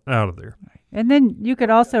of there. And then you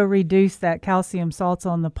could also reduce that calcium salts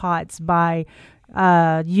on the pots by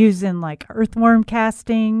using like earthworm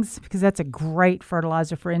castings, because that's a great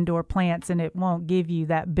fertilizer for indoor plants, and it won't give you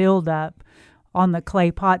that buildup on the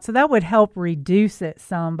clay pot. So that would help reduce it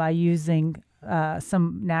some by using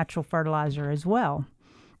some natural fertilizer as well.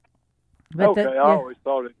 But I always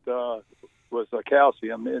thought it was a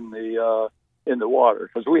calcium in the water,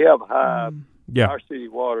 because we have high. Our city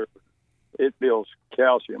water, it builds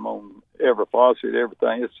calcium on every faucet,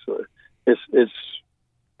 everything. It's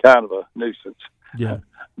kind of a nuisance. Yeah,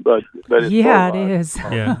 but it's it is.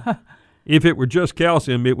 Yeah, if it were just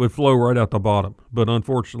calcium, it would flow right out the bottom. But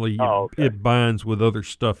unfortunately, it binds with other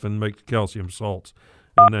stuff and makes calcium salts,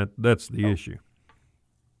 and that's the issue.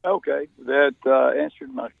 Okay, that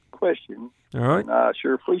answered my question. All right, and I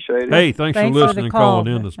sure appreciate it. Hey, thanks for listening and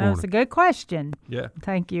calling in this morning. That's a good question. Yeah,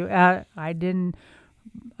 thank you. I didn't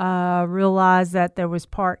realize that there was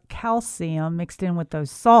part calcium mixed in with those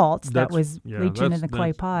salts that was leaching in the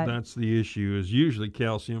clay pot. That's the issue. Is usually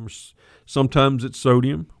calcium. Sometimes it's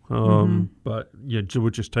sodium, but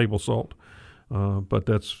which is table salt. But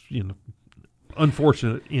that's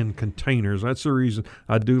unfortunate in containers. That's the reason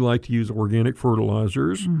I do like to use organic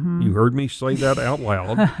fertilizers. You heard me say that out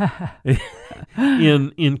loud.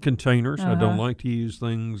 in containers, I don't like to use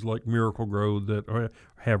things like Miracle-Gro that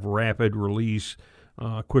have rapid release.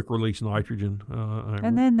 Quick release nitrogen.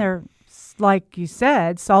 And then they're, like you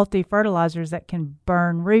said, salty fertilizers that can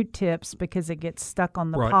burn root tips because it gets stuck on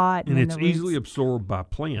the pot. And it's easily absorbed by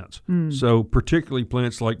plants. So particularly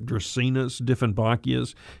plants like Dracaenas,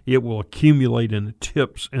 Dieffenbachia, it will accumulate in the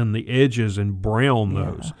tips and the edges and brown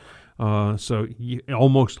those. So you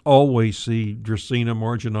almost always see Dracaena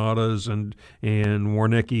marginatas and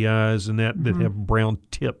Warneckii and that have brown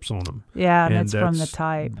tips on them. Yeah, and that's from the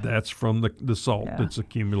type. That's from the salt that's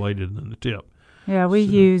accumulated in the tip. Yeah, we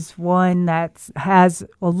use one that has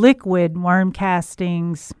liquid worm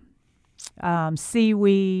castings,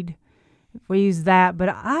 seaweed. We use that, but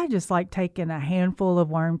I just like taking a handful of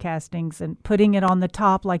worm castings and putting it on the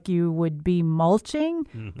top like you would be mulching,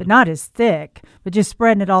 but not as thick, but just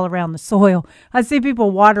spreading it all around the soil. I see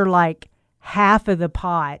people water like half of the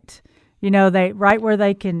pot. They right where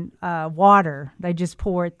they can water, they just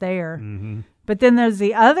pour it there. But then there's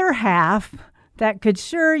the other half that could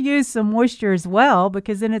sure use some moisture as well,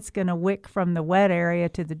 because then it's going to wick from the wet area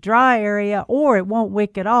to the dry area, or it won't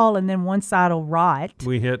wick at all, and then one side will rot.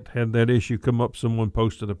 We had that issue come up. Someone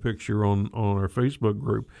posted a picture on our Facebook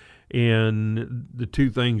group, and the two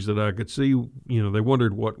things that I could see, they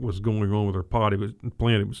wondered what was going on with their pot. It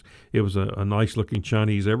was a nice looking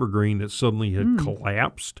Chinese evergreen that suddenly had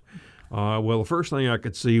collapsed. Well, the first thing I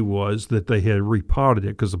could see was that they had repotted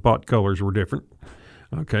it because the pot colors were different.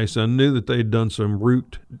 Okay, so I knew that they had done some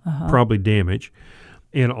root probably damage,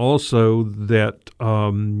 and also that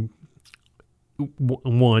one,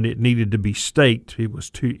 it needed to be staked. It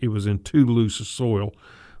was in too loose a soil.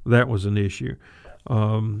 That was an issue.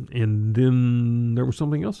 And then there was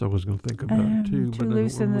something else I was going to think about too. Too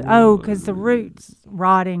loose because the roots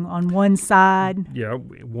rotting on one side. Yeah,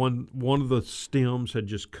 one of the stems had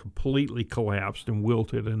just completely collapsed and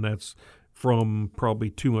wilted, and that's from probably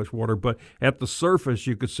too much water. But at the surface,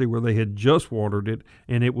 you could see where they had just watered it,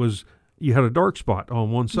 and you had a dark spot on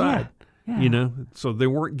one side. You know, so they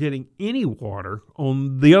weren't getting any water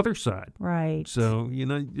on the other side. Right. So, you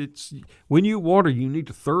know, it's when you water, you need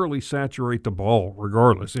to thoroughly saturate the ball,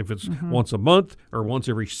 regardless if it's once a month or once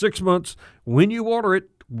every 6 months. When you water it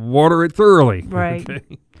thoroughly. Right.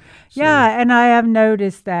 Okay? Yeah, and I have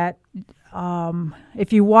noticed that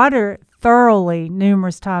if you water it thoroughly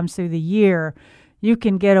numerous times through the year, you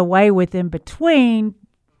can get away with in between.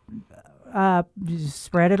 Just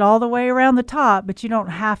spread it all the way around the top, but you don't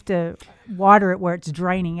have to water it where it's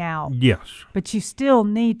draining out. Yes. But you still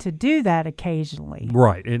need to do that occasionally.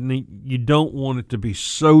 Right. And you don't want it to be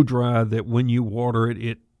so dry that when you water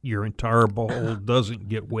it, your entire bowl doesn't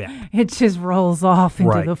get wet. It just rolls off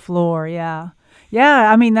into the floor, yeah.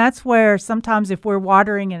 Yeah, I mean, that's where sometimes if we're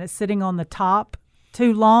watering and it's sitting on the top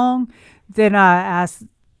too long, then I ask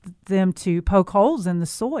them to poke holes in the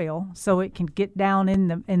soil so it can get down in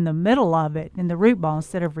the middle of it, in the root ball,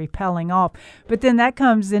 instead of repelling off. But then that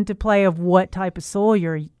comes into play of what type of soil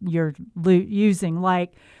you're using.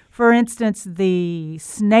 Like, for instance, the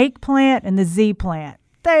snake plant and the Z plant.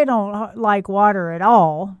 They don't like water at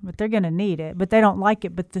all, but they're going to need it. But they don't like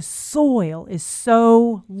it. But the soil is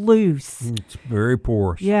so loose. It's very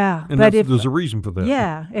porous. Yeah. And but there's a reason for that.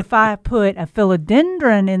 Yeah. If I put a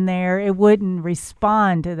philodendron in there, it wouldn't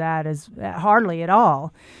respond to that as hardly at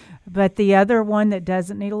all. But the other one that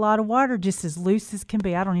doesn't need a lot of water, just as loose as can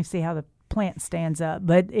be. I don't even see how the plant stands up,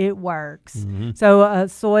 but it works. Mm-hmm. So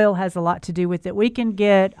soil has a lot to do with it. We can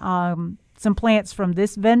get some plants from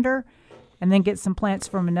this vendor and then get some plants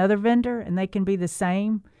from another vendor, and they can be the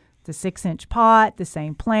same, the 6-inch pot, the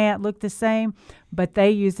same plant, look the same, but they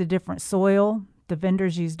use a different soil. The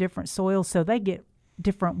vendors use different soil, so they get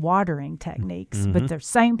different watering techniques, but they're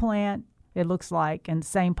same plant, it looks like, and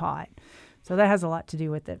same pot. So that has a lot to do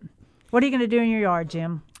with it. What are you going to do in your yard,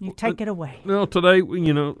 Jim? You take it away. Well, today,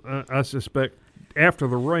 you know, I suspect after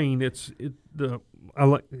the rain, it's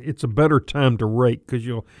a better time to rake because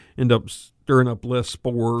you'll end up stirring up less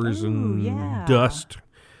spores and dust.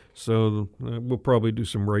 So we'll probably do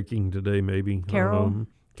some raking today, maybe. Carol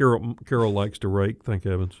likes to rake. Thank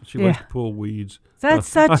heavens, she likes to pull weeds.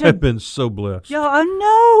 That's I have been so blessed. Yeah, I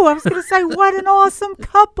know. I was going to say, what an awesome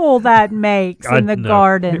couple that makes in the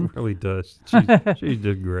garden. It really does. She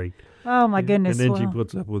did great. Oh, my goodness. And then she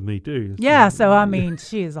puts up with me, too. Yeah, so, I mean,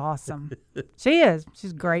 she is awesome. She is. She's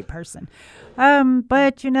a great person.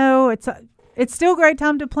 But, you know, it's still a great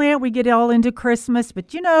time to plant. We get all into Christmas.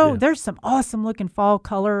 But, you know, there's some awesome-looking fall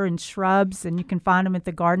color and shrubs, and you can find them at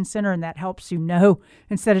the garden center, and that helps you know,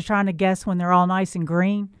 instead of trying to guess when they're all nice and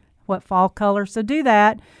green, what fall color. So do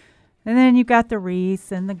that. And then you got the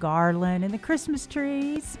wreaths and the garland and the Christmas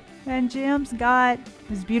trees. And Jim's got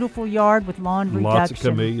his beautiful yard with lawn reduction. Lots of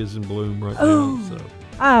camellias in bloom right now. So.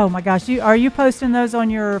 Oh, my gosh. Are you posting those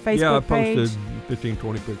on your Facebook page? Yeah, I posted 15,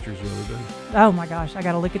 20 pictures the other day. Oh, my gosh. I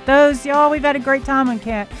got to look at those. Y'all, we've had a great time and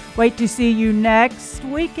can't wait to see you next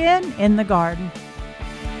weekend in the garden.